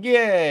wrong.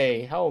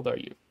 Yay! How old are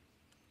you?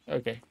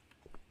 Okay.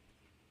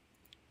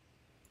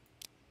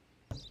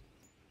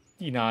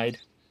 Denied.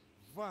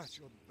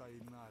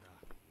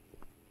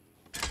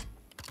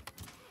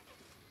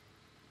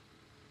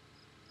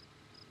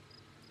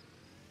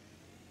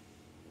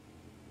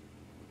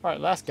 Alright,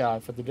 last guy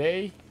for the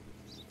day.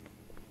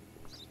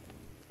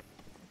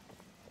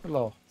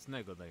 Hello.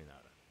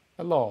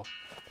 Hello.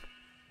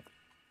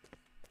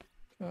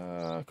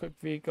 Quick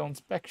vehicle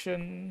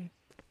inspection.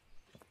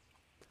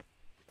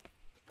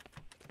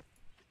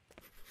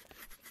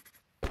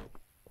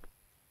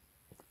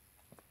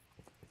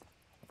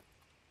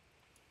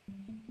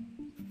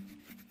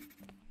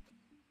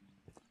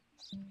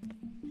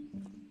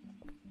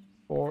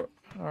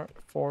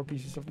 Four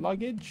pieces of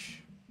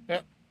luggage.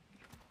 Yep.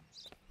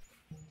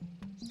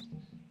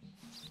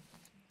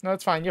 No,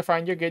 it's fine. You're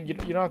fine. You're good. You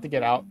don't have to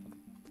get out.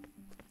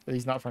 At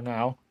least not for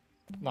now.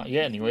 Not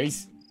yet,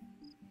 anyways.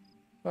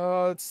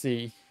 Let's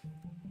see.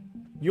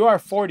 You are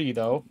 40,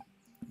 though.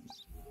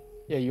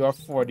 Yeah, you are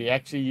 40.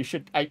 Actually, you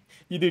should...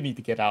 You do need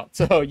to get out.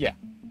 So, yeah.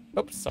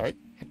 Oops, sorry.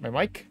 Hit my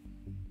mic.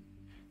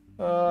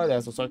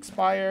 That's also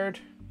expired.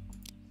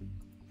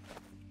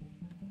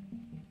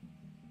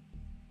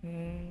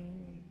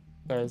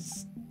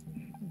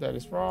 That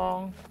is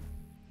wrong.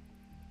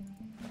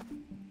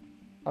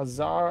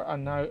 Azar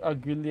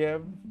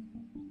Aguliev.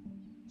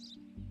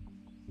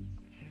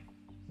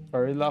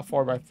 Varilla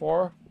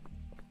 4x4.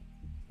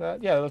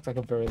 Yeah, it looks like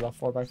a Varilla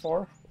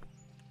 4x4.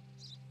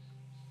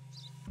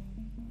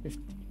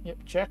 Yep,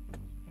 check.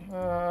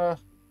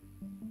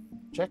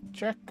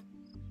 Check.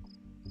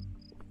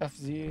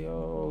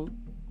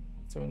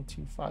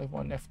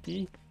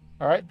 F07251FD.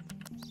 Alright.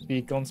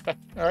 Vehicle inspect.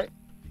 Alright.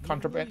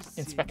 Contraband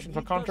inspection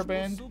for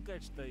contraband.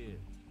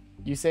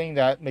 You saying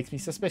that makes me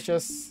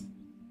suspicious.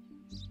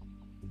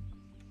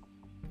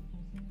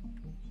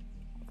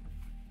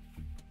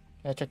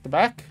 Can I check the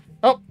back?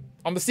 Oh,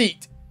 on the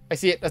seat. I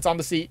see it. That's on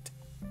the seat.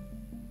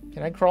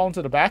 Can I crawl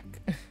into the back?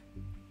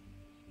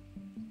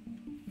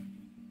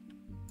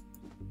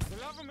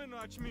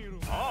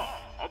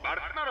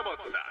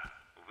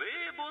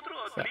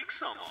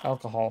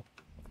 Alcohol.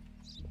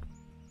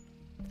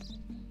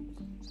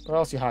 Where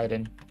else you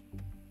hiding?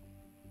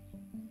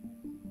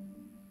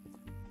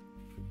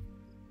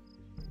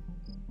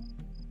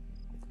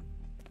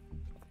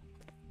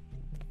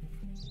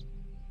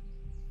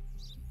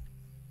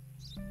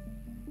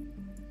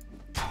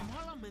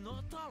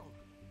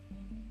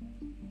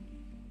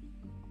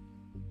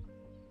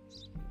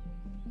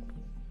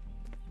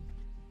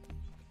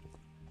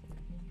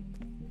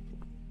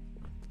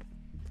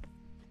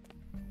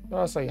 Where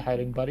else are you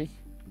hiding, buddy?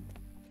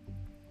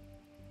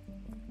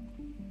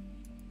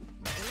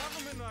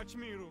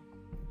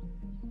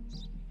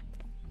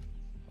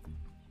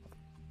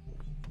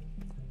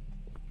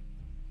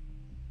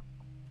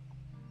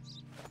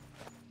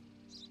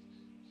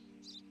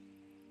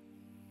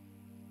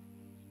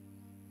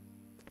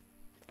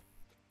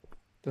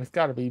 There's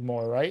gotta be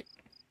more, right?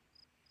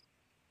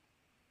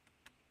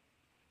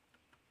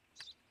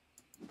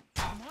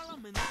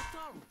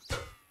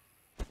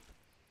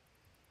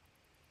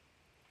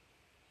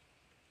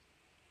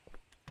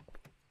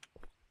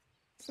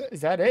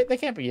 Is that it? That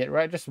can't be it,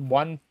 right? Just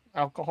one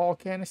alcohol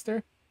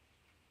canister?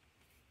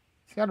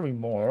 There's gotta be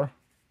more. I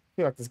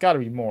feel like there's gotta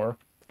be more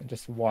than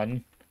just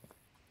one.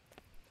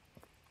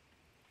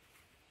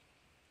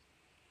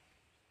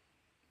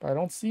 But I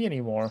don't see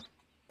any more.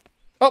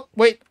 Oh,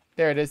 wait!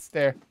 There it is,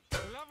 there.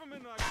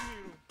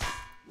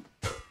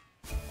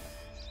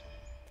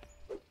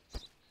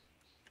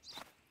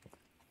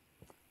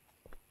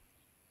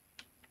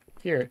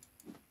 Here.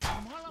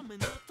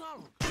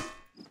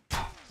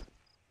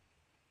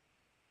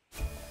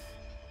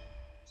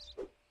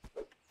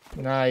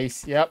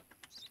 Nice, yep.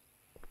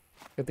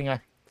 Good thing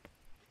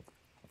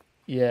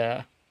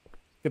yeah.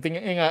 Good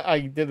thing I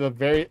did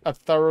a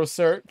thorough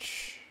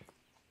search.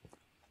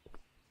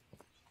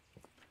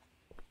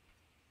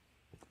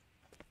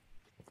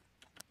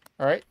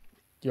 Alright.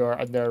 You're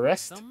under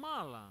arrest.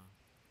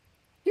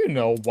 You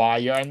know why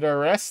you're under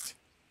arrest.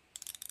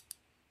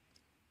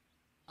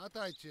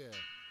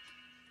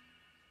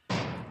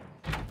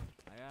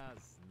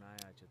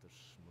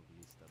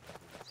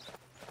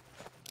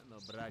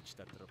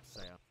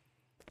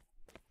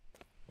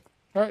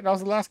 Alright, that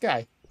was the last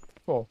guy.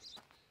 Cool.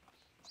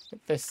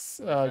 Get this,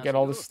 get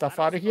all this stuff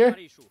out of here.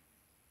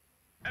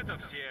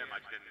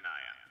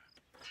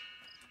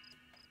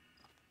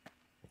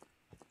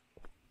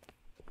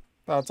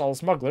 That's all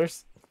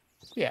smugglers.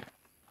 Yeah.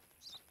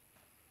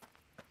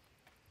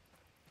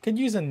 Could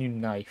use a new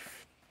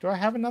knife. Do I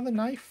have another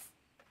knife?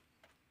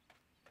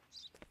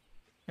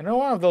 I know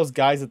one of those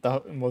guys at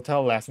the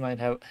motel last night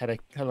had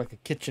like a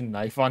kitchen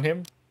knife on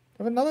him. Do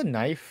I have another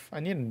knife? I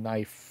need a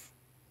knife.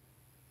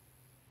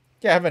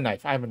 Yeah, I have a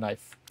knife. I have a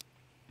knife.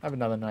 I have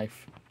another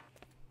knife.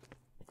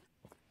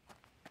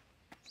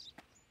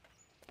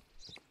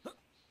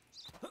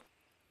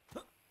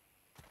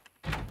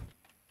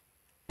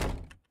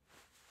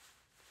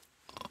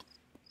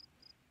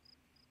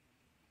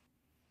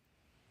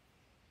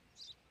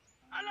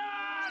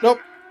 Nope.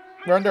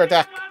 We're under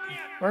attack.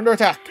 We're under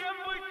attack.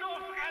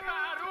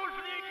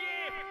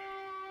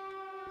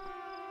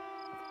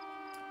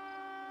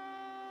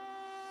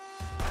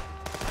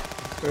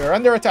 We're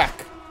under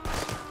attack.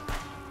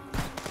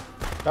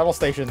 Battle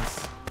stations.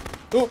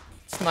 Ooh,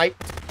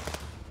 sniped.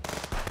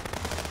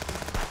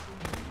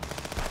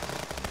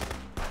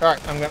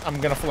 Alright,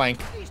 I'm gonna flank.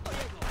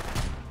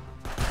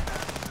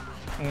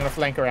 I'm gonna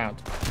flank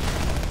around.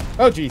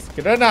 Oh jeez,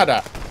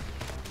 Granada.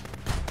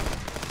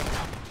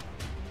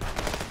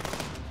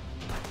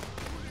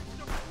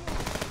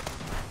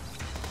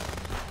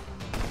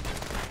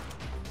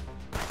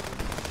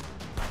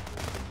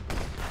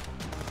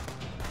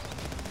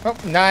 Oh,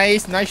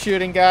 nice. Nice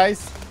shooting,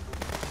 guys.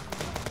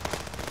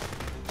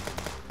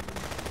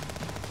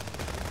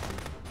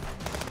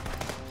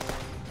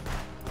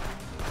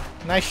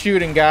 Nice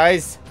shooting,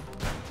 guys.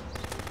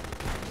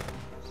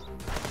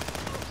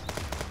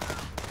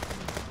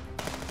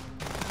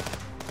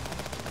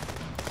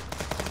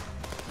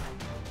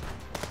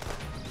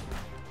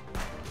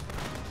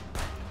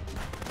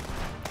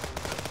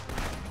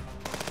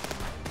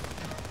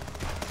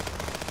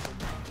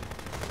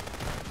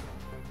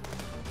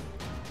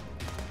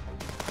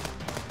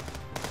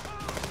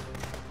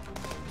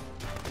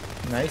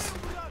 Nice.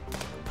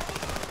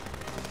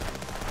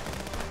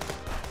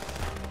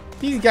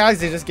 These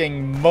guys are just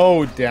getting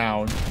mowed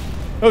down.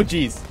 Oh,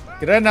 jeez.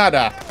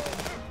 Granada.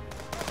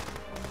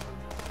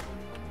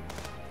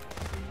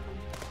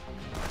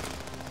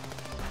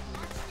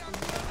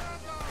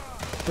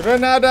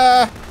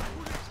 Granada.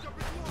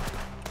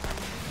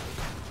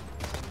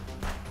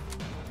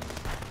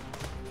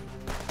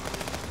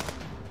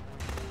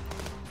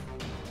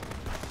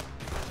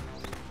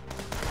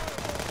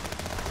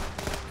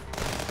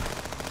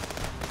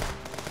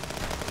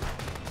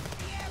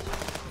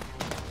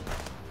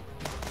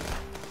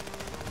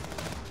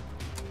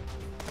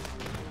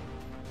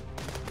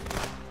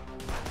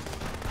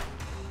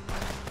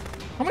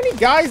 How many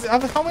guys,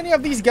 how many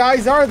of these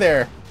guys are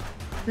there?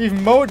 We've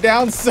mowed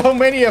down so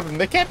many of them.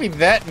 There can't be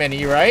that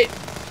many, right?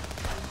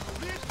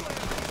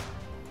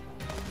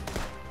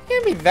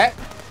 Can't be that.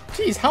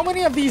 Jeez, how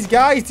many of these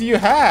guys do you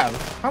have?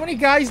 How many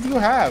guys do you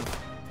have?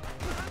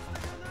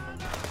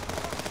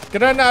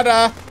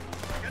 Granada.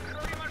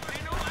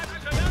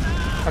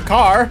 A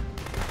car.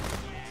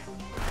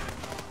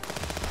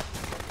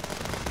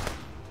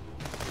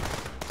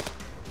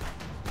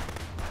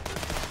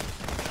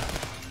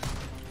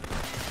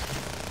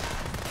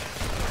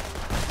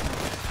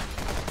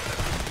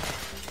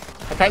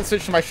 I tried to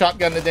switch to my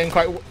shotgun. It didn't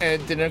quite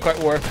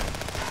work.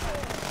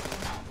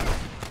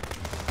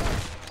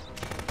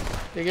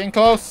 They're getting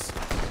close.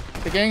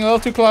 They're getting a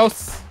little too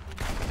close.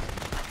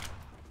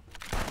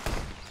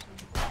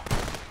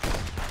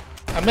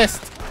 I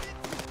missed.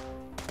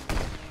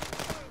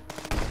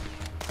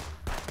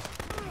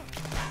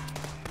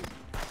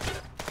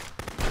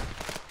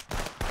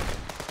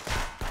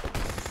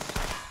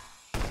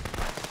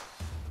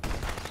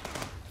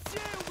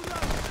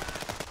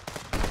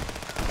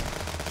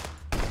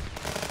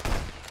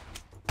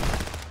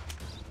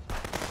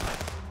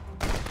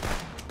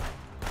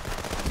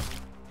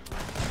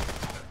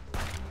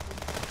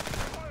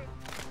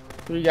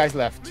 Three guys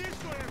left.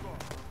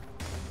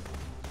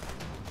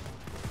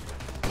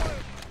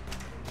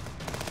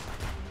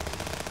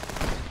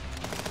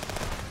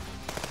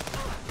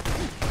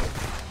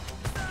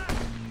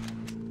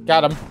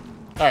 Got him.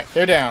 Alright,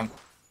 they're down.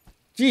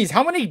 Jeez,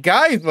 how many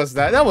guys was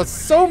that? That was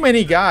so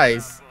many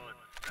guys.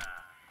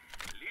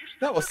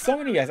 That was so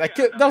many guys.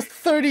 That was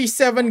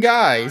 37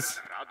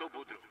 guys.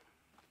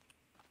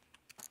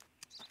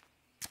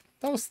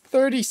 That was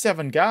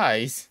 37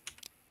 guys.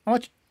 How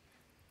much?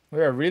 We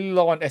are really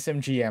low on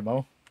SMG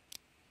ammo.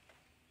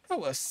 That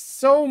was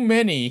so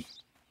many.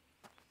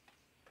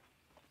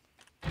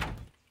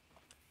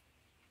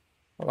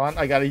 Hold on,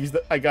 I gotta use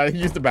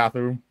the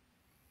bathroom.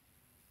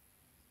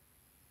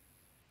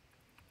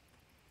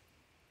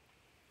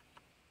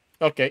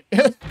 Okay.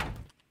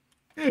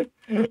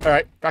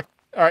 Alright,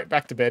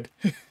 back to bed.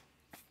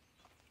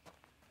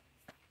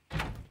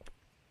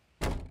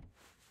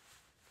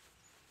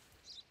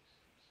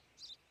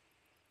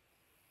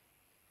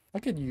 I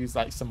could use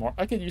like some more.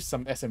 I could use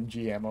some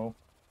SMG ammo.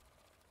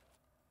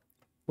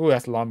 Ooh,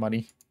 that's a lot of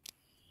money.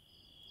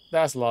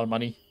 That's a lot of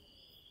money.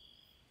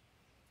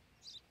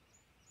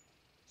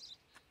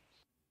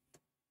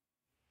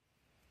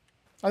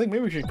 I think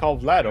maybe we should call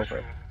Vlad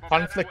over.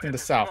 Conflict in the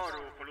south.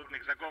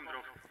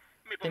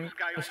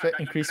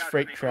 Increase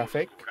freight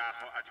traffic.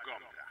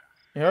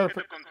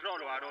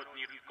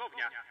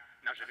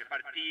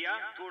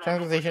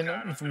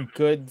 Transportation from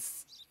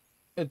goods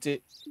to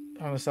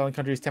selling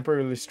countries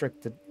temporarily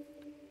restricted.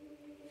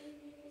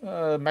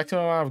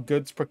 Maximum amount of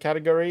goods per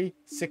category.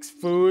 6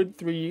 food,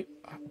 3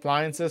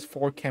 appliances,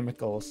 4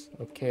 chemicals.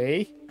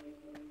 Okay.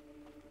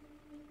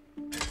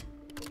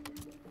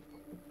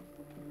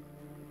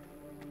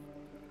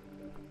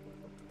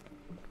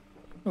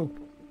 Oh.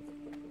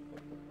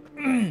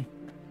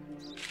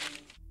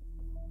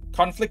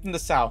 Conflict in the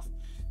south.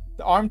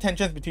 The armed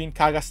tensions between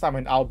Kagastam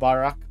and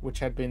Al-Barak, which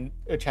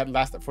had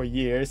lasted for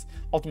years,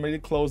 ultimately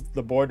closed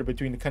the border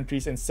between the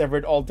countries and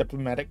severed all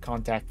diplomatic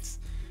contacts.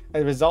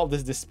 As a result of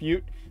this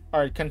dispute,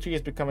 our country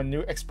has become a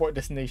new export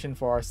destination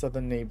for our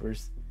southern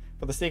neighbors.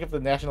 For the sake of the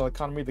national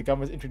economy, the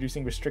government is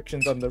introducing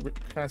restrictions on the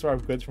transfer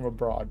of goods from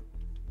abroad.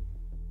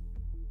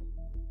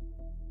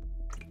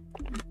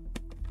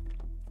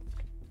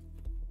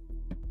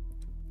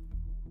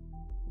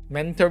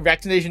 Mandatory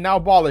vaccination now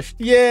abolished.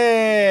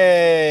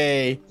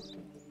 Yay!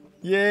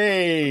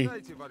 Yay!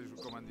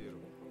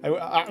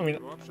 I mean,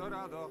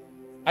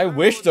 I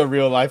wish the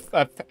real life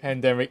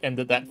pandemic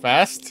ended that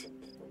fast.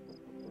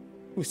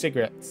 Ooh,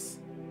 cigarettes.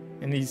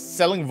 And he's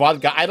selling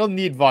vodka. I don't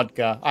need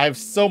vodka. I have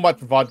so much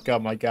vodka,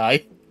 my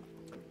guy.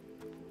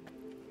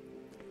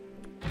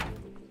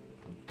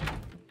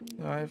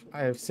 I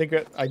have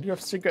cigarettes. I do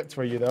have cigarettes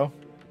for you, though.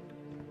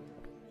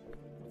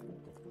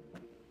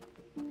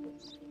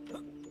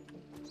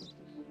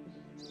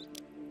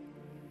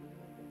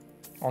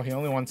 Oh, he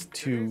only wants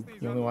 2.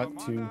 He only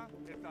wants 2.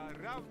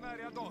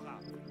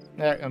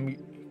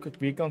 Quick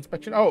vehicle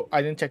inspection. Oh,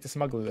 I didn't check the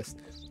smuggler list.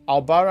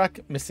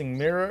 Al-Barak, missing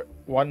mirror.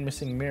 1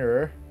 missing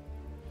mirror.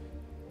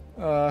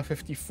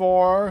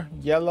 54.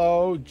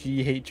 Yellow.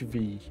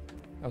 GHV.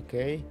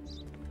 Okay.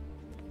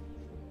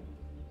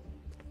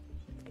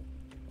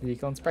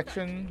 Vehicle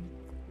inspection.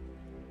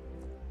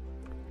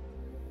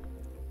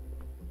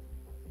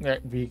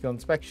 Alright, vehicle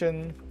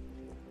inspection.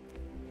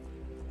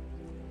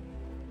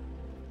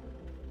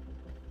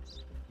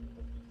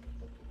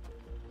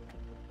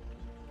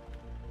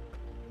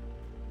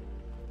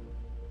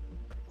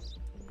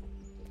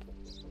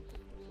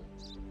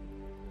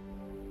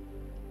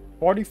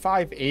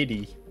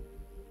 $45.80.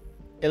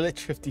 Illich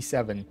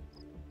 57.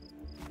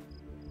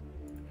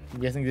 I'm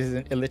guessing this is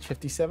an Illich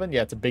 57?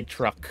 Yeah, it's a big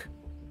truck.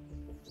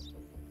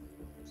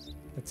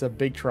 It's a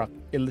big truck.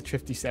 Illich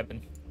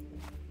 57.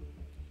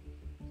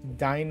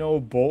 Dino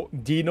Bold.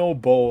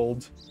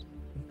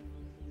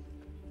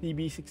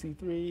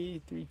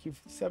 DB63,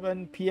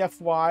 3Q57,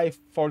 PFY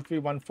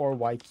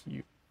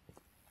 4314YQ.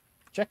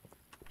 Check.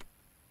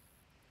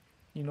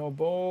 Dino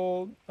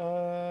Bold.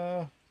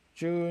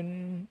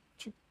 June.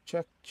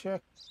 Check.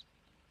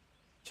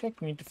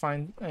 We need to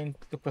find and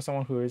look for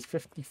someone who is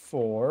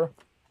 54.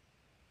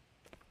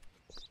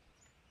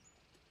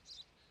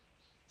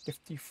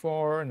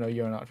 54. No,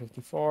 you're not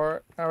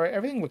 54. All right,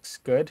 everything looks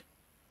good.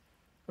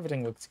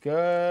 Everything looks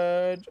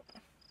good.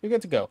 You're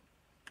good to go.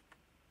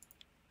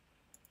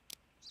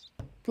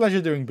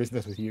 Pleasure doing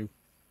business with you.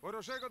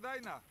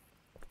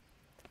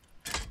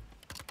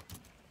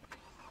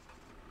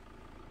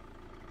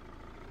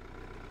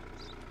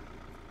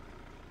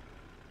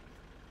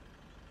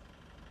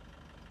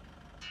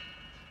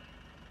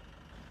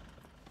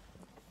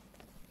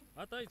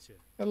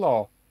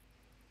 Hello.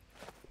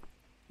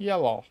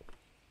 Yellow.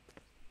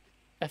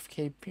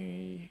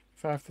 FKP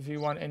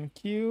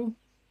 5331NQ.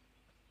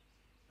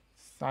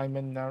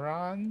 Simon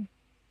Naran.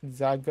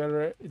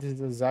 Zagar. This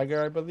is a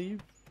Zagar, I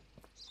believe.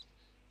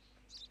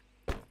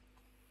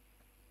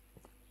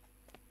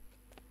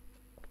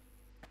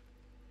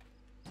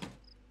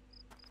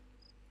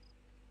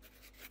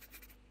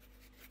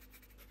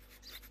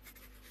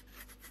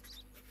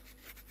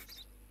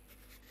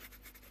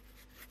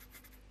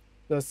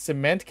 Does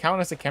cement count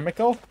as a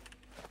chemical?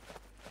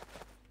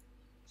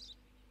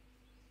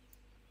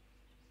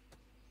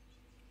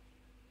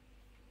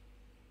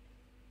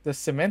 Does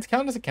cement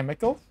count as a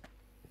chemical?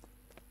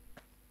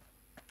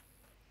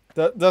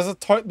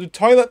 Do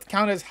toilet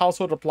count as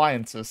household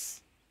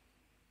appliances?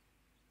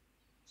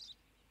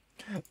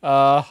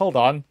 Hold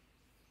on.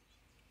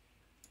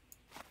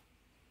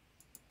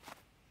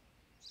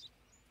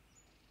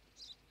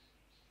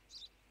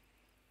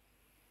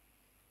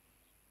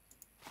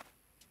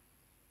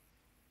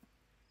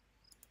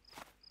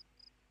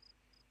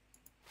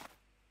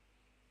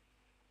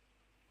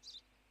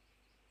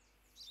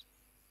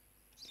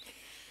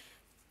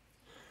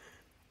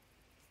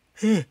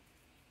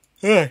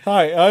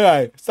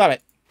 Hi, stop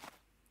it.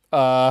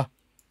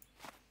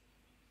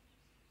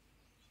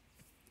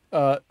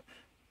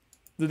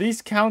 Do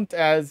these count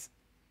as...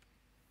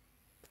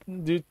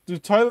 Do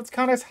toilets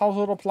count as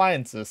household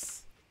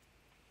appliances?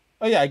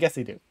 Oh yeah, I guess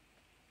they do.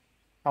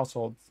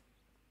 Households.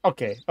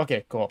 Okay,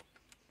 cool.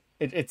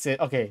 It's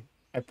okay.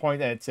 I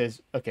point and it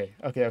says, okay,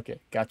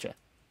 gotcha.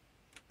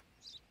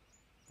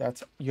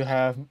 That's, you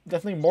have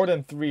definitely more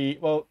than 3,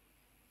 well,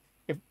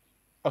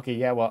 okay,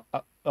 yeah, well,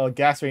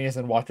 gas ranges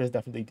and washers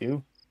definitely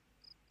do.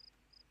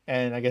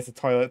 And I guess the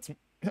toilets...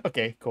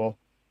 Okay, cool.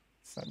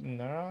 This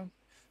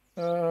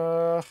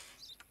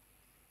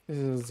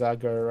is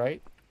Zagar,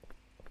 right?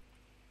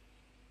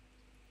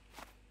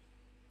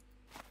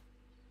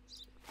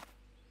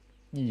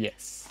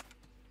 Yes.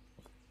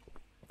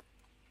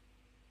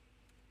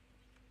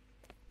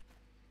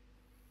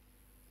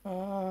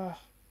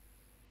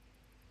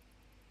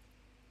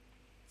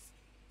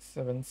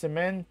 Seven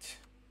cement.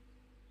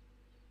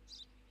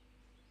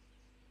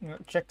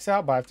 Checks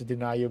out, but I have to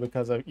deny you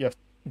because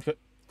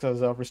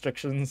of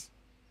restrictions.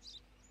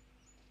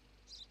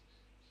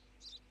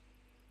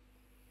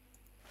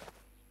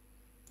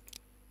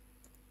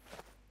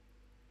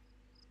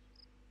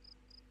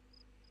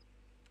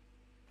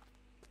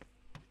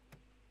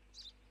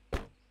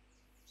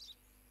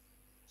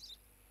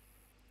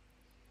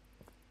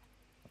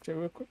 check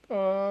real quick.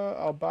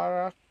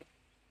 Albarak.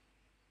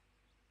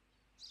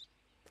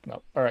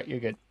 No. Alright, you're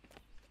good.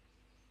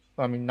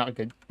 I mean, not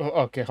good. Oh,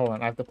 okay, hold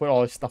on. I have to put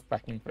all this stuff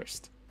back in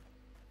first.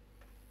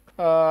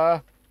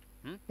 Hey,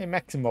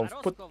 Maximov,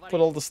 put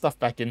all the stuff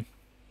back in.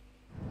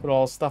 Put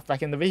all the stuff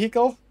back in the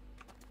vehicle.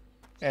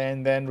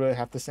 And then we'll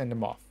have to send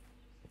him off.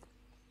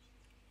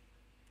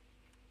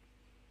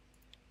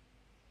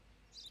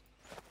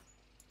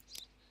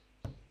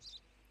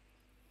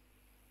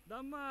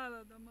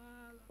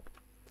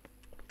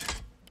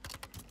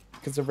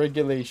 Because of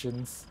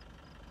regulations.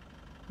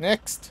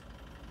 Next.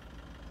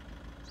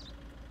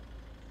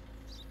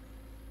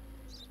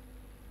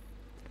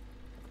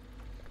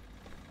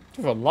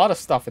 There's a lot of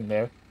stuff in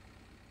there.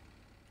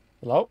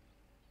 Hello?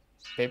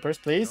 Papers,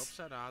 please. What's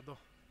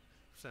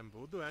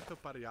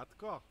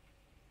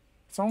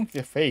wrong with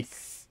your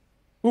face?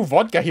 Ooh,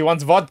 vodka. He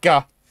wants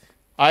vodka.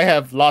 I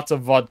have lots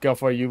of vodka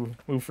for you,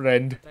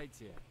 friend.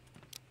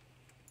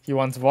 He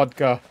wants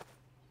vodka.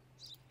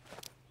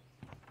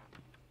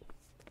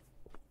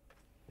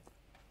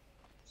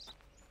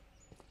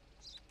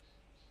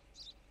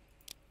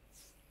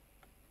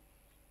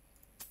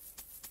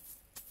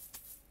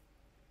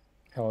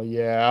 Hell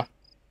yeah.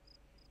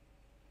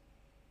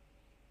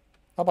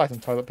 I'll buy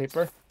some toilet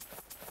paper.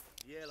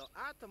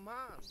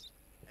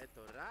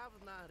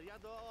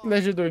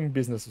 Pleasure doing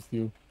business with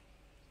you.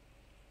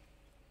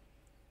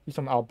 He's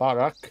from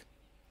Al-Barak.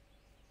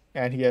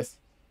 And he has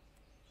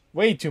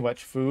way too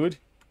much food.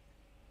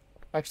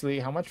 Actually,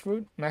 how much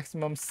food?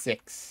 Maximum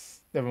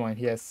 6. Never mind,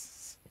 he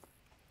has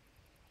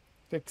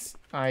 6.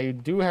 I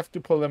do have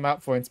to pull him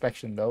out for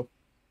inspection, though.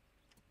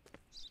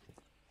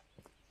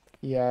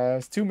 He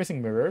has 2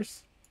 missing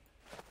mirrors.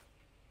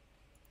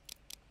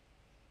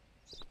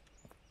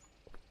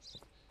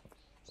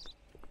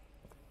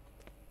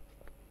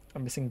 A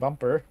missing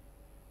bumper.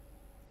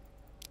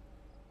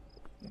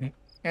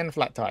 And a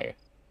flat tire.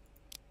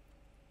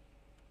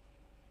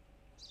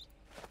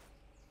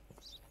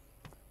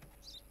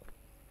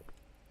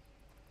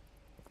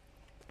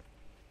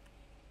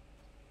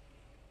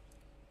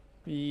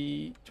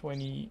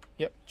 B20,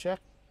 yep, check.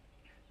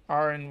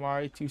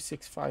 RNY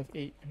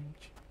 2658.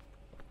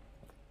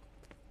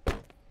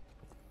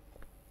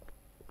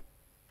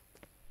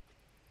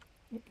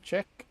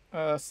 Check.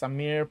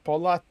 Samir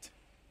Polat.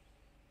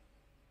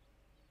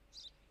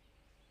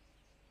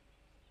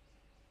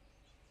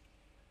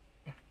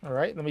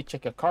 Alright, let me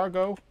check a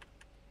cargo.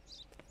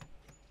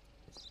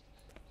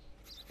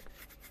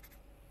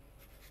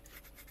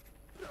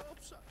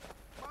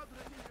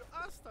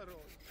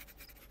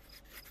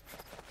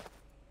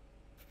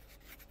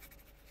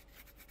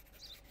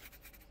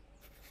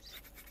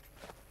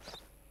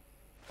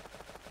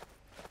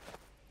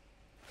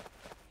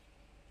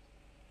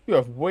 You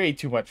have way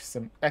too much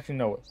sim. Actually,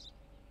 no.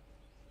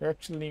 You're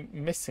actually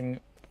missing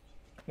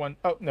one.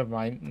 Oh, never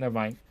mind. Never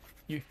mind.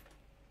 You.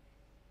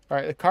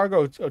 Alright, the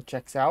cargo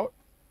checks out.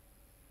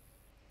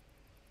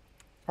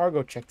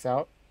 Cargo checks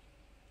out.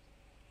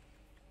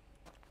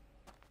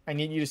 I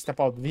need you to step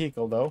out of the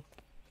vehicle, though.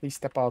 Please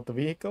step out of the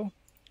vehicle.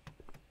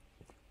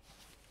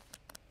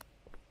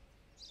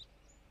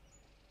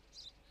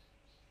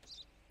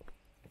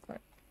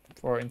 Alright.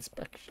 For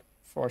inspection.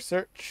 For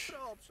search.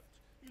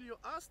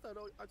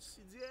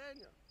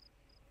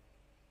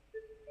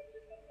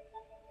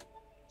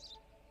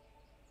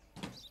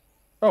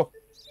 Oh,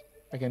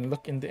 I can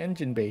look in the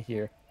engine bay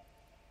here.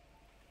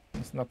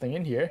 There's nothing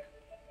in here.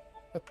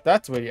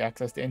 That's where you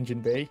access the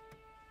engine bay.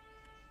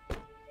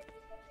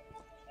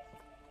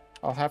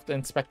 I'll have to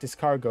inspect his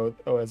cargo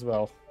as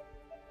well.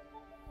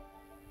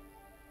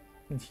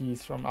 And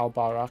he's from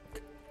Al-Barak.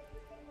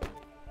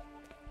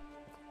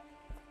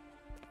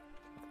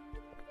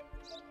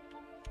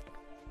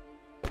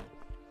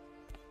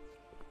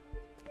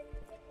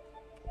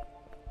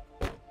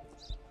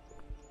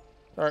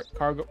 Alright,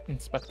 cargo.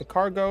 Inspect the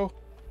cargo.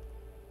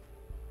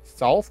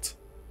 Salt.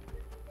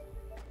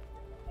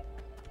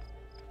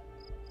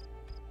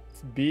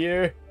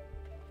 Beer.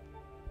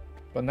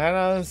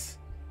 Bananas.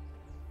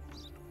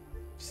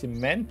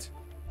 Cement.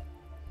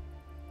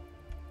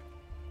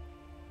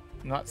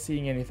 Not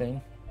seeing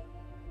anything.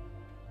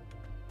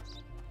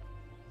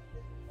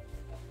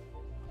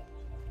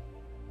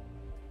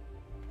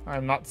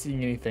 I'm not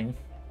seeing anything.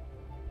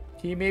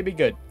 He may be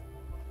good.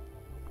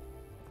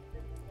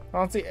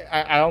 Honestly,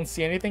 I don't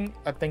see anything.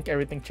 I think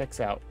everything checks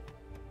out.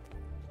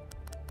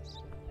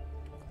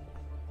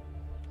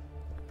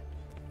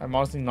 I'm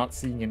honestly not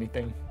seeing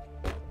anything.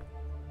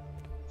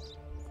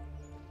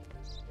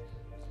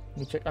 Let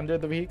me check under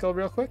the vehicle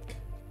real quick.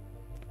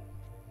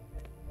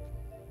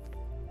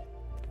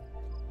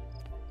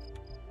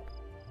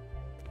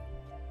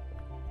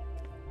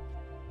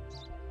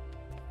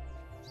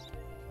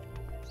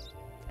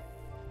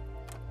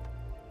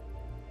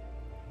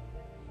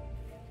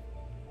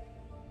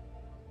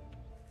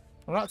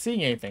 I'm not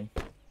seeing anything.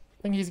 I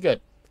think he's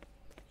good.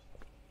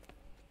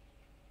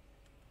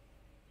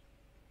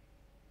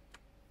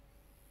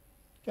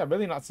 Yeah,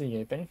 really not seeing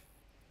anything.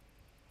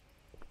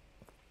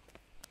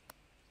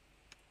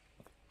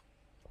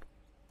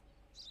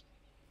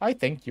 I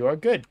think you are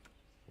good.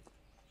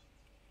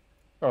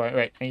 Oh,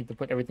 right. I need to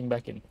put everything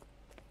back in.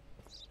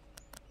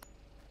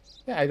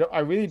 Yeah, I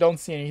really don't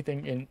see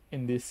anything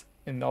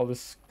in all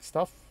this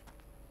stuff.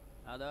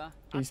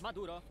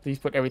 Please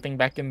put everything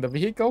back in the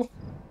vehicle.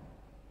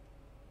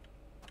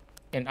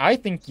 And I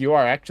think you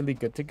are actually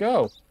good to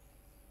go.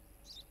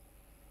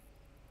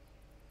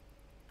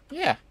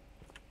 Yeah.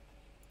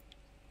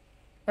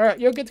 Alright,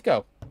 you're good to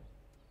go.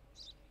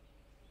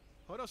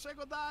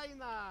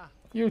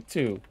 You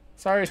too.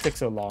 Sorry it took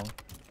so long.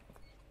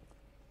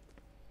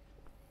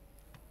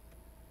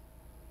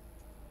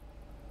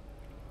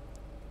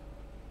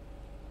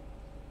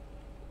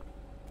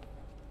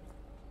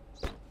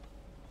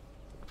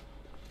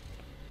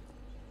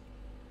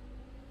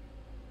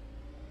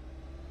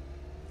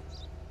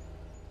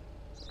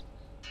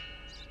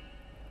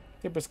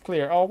 It was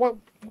clear. Oh, what?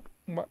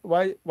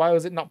 Why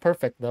was it not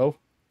perfect though?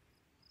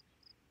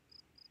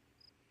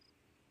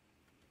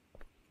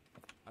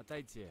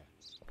 Отойти.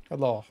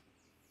 Hello.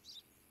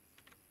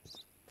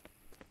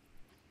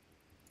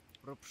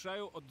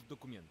 Пропшаю от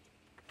документ.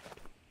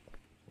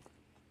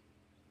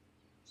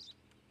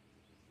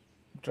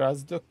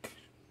 Drazduk.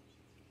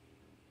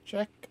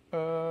 Check.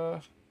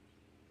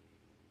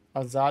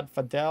 Azad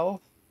Fadel.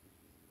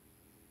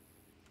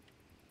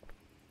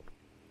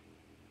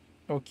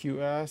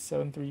 OQS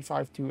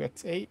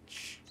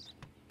 7352XH.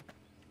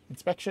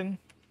 Inspection.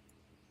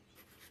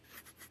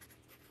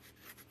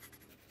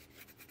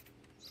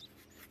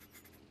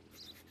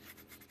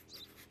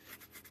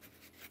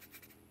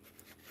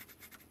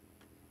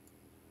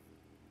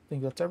 I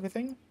think that's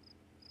everything.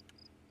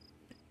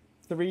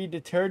 3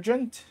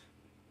 detergent.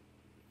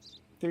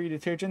 3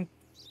 detergent.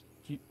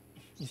 You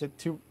said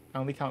 2. I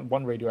only count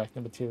 1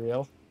 radioactive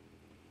material.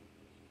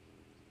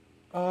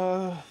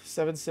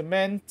 7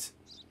 cement.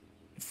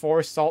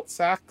 4 salt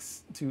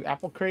sacks, 2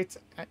 apple crates.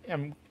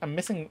 I'm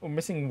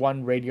missing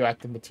 1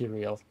 radioactive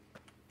material.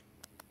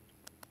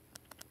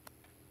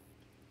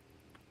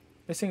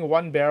 Missing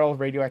 1 barrel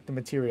of radioactive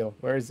material.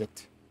 Where is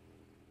it?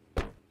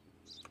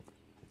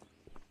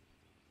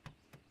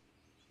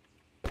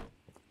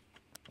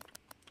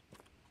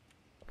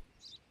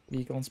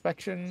 Vehicle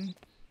inspection.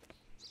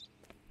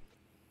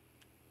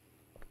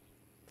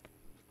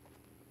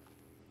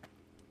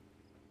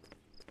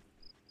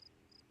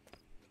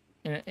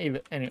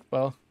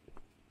 Well,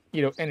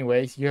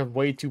 anyways, you have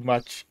way too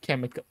many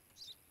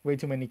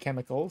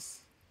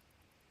chemicals.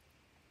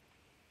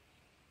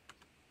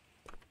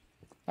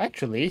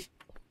 Actually,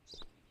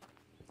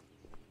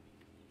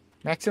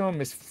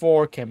 maximum is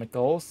 4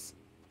 chemicals.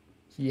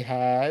 He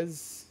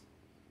has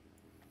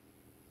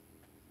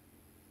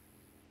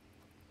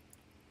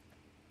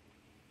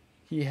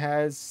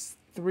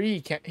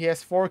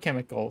 4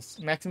 chemicals.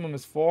 Maximum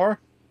is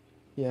 4.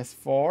 He has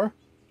 4.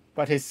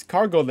 But his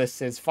cargo list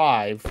says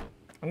 5.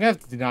 I'm gonna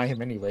have to deny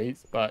him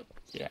anyways, but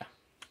yeah.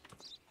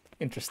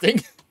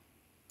 Interesting.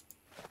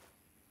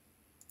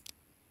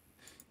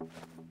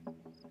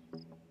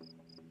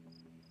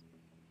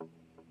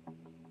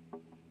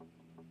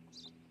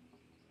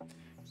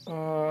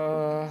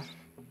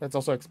 That's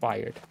also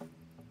expired.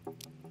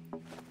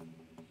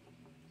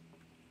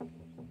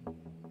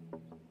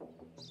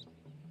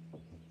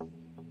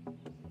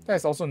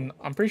 That's also,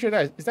 I'm pretty sure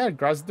is that a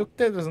Grazduk?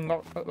 That does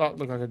not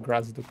look like a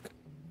Grazduk.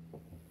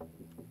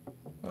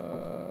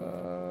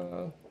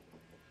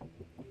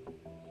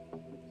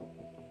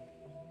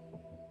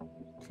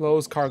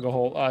 Closed cargo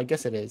hold. I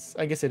guess it is.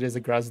 I guess it is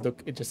a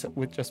Grazduk. It just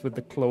with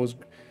the closed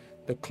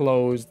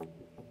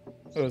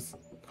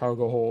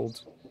cargo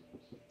hold.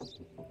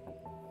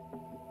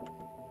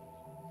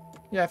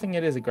 Yeah, I think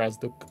it is a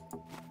Grazduk.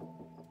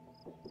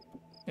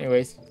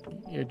 Anyways,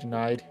 you're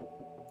denied.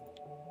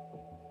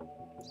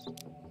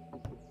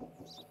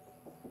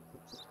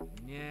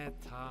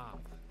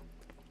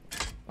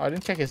 I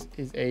didn't check his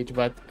age,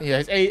 but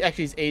yeah,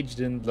 his age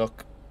didn't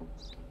look.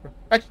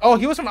 Oh,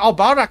 he was from Al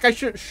Barak. I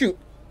should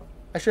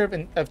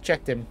have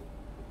checked him.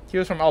 He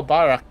was from Al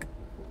Barak.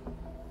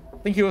 I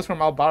think he was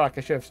from Al Barak.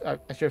 I should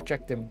have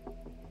checked him.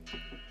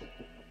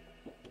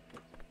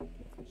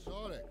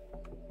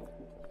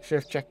 Should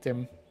have checked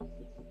him.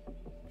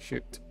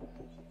 Shoot.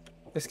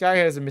 This guy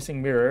has a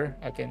missing mirror.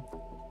 I can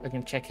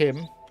check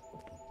him.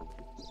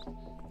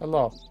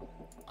 Hello.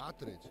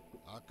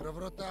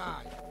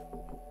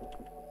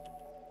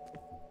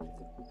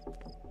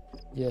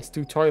 Yes,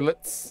 2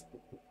 toilets.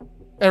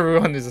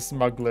 Everyone is a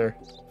smuggler.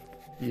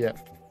 Yeah,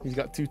 he's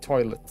got 2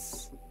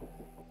 toilets.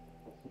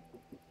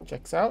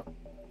 Checks out.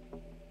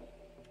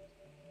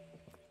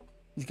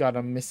 He's got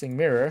a missing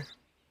mirror.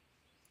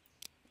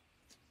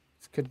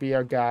 This could be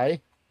our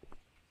guy.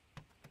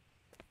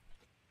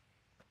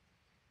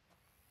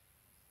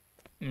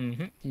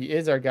 He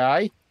is our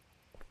guy.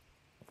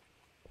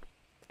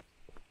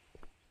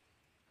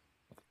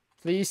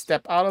 Please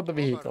step out of the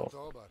vehicle.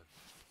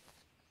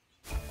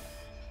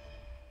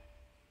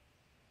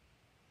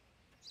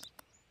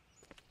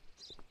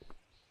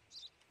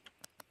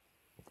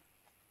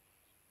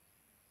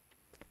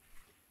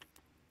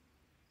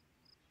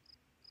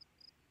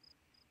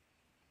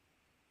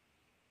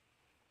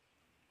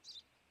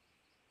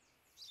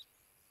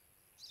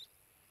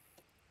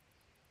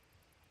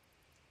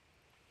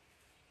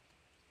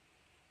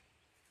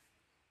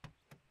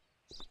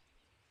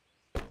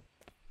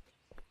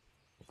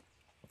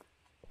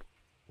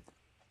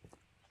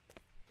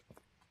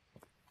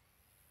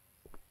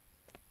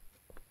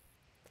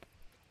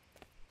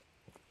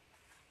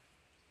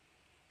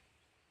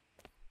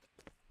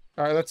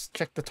 Alright, let's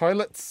check the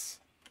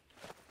toilets.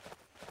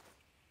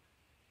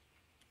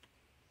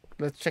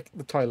 Let's check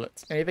the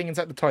toilets. Anything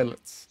inside the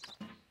toilets?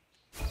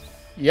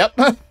 Yep.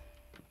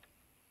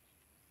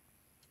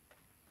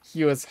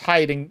 He was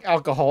hiding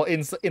alcohol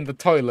in the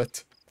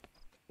toilet.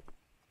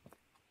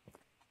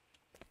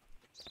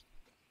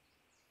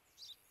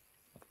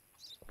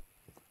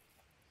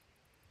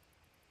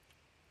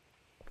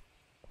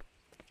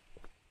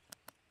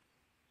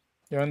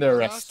 You're under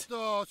arrest.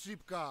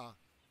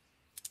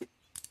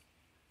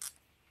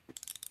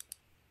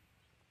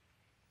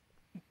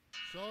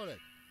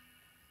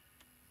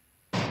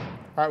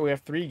 Alright, we have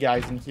 3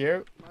 guys in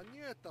here.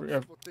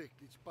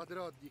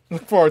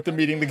 Look forward to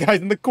meeting the guys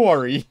in the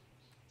quarry.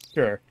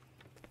 Sure.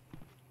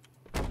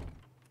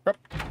 Yep.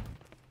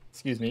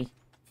 Excuse me.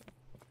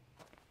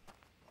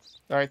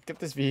 Alright, get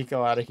this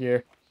vehicle out of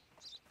here.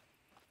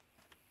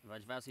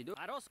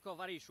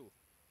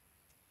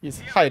 He's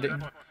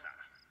hiding.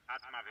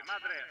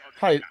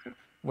 Hide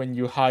when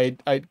you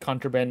hide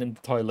contraband in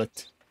the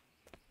toilet.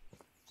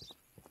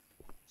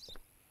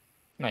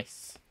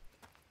 Nice.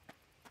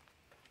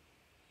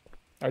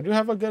 I do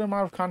have a good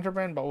amount of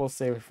contraband, but we'll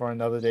save it for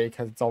another day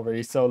because it's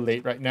already so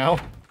late right now.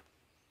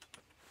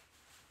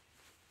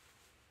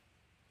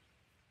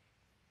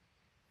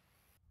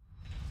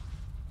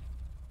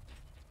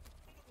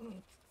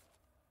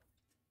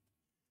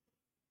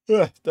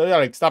 Ugh,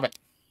 stop it.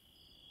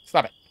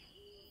 Stop it.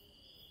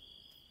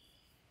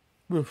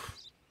 Oof.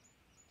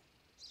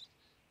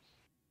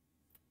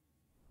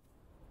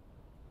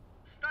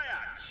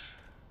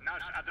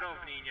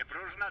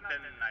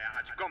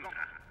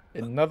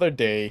 Another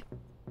day.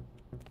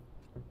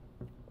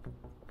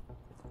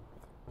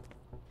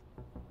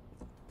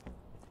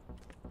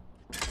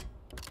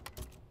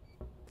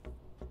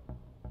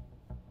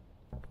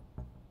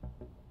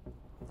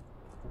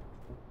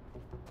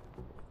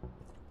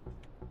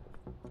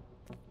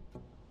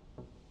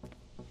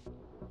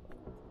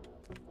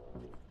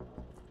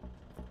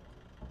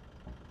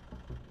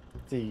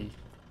 See.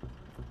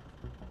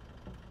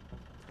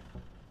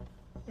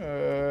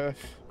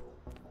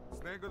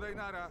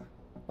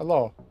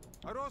 Hello.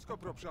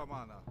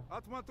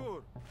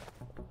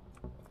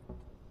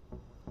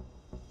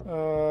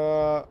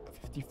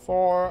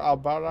 54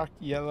 Albarak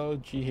Yellow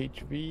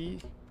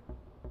GHV.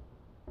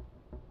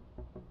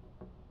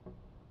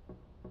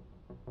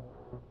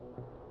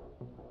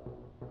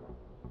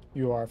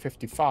 You are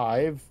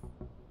 55.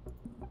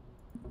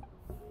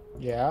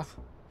 Yeah.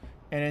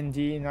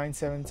 NND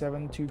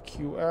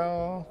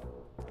 9772QL.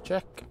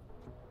 Check.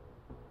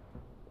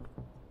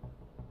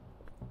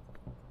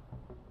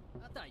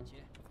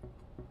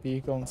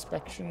 Vehicle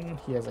inspection.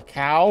 He has a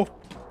cow.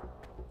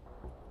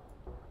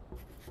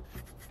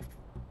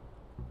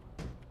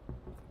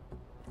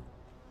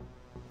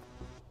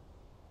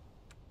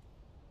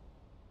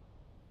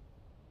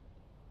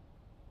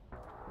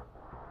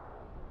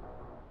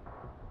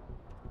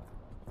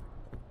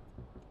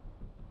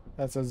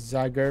 That's a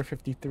Zager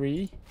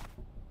 53.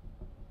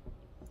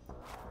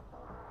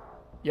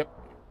 Yep.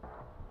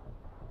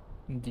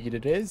 Indeed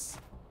it is.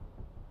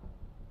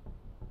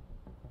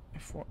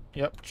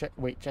 Yep,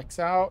 checks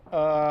out.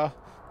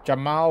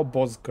 Jamal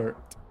Bozkurt.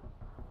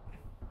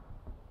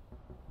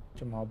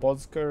 Jamal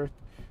Bozkurt.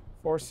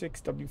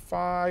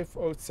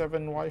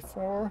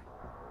 46W507Y4.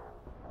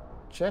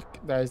 Check.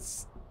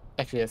 That's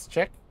actually, yes,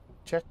 check.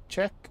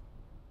 Check.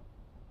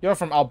 You're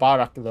from Al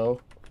Barak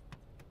though.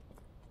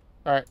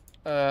 Alright,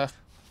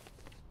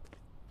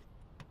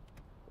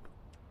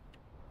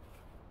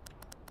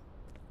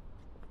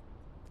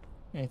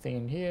 anything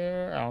in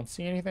here? I don't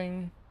see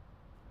anything.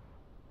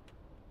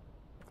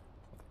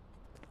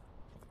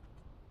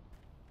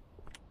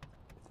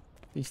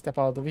 Please step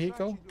out of the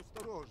vehicle.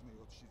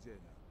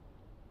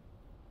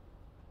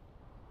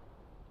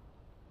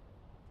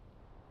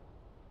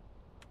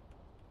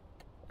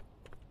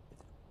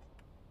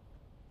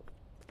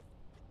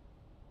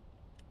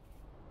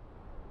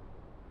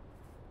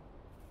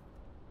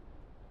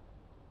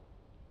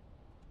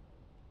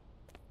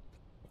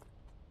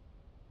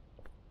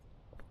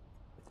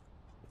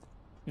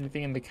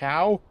 Anything in the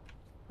cow?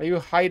 Are you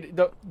hiding?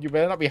 You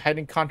better not be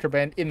hiding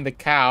contraband in the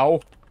cow.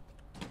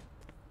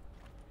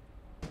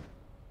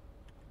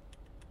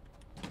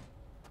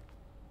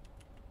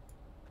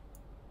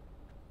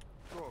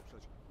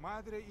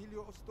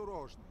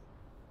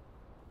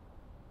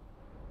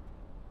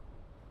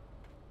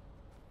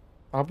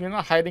 I hope you're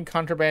not hiding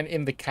contraband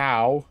in the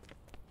cow.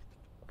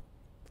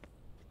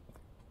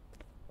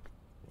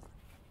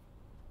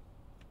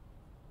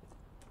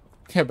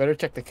 Yeah, better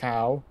check the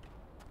cow.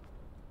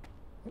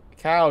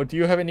 Cow, do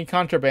you have any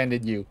contraband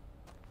in you?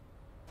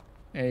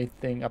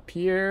 Anything up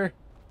here?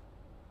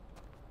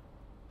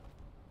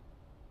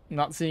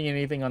 Not seeing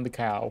anything on the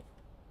cow.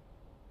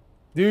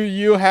 Do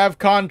you have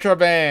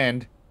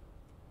contraband?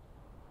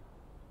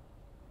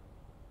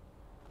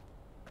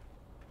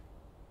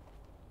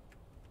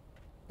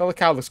 Well, the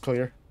cow looks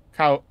clear.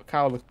 Cow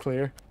looks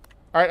clear.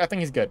 Alright, I think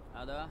he's good.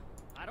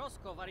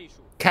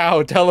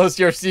 Cow, tell us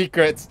your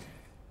secrets.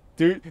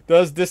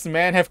 Does this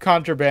man have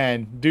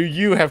contraband? Do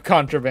you have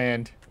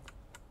contraband?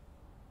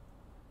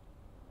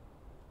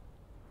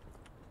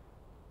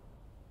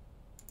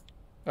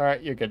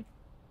 Alright, you're good.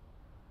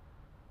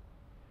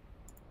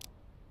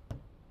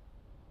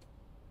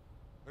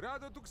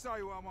 Радо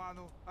туксаю,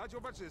 Аману. А чё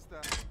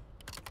почисто?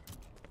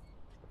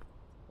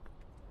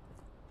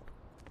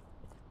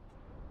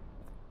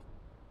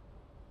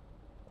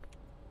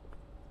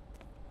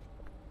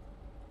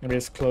 Let me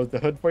just close the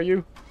hood for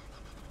you.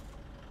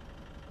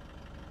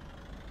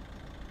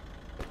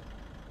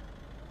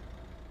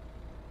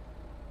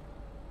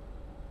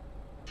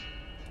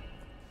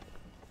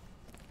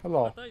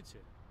 Hello.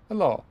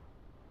 Hello.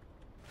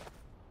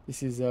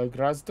 This is a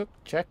Grazduk.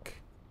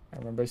 Check. I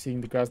remember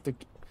seeing the Grazduk,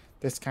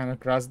 this kind of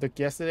Grazduk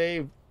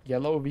yesterday.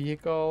 Yellow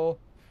vehicle,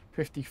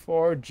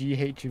 54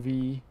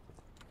 GHV.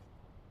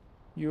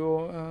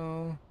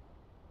 UL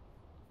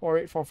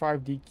 4845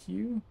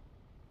 DQ.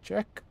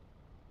 Check.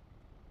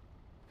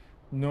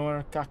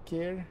 Nur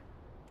Kakir.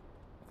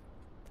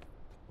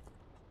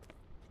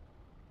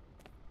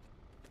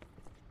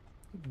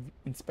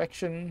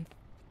 Inspection.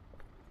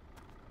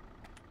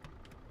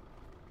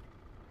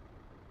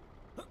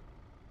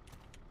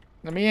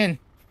 Let me in.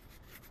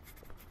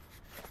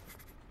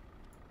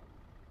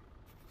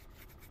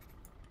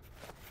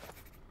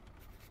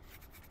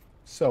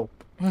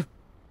 Soap.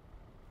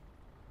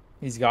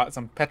 He's got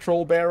some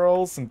petrol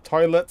barrels, some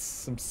toilets,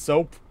 some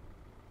soap.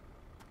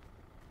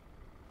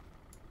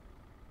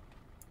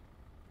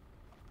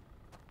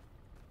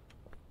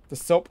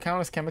 Does soap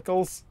count as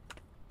chemicals?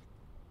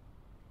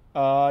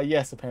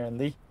 Yes,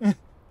 apparently.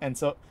 And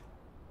so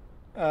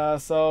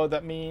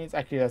that means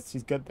actually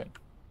he's good then.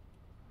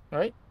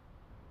 Right?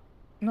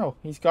 No,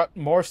 he's got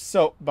more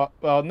soap, but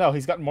well, no,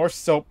 he's got more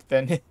soap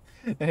than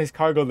than his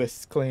cargo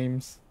list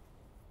claims.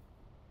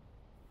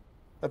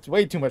 That's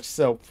way too much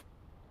soap.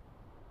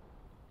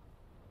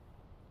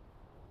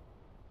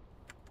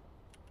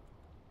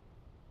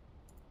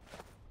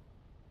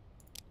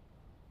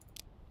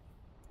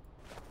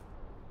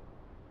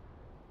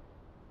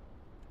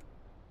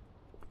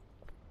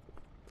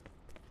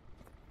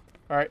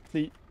 All right,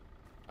 please.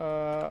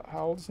 How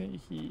old is he?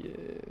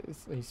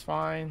 He's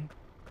fine.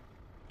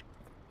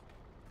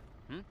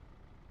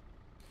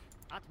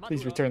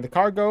 Please return the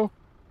cargo.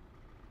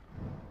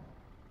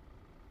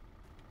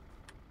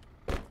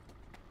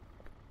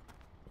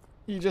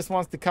 He just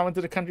wants to come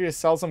into the country to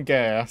sell some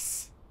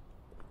gas.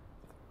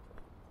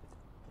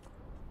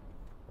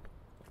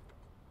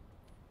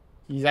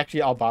 He's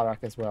actually Al-Barak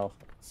as well.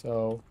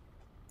 So,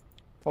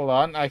 hold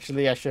on.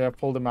 Actually, I should have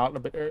pulled him out a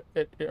bit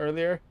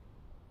earlier.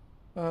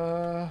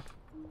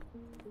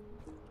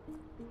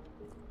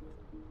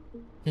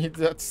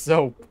 That's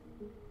soap.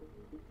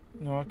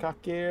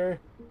 Norakakir.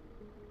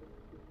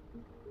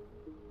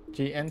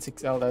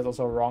 GN6L, that's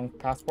also a wrong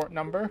passport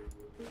number.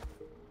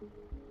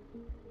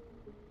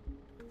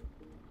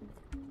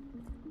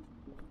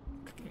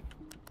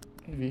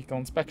 Vehicle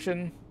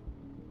inspection.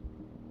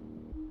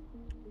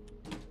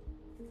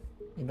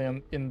 And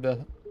then in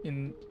the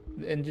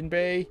engine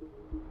bay,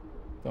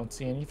 don't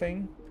see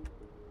anything.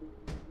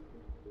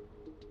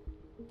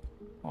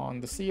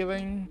 On the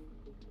ceiling.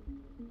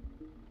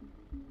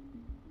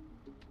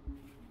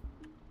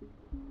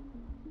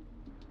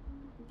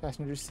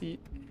 Passenger seat.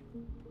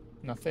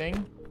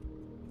 Nothing.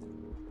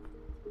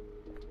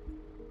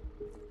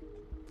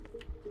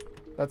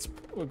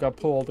 We gotta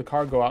pull all the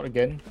cargo out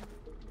again.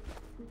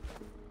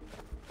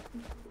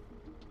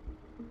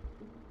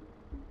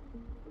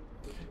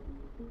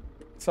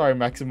 Sorry,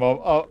 Maximo.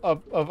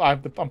 I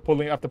have to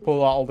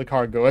pull out all the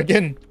cargo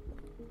again.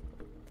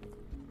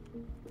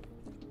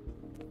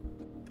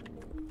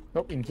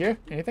 Oh, in here?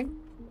 Anything?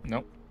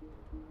 Nope.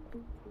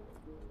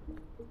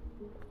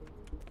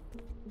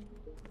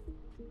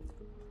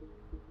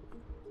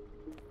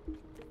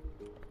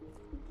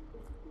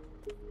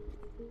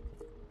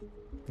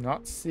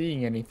 Not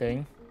seeing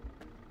anything.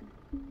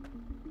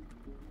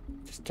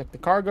 Just check the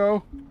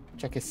cargo.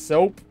 Check his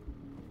soap.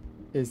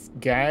 His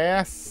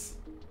gas.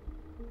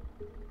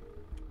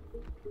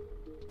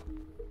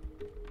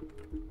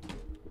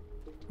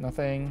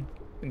 Nothing.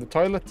 In the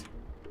toilet.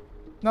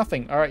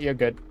 Nothing. Alright, you're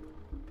good.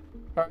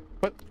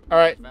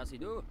 Alright.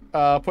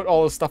 Put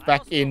all the stuff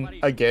back in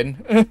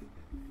again.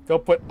 Go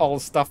put all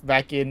the stuff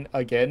back in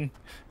again.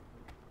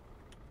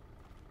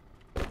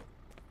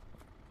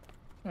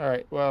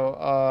 Alright,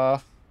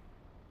 well,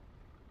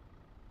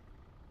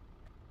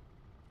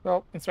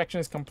 well,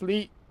 inspection is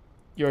complete.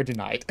 You're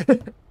denied.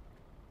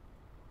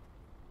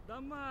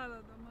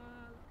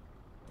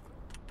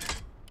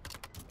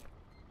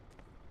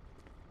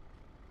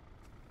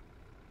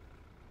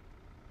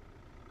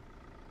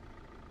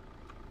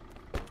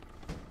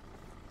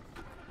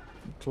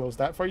 Close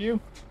that for you.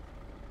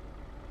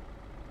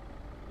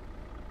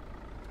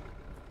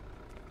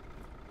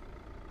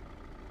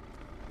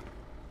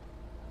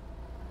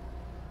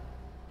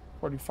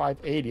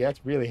 $45.80.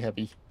 That's really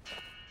heavy.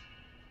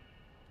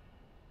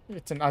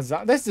 It's an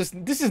Azam. This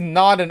is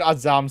not an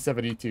Azam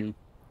 72.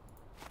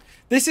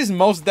 This is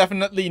most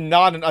definitely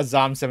not an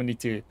Azam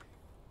 72.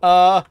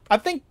 I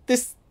think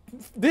this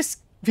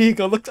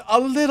vehicle looks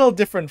a little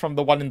different from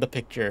the one in the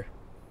picture.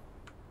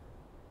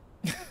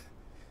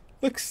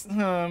 looks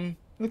a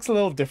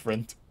little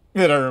different.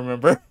 That I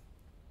remember.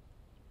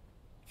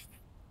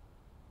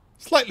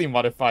 Slightly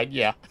modified,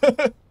 yeah.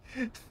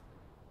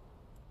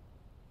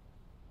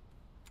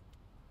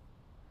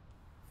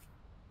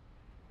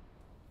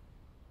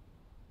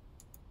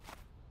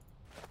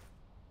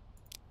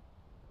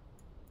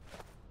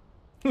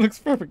 Looks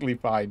perfectly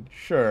fine,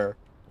 sure.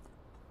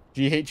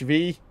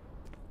 GHV.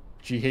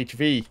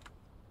 GHV.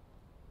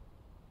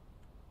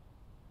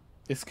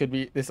 This could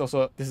be, this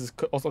also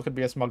could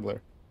be a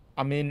smuggler.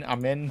 I'm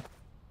in.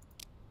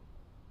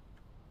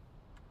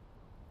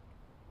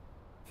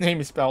 Name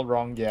is spelled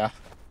wrong, yeah.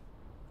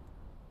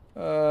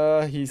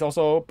 He's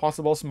also a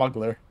possible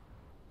smuggler.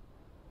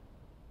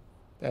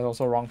 That's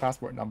also wrong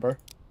passport number.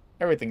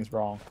 Everything's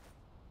wrong.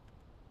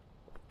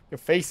 Your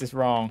face is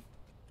wrong.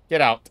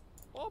 Get out.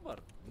 Obar,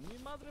 ni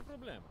madre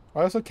problem.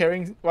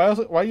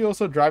 Why are you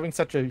also driving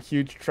such a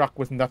huge truck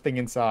with nothing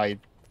inside?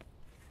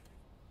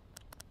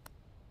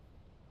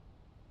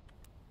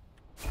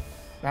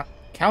 Now,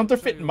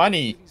 counterfeit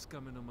money.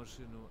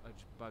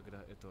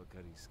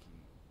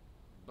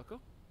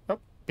 Oh,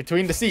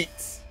 between the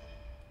seats.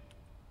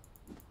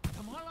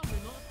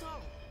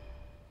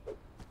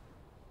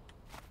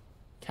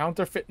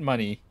 Counterfeit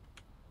money.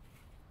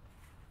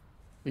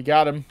 We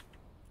got him.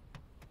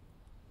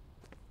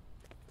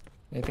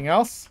 Anything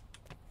else?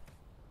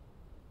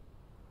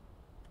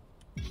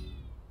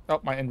 Oh,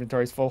 my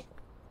inventory's full.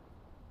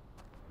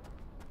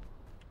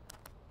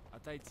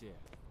 Отойти.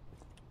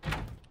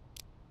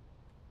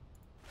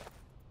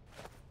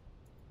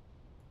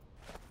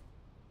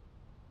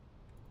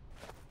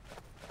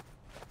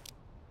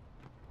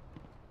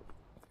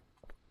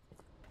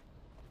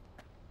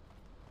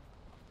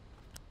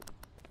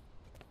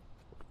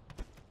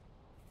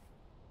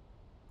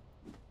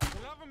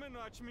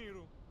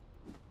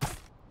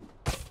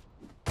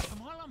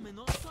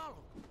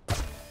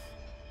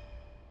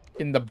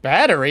 In the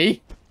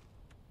battery?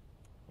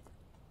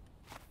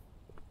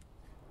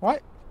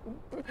 What?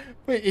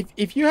 Wait,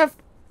 if you have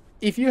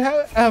he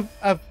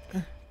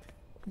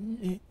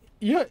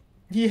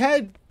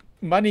had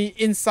money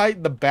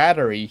inside the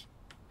battery.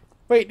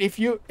 Wait, if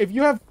you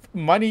have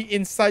money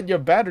inside your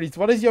batteries,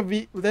 what is your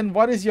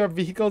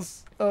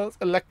vehicle's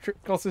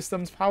electrical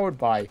systems powered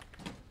by?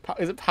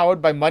 Is it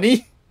powered by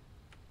money?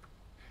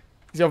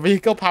 Is your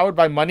vehicle powered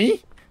by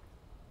money?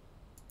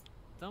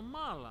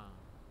 Tamala.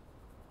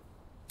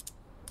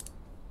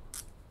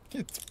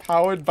 It's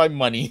powered by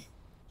money.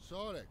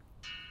 Sorry.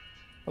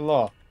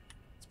 Hello.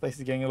 This place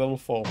is getting a little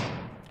full.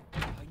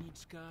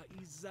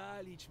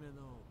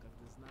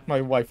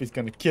 My wife is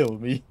gonna kill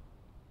me.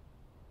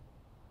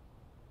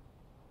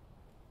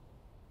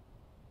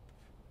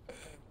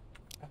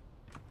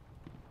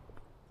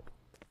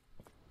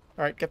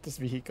 Alright, get this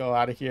vehicle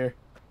out of here.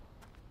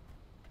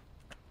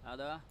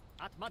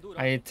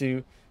 I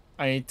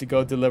need to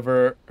go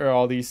deliver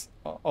all this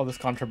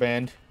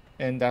contraband,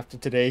 and after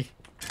today.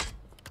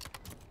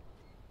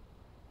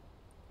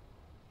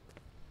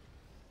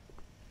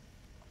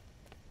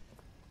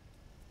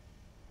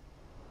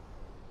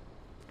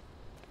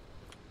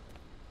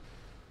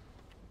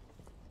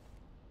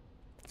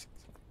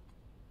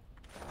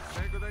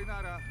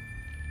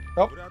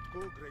 Oh.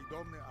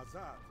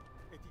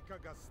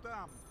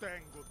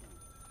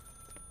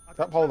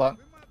 Oh, hold on.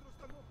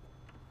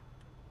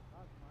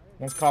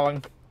 One's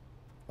calling.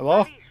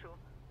 Hello?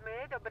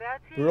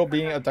 Rural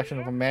being abduction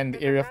of a man in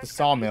the area of the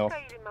sawmill.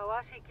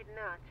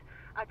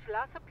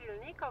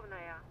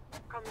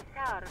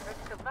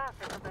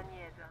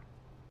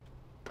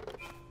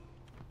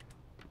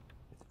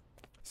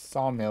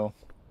 Sawmill.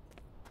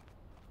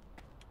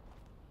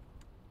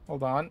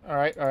 Hold on.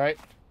 Alright, alright.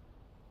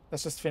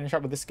 Let's just finish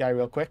up with this guy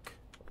real quick.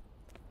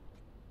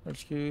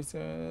 Excuse,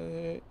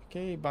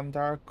 okay,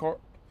 Bandar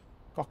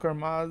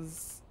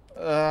Kokermaz.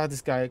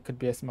 This guy could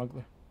be a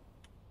smuggler.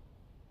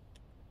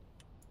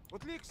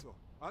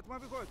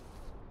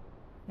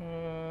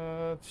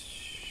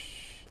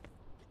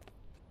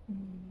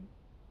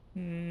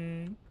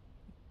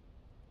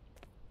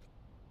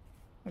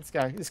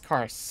 This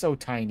car is so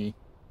tiny.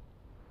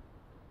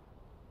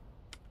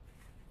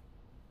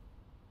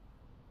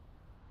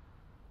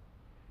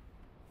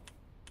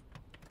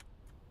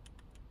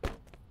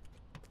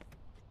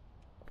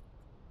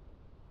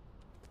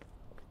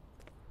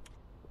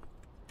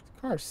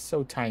 This car is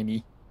so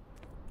tiny.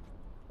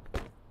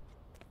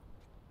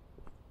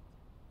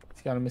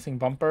 He's got a missing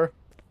bumper.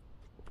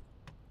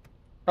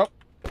 Oh.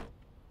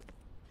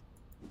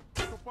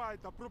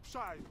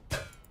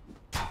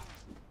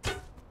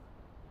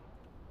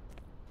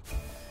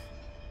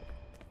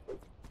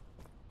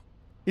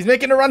 He's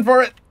making a run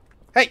for it.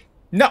 Hey,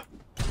 no.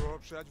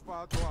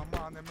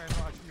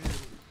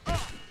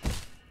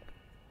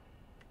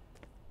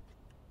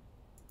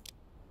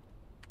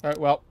 Alright,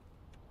 well.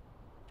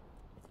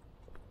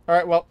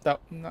 Alright, well,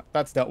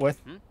 that's dealt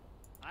with.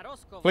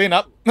 Clean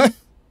up.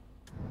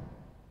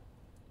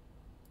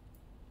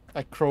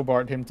 I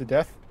crowbarred him to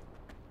death.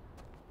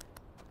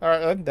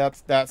 Alright, then,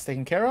 that's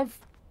taken care of.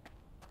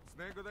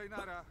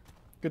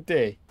 Good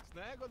day.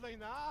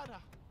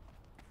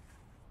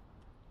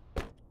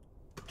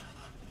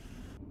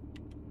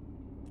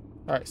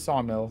 Alright,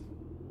 sawmill.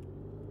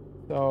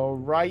 So,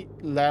 right,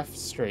 left,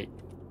 straight.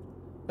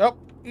 Oh!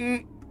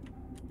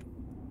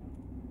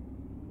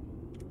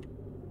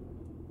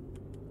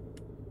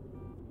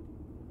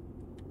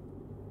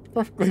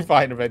 Perfectly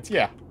fine events,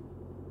 yeah.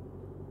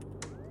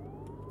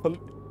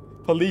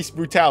 Police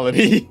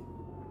brutality.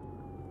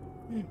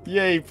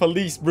 Yay,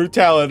 police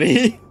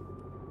brutality.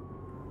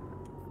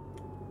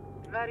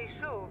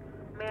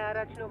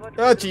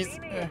 Oh, jeez.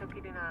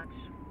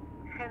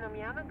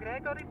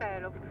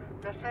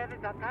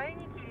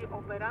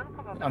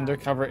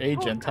 Undercover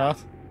agent, huh?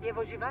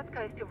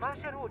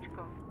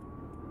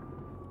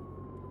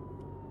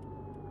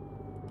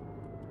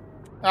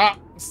 Ah!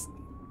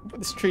 Put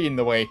this tree in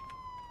the way.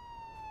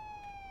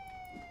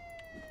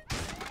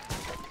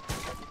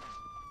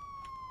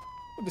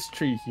 Put this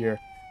tree here.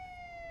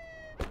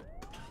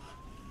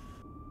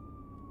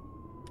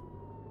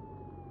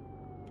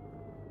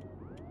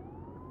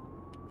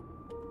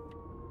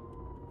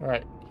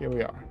 Alright, here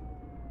we are.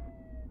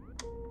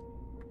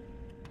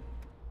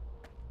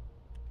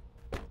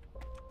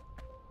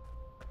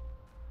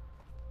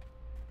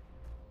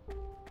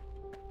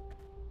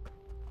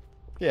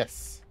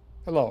 Yes.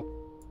 Hello.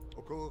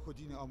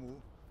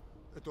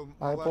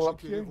 I pull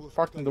up here,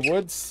 parked in the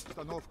woods.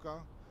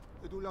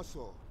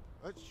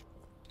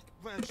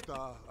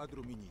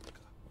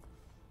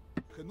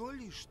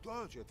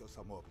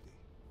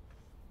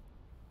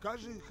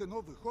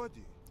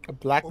 A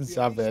black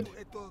Zaved.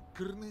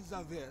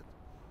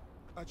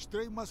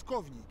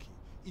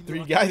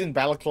 3 guys in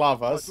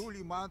balaclavas.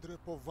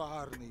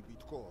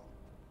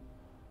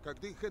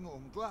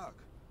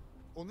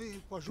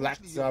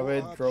 Black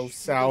Zaved drove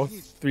south.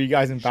 3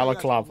 guys in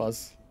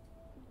balaclavas.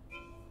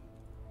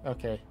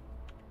 Okay.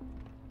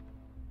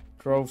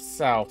 Drove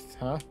south,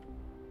 huh?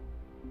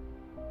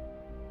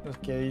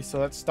 Okay, so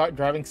let's start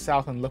driving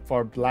south and look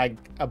for a black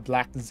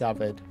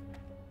Zaved.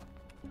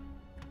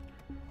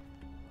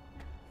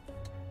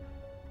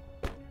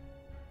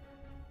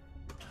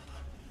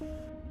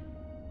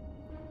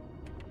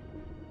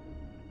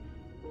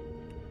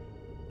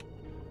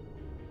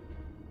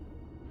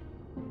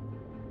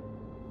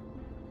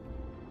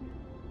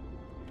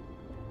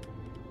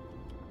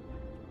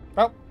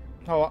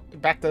 Oh,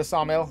 back to the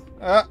sawmill.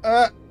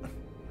 I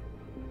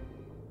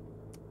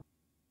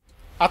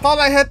thought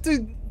I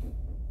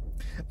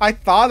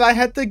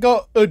had to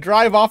go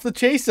drive off to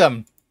chase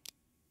him.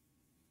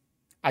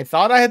 I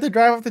thought I had to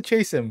drive off to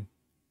chase him.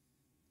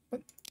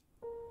 What?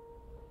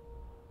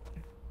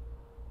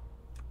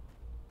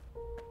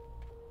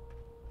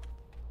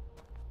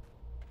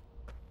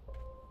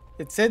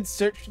 It said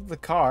search the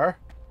car.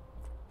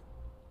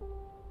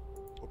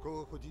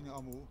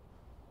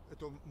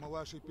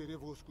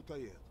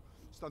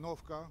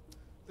 Становка,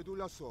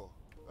 Эдулясо,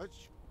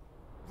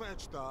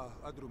 Вечта,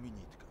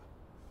 Адруминитка.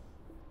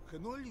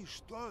 Хеноли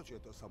что же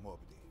это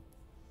самобди?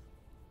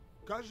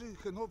 Кажи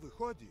хено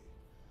выходи,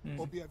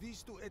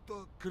 объявисту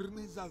это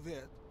крный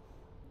завет,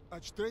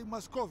 а чтрей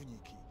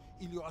московники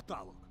или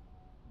аталог.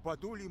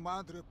 Бадули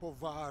мадре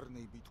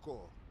поварный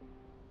битко.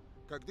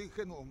 Когда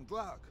хено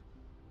умдлак,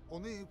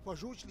 они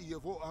пожучли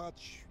его от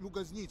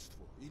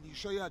люгозництва или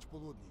шаять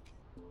полудники.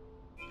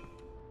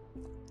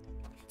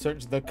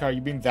 Search the car.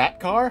 You mean that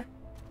car?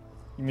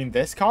 You mean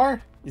this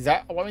car? Is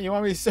that what you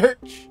want me to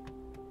search?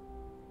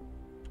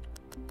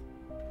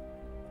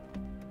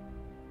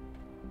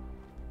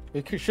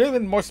 It should have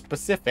been more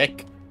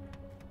specific.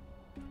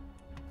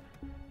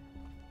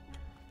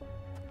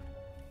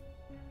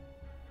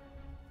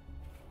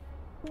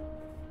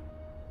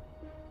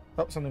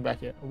 Oh, something back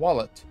here. A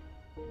wallet.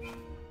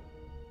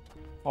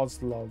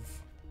 Ozlov.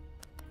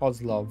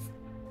 Ozlov.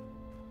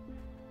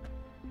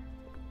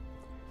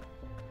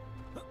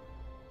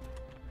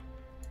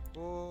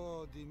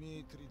 О,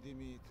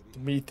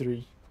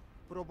 Дмитрий.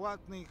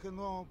 Пробатный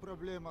хено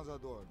проблема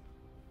задон.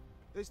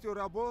 Если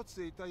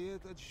работа и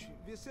тает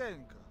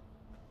весенка.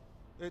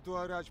 Эту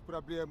арач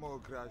проблему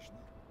крашна.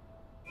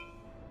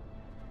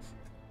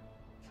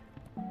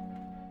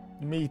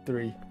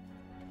 Dmitry.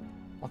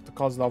 Dr.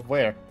 Kozlov,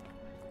 where?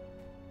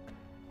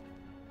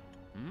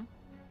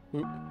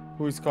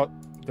 Who's got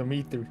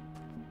Dmitry?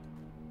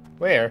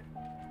 Where?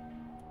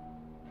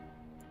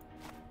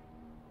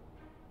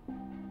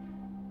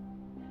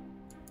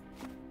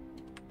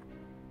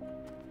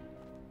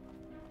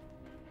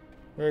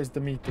 Where's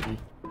Dmitry?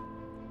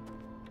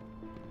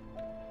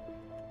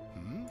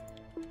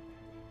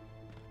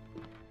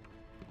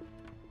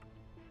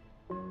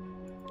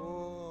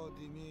 О,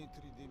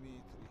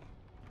 Дмитрий.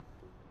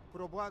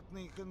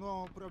 Пробатный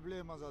хено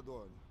проблема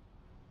задон.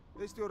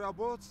 Если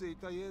работа и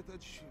тает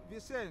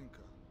весенка.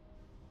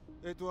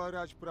 Эту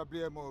арач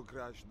проблему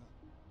крашна.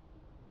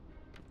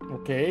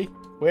 Okay,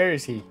 where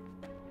is he?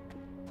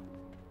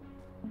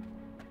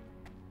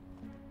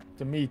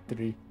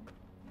 Dmitry.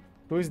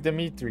 Who's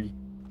Dmitry?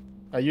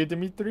 Are you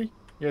Dmitry?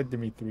 You're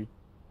Dmitry.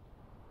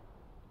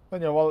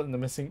 Put your wallet in the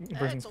missing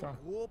person's car.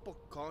 Глупо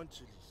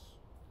кончились.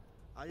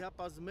 А я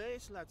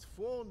позмыслять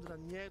фондра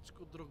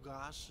нечку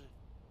другаше.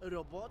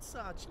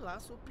 Работа очла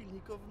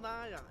супильников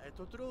ная.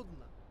 Это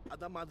трудно. А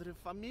да мадре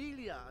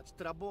фамилия от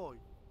трабой.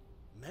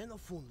 Meno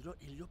fundro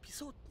ilio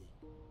pisotni.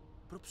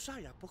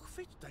 Propszaja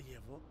pochwyć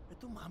tajewo,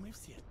 eto mamy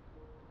wsie.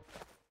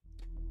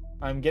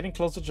 I'm getting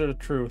closer to the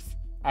truth.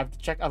 I have to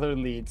check other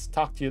leads.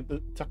 Talk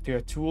to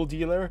a tool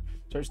dealer.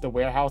 Search the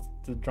warehouse,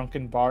 the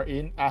drunken bar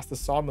inn. Ask the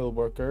sawmill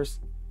workers.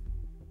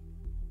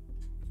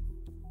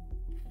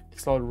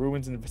 Explore the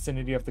ruins in the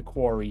vicinity of the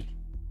quarry.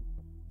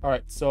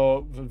 Alright,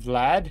 so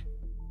Vlad,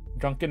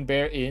 Drunken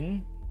Bear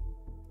Inn,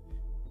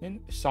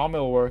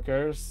 sawmill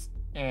workers,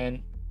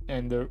 and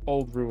the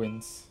old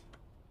ruins.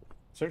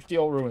 Search the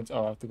old ruins.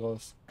 Oh, I have to go.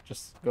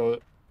 Just go.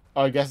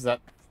 Oh, I guess that.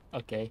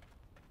 Okay.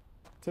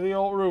 To the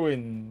old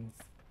ruins.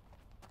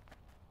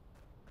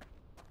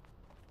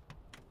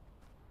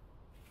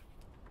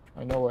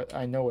 I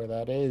know where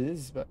that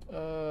is, but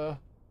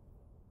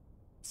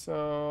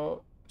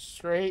so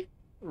straight,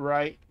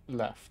 right,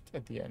 left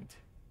at the end.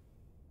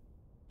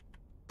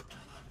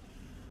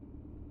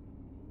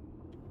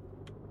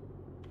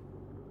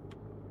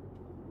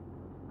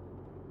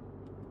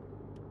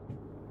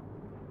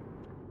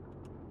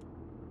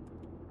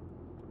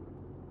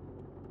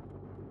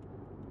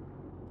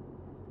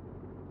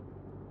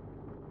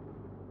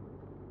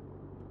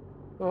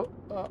 Oh,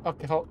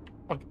 okay,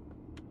 okay.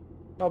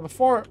 Well,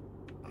 before,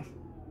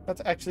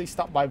 let's actually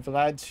stop by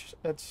Vlad's.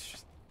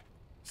 Let's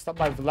stop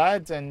by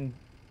Vlad's and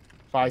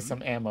buy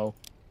some ammo.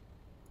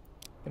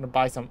 Gonna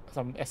buy some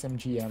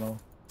SMG ammo.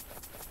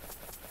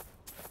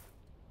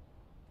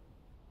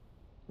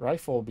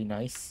 Rifle would be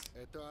nice.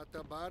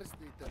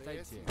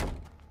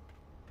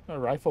 A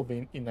rifle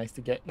would be nice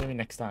to get. Maybe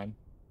next time.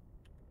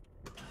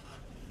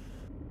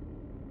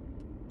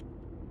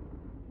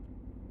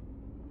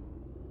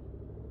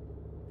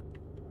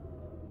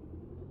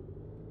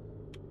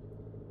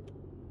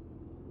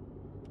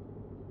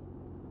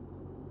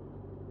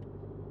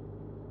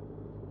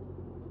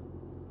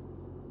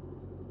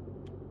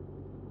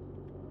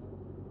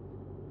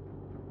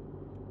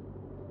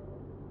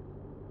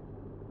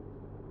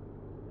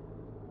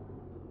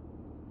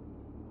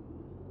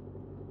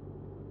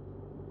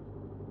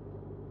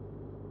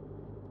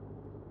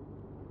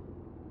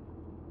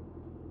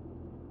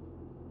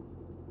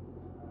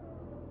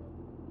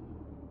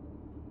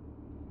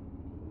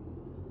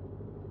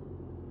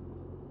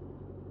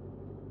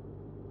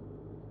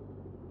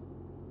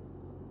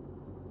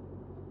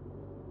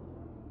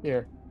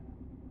 Here.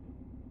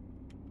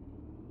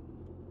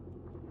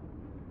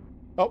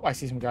 Oh, I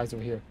see some guys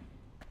over here.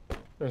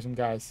 There's some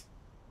guys.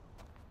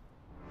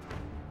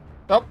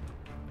 Oh.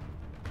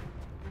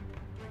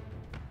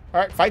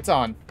 Alright, fight's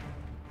on.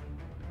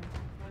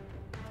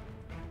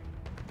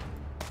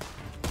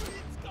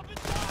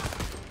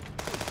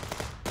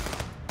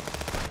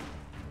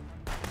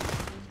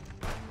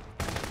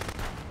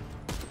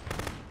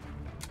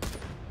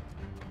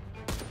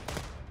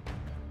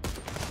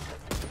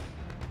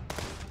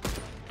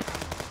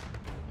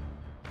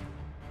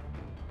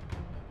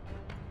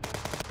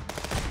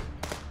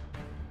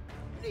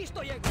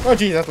 Oh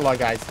geez, that's a lot of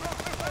guys.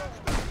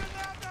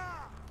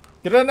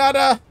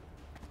 Granada!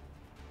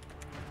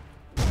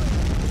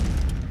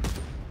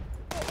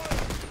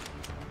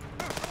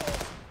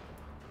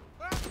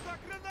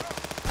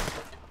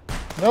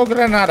 No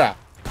granada!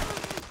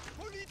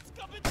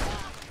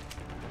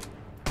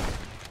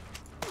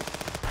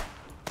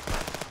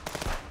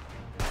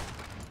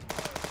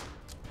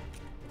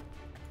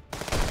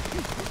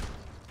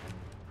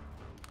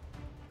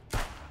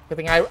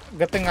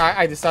 Good thing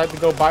I decided to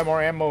go buy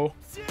more ammo.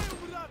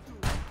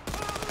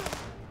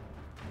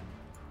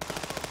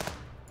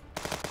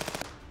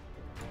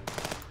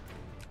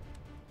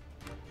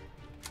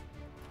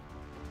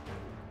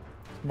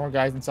 More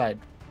guys inside.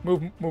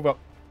 Move up.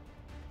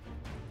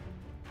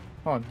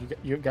 Hold on,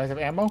 you guys have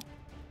ammo?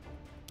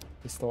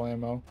 Pistol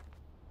ammo.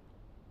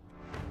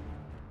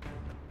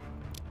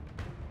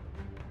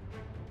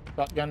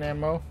 Shotgun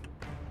ammo.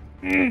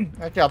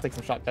 Okay, I'll take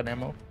some shotgun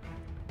ammo.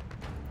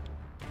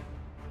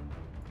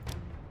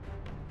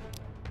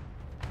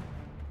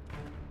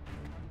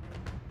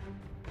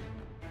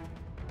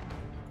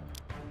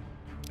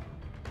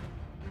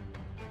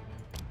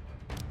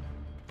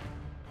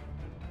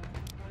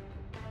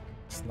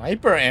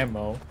 Sniper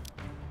ammo?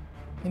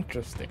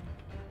 Interesting.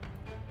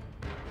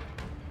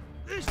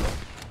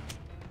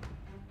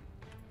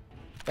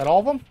 That all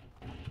of them?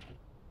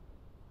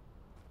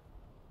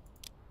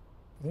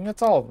 I think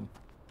that's all of them.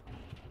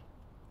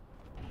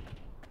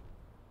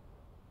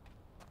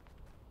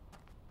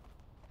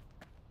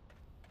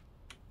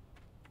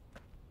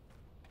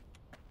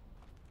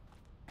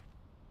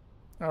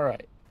 All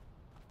right.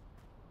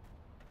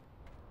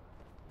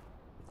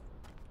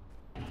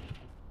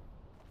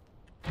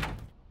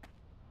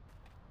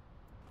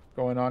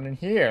 Going on in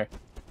here?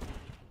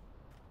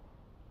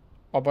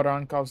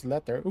 Obarankov's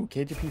letter. Ooh,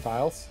 KGP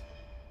files.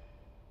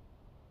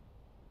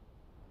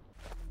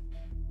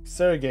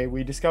 Sergey,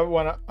 we discovered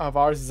one of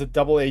ours is a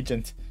double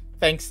agent.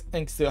 Thanks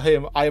to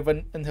him,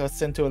 Ivan was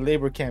sent to a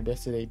labor camp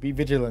yesterday. Be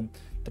vigilant.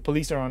 The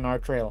police are on our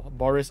trail.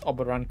 Boris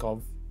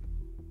Obarankov.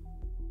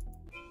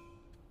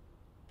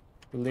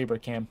 The labor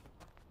camp.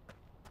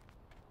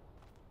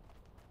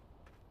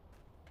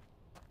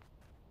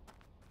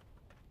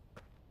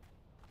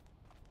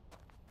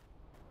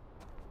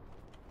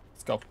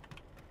 Let's go.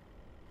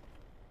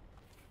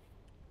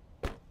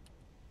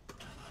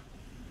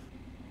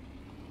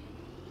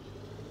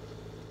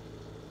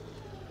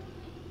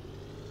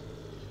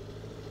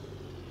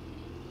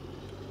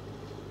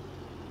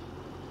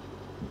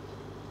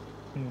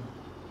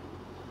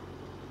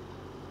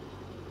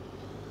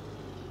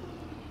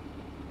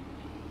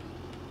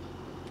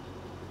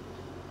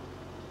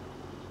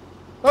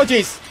 Oh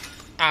jeez!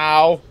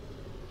 Ow!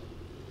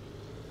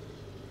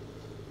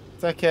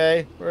 It's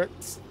okay.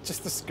 It's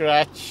just a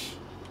scratch.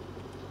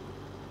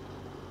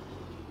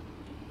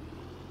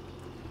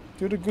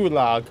 To the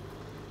gulag.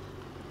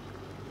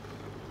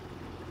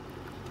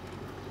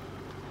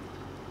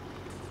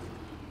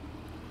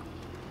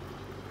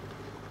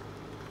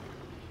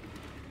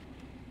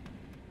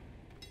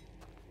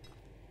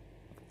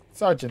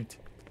 Sergeant.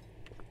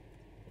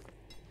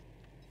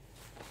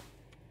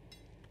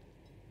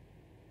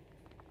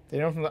 They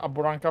know from the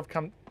Aburankov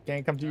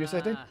gang come to your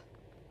city?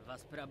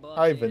 Was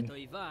Ivan. to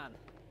Ivan.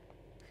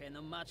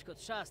 Heno mačko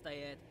trzasta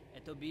je,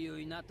 eto bio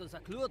i na to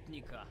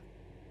zaklutnika.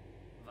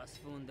 Was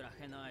fundra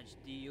henoać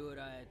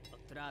diura et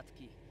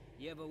otratki.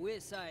 Jevo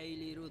łysa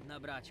ili rudna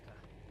braćka.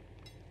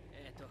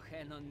 Eto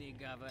heno ni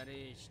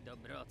gavarić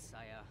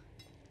dobrocaja.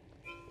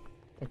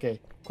 Okay,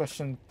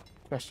 question.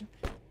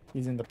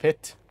 He's in the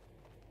pit.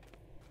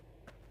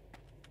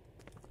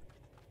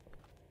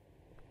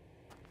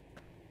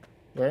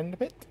 Where in the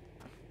pit?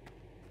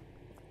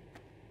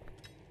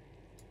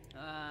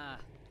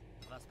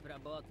 Was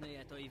prabotny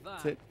je to Ivan.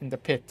 Is it in the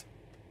pit?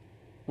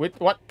 With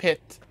what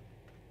pit?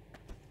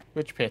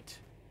 Which pit?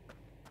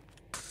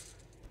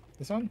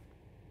 This one?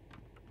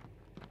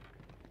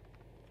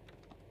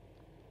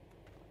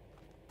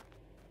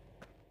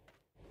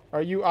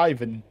 Are you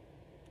Ivan?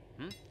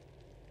 Hmm?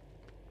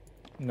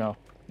 No,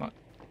 not.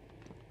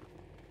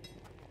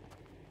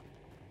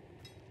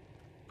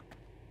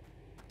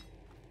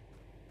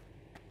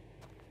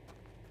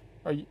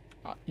 Are you?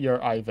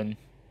 You're Ivan.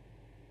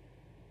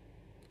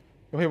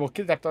 Okay, we'll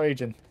kidnap the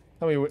agent.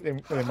 Tell me what they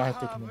might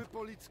take him.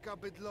 Wypolicka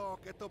bydlok,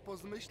 to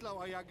pozmyślał,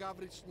 a ja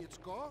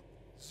gawryczniczko?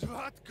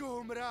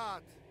 Rzadko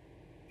mrad!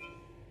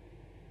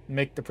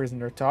 Make the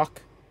prisoner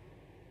talk.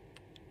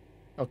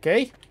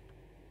 Okay.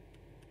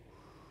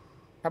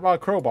 How about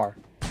a crowbar?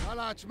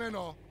 Alać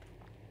meno!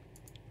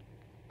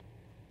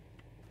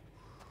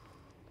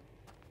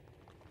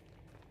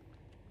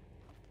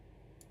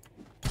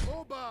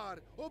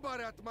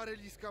 Obar at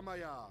maryliska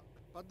maja.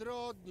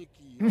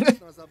 Padrodniki,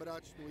 można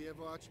zabrać tu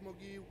jewoać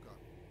mogiłka.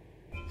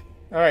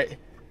 Alright.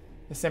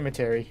 The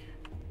cemetery.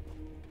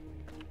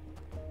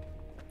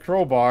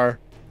 Crowbar.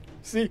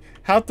 See,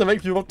 how to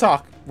make people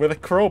talk with a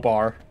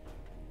crowbar.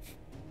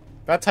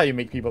 That's how you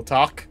make people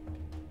talk.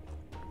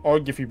 Or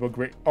give people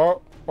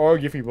or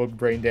give people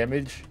brain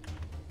damage.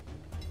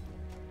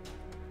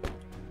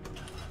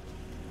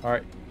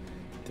 Alright.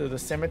 To the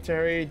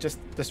cemetery,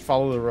 just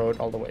follow the road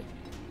all the way.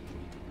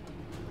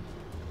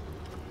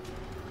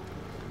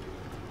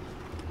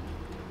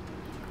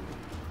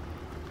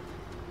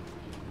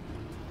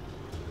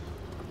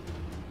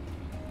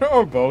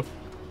 Or both.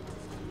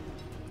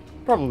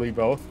 Probably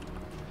both.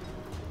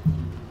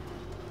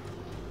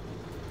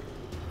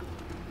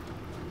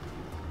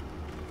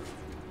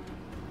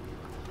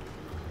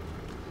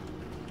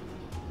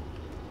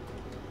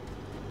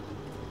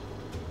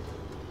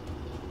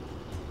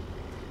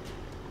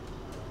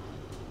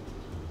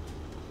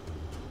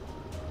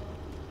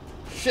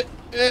 Shit.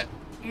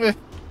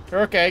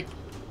 You're okay.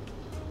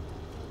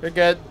 You're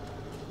good.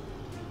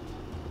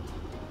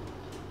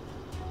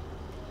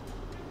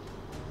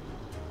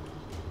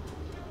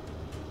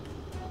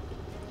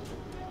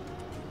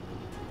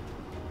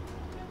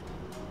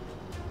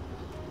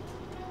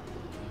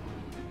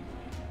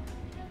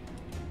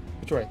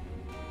 Which way?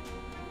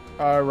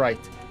 Right.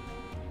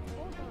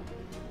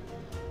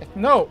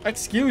 No,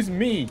 excuse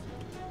me.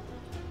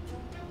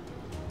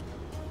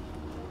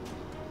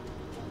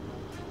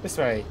 This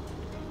way.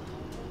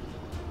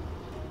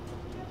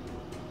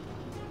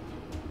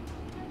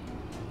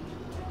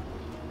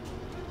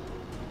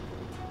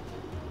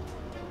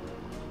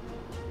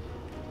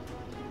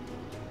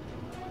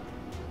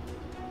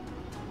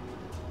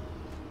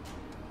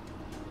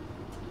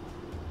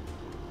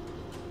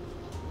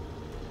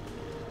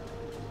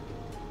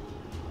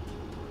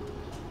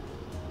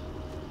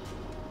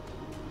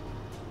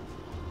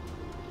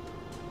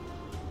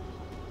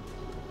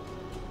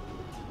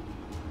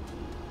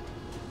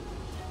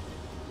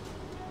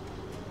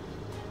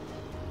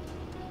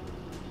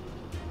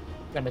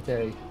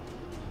 Cemetery.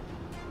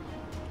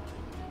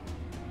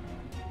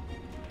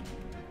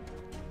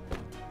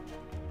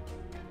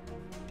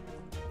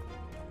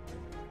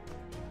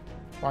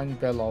 Find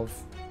Belov.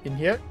 In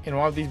here? In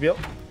one of these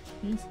buildings?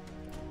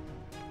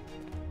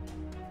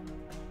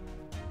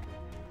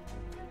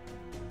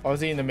 Or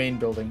is he in the main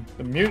building?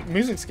 The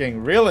music's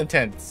getting real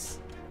intense.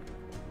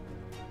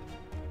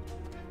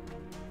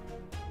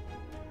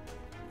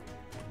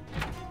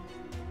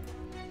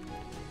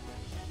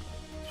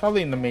 It's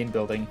probably in the main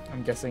building,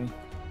 I'm guessing.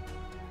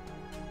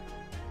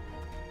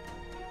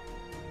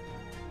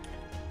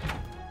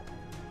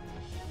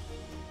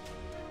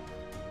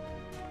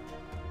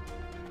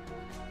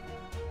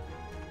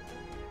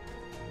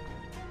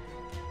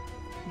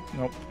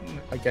 Nope,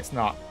 I guess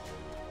not.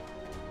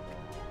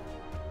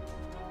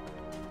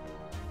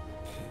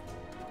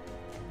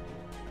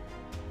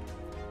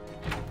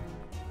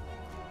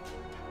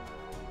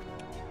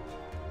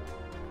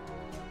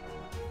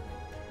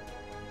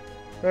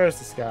 Where's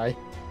this guy?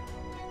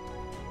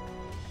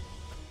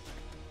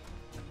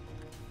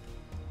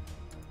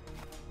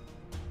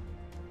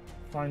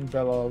 Find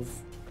Belov.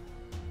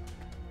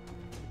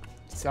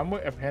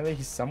 Somewhere, apparently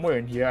he's somewhere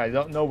in here. I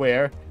don't know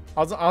where.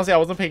 Honestly, I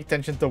wasn't paying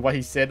attention to what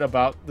he said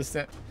about the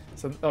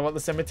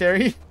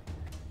cemetery.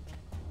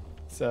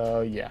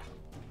 So yeah,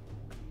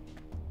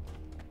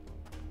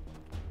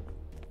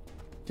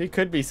 he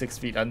could be 6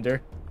 feet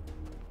under.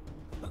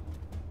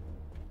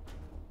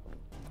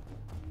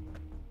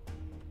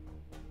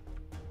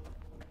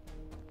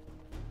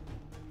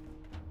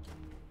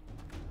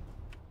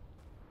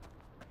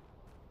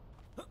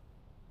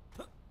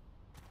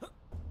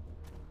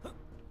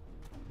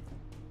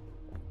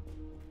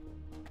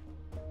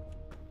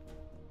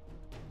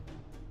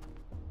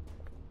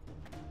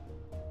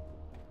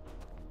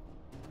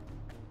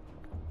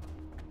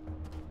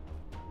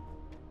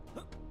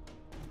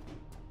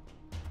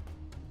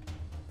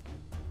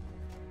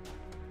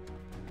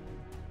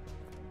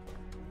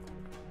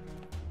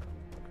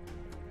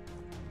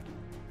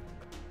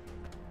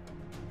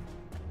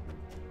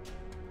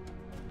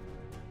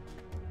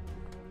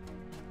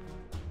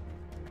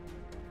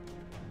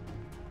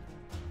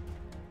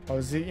 Oh,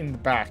 is he in the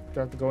back?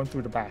 Do I have to go in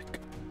through the back?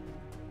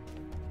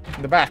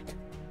 In the back.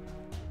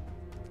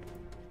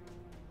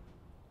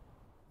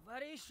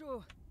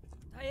 Varishu,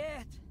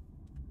 Tayet.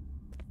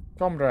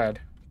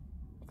 Comrade.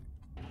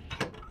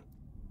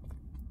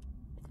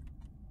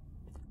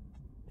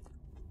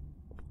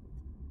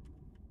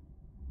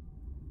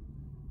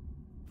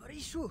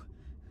 Varishu,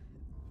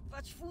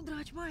 patrz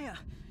fundrać Maja.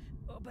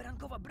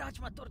 Oberankowa brać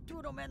ma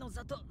torturą meną,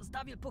 za to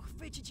zdawil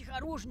pochwycić ich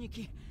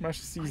haróżniki. Masz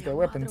seize A their ja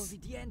weapons. madro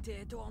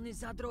widięty, to ony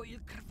zadro il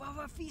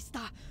krwawa fista.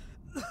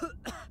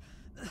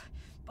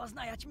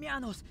 Poznajać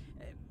mianos,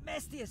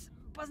 mesties,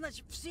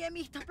 poznać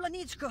wszystkich ta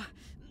planiczko.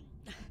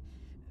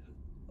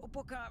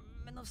 Opoka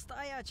meno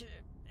wstajać,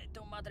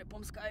 to madre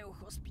pomskają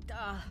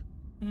hospital.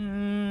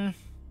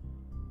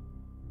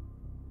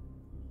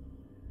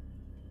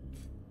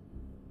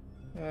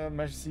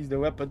 Masz seize the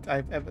weapons.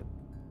 I've ever.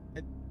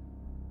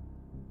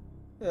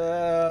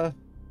 I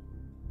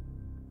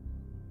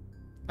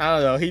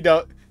don't know.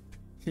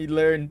 He's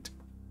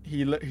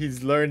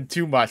learned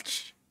too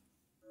much.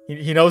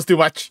 He knows too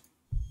much.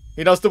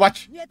 He knows too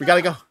much. We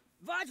gotta go.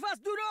 Wać was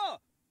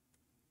duro!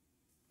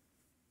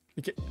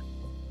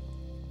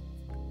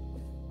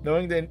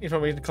 Knowing the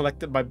information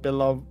collected by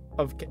Belov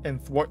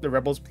and thwart the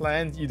rebels'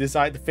 plans, you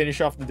decide to finish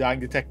off the dying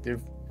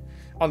detective.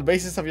 On the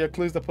basis of your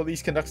clues, the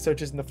police conduct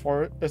searches in the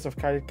forest of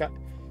Karikatka.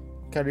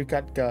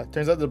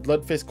 Turns out the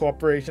Blood Fist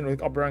cooperation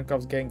with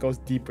Oberankov's gang goes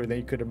deeper than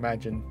you could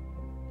imagine.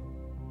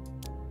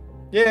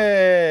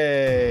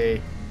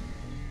 Yay!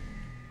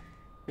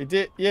 We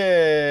did.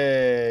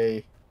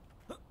 Yay!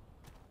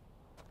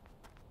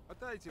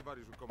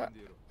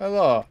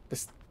 Hello.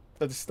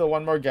 There's still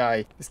one more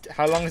guy.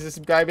 How long has this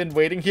guy been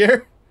waiting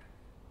here?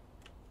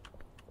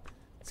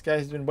 This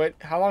guy's been wait.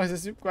 How long has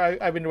this guy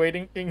I've been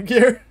waiting in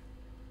here?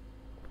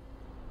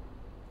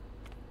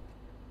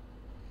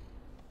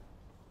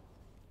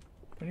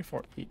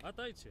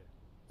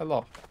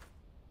 Hello.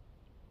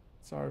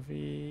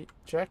 SRV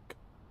check.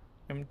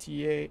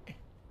 MTA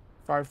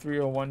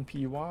 5301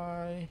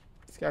 PY.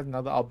 This guy's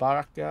another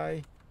Al-Barak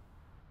guy.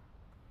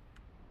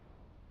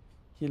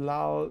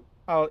 Hilal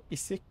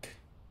Al-Isik.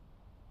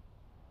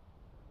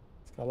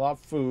 He's got a lot of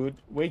food.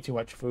 Way too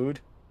much food.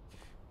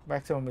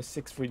 Maximum is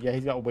 6 food. Yeah,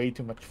 he's got way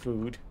too much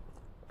food.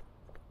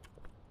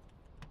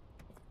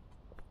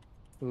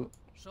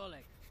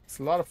 It's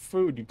a lot of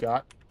food you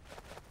got.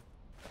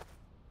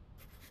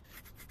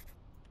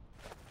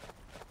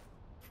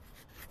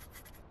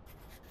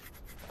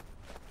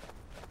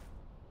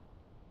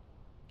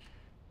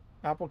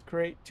 Apple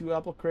crate, 2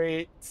 apple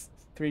crates,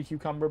 3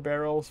 cucumber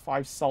barrels,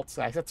 5 salt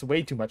sacks. That's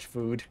way too much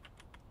food.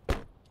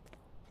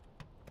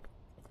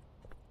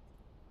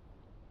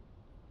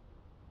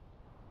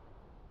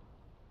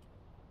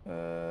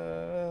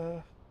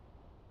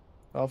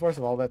 Well, first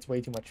of all, that's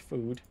way too much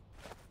food.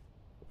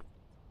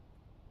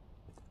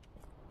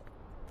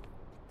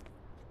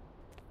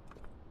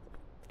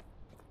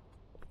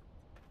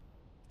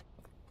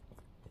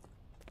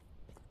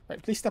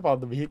 Right, please step out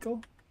of the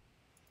vehicle.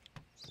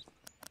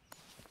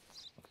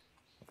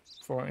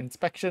 For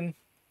inspection.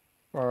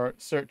 For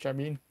search, I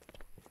mean.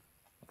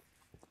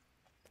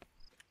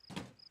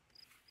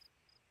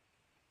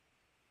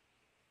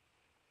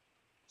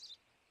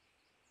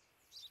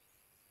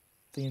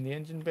 See in the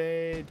engine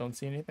bay, don't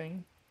see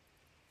anything.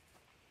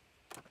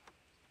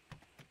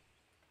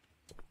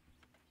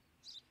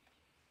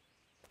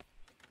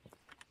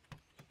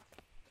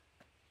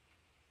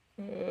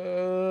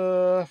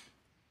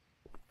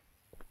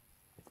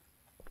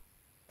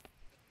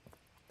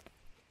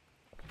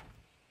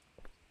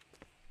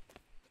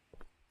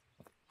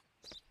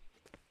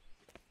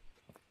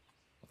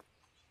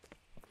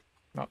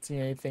 Not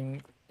seeing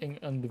anything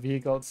on the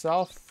vehicle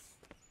itself.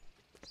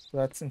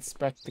 Let's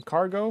inspect the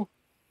cargo.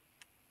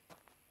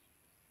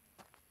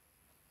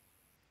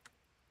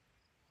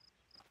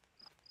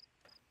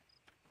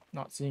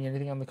 Not seeing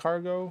anything on the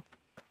cargo.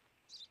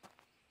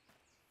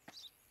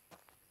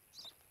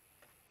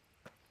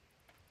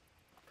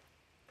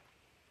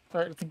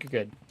 Alright, I think you're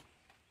good.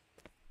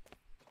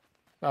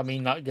 I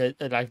mean, not good.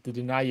 I'd like to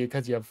deny you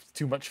because you have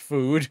too much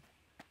food.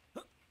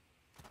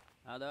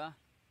 Ada?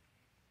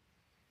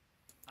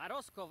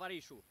 Arosko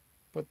varishu.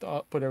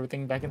 Put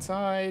everything back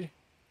inside.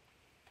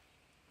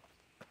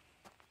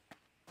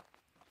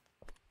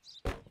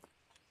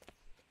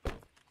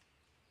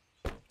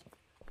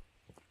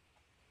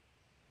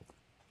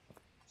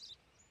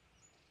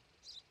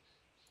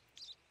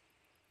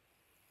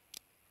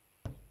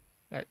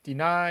 Alright,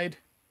 denied.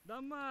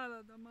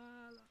 Damala,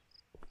 damala.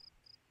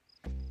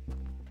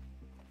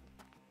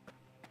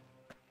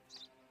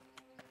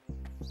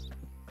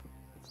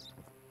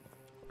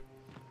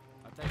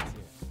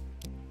 Attenție.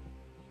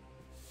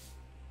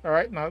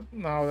 Alright,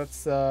 now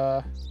let's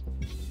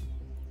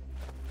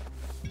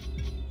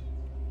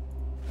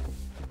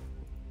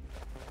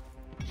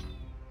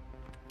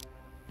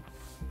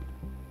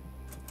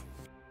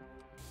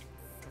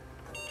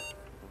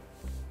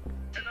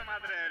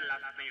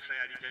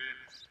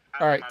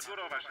Alright.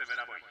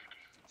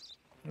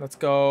 Let's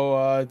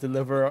go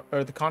deliver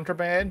the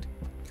contraband.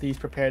 Please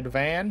prepare the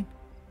van.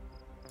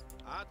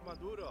 At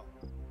Maduro.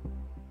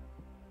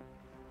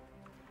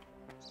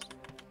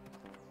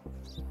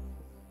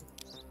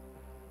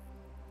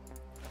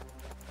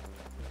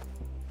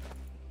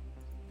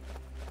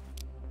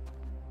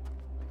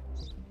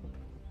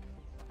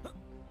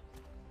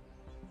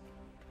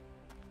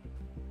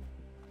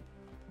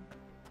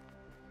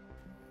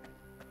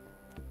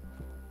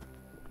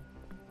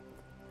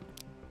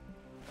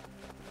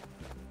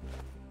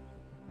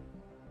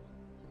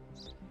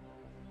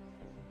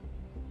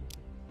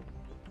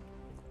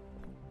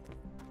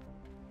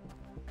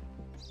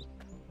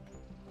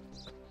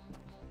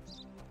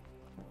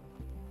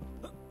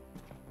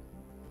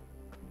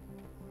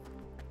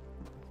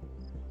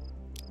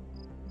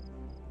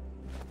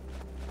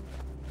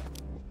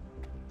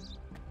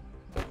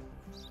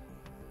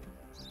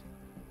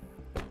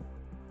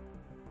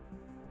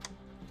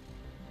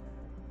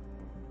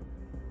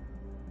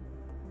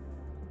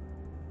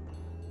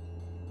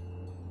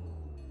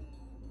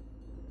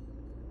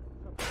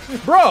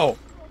 Bro!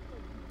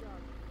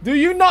 Do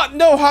you not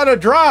know how to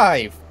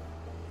drive?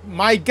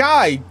 My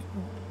guy,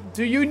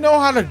 do you know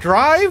how to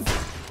drive?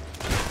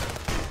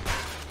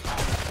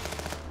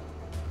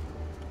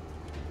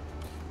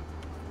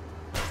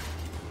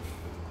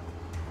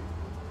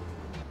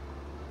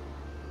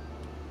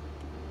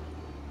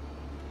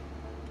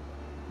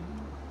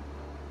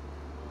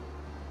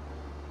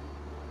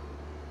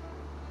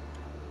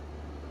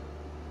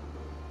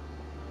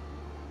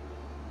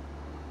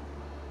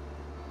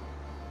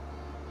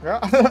 Yeah,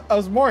 I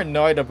was more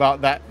annoyed about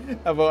that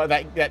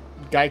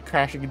guy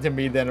crashing into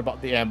me than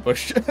about the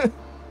ambush.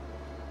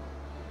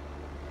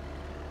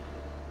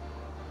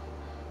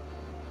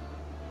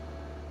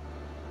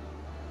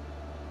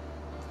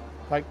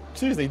 Like,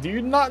 seriously, do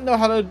you not know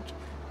how to?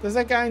 Does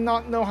that guy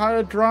not know how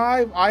to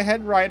drive? I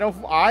had right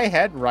of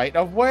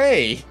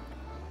way.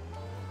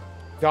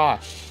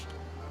 Gosh,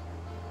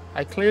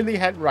 I clearly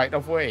had right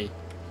of way.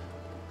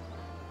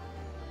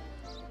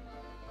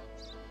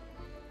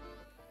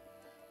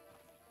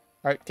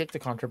 Alright, take the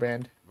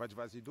contraband.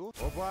 Вас идут?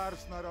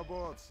 Обарсна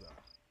работа.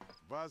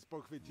 Вас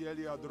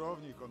похватили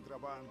одровни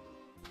контрабанду.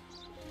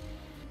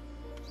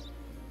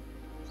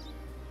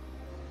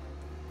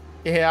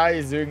 AI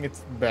is doing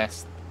its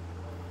best.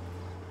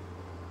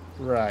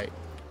 Right.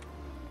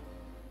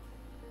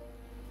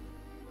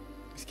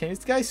 Can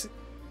this guy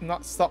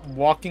not stop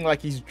walking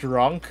like he's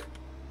drunk?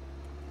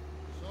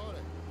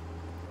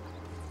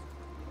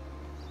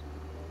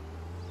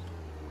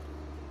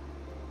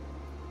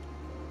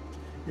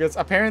 Because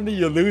apparently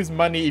you lose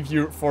money if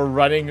you for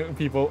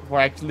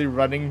actually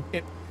running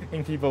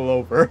people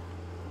over.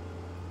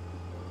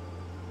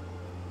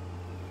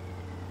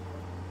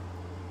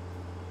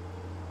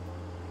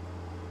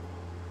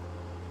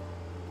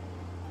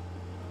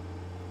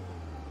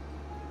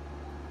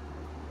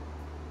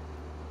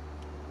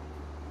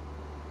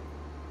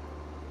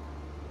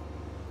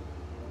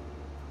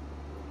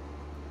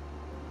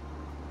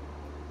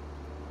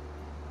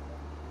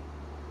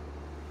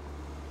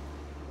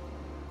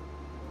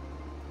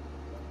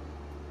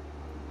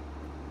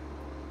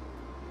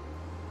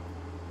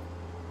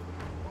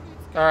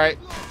 Alright,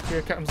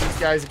 here comes these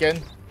guys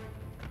again.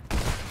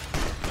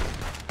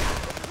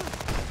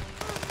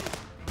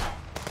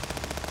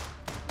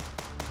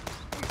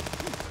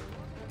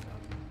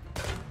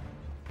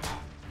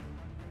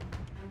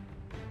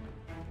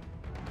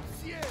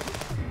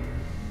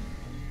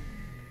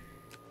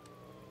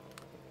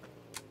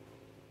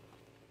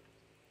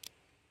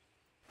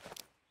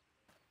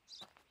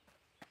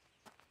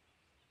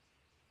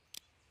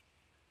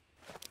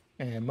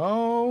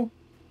 Ammo.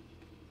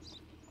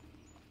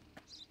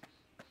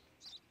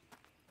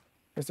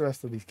 Where's the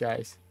rest of these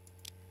guys?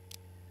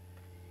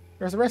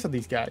 Where's the rest of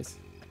these guys?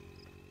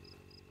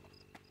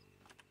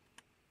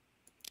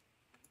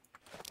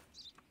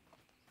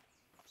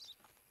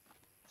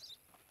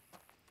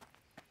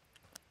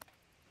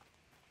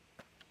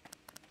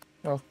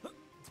 Oh,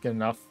 it's good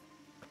enough.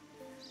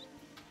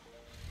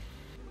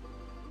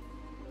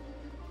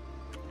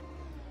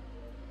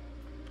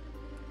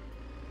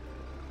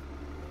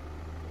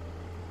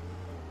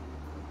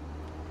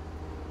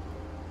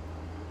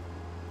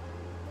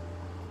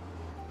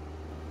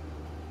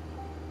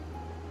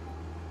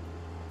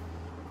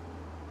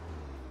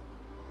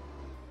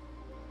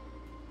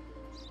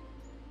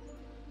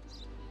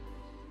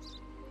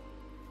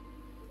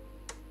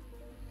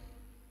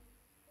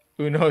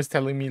 Uno is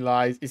telling me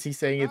lies. Is he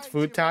saying it's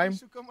food time?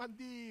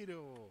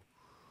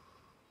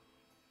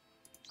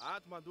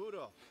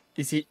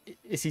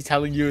 Is he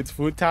telling you it's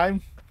food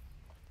time?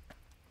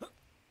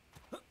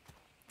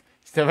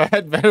 He's never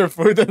had better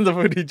food than the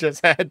food he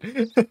just had.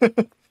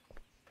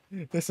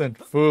 Listen,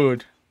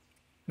 food.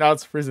 Now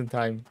it's prison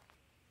time.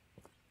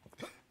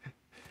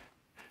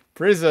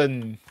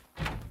 Prison.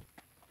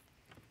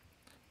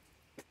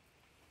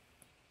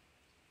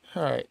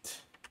 All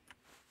right.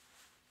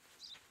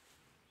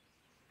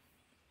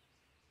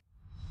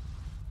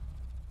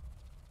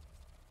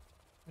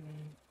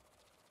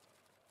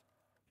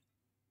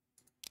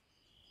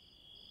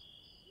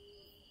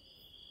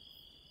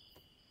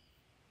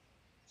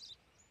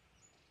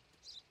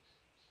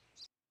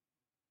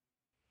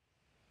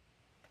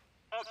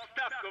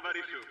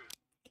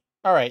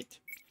 All right.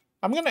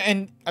 I'm gonna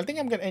end. I think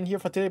I'm gonna end here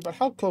for today. But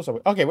how close are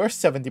we? Okay, we're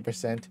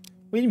 70%.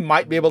 We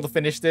might be able to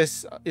finish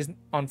this is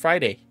on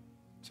Friday.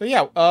 So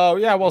yeah.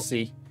 Yeah, we'll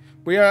see.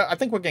 I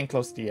think we're getting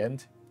close to the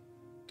end.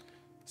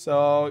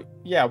 So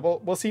yeah,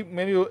 we'll see.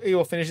 Maybe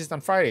we'll finish this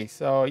on Friday.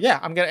 So yeah,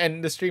 I'm gonna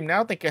end the stream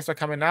now. Thank you guys for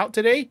coming out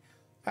today.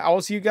 I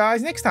will see you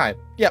guys next time.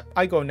 Yep,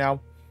 I go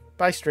now.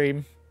 Bye,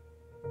 stream.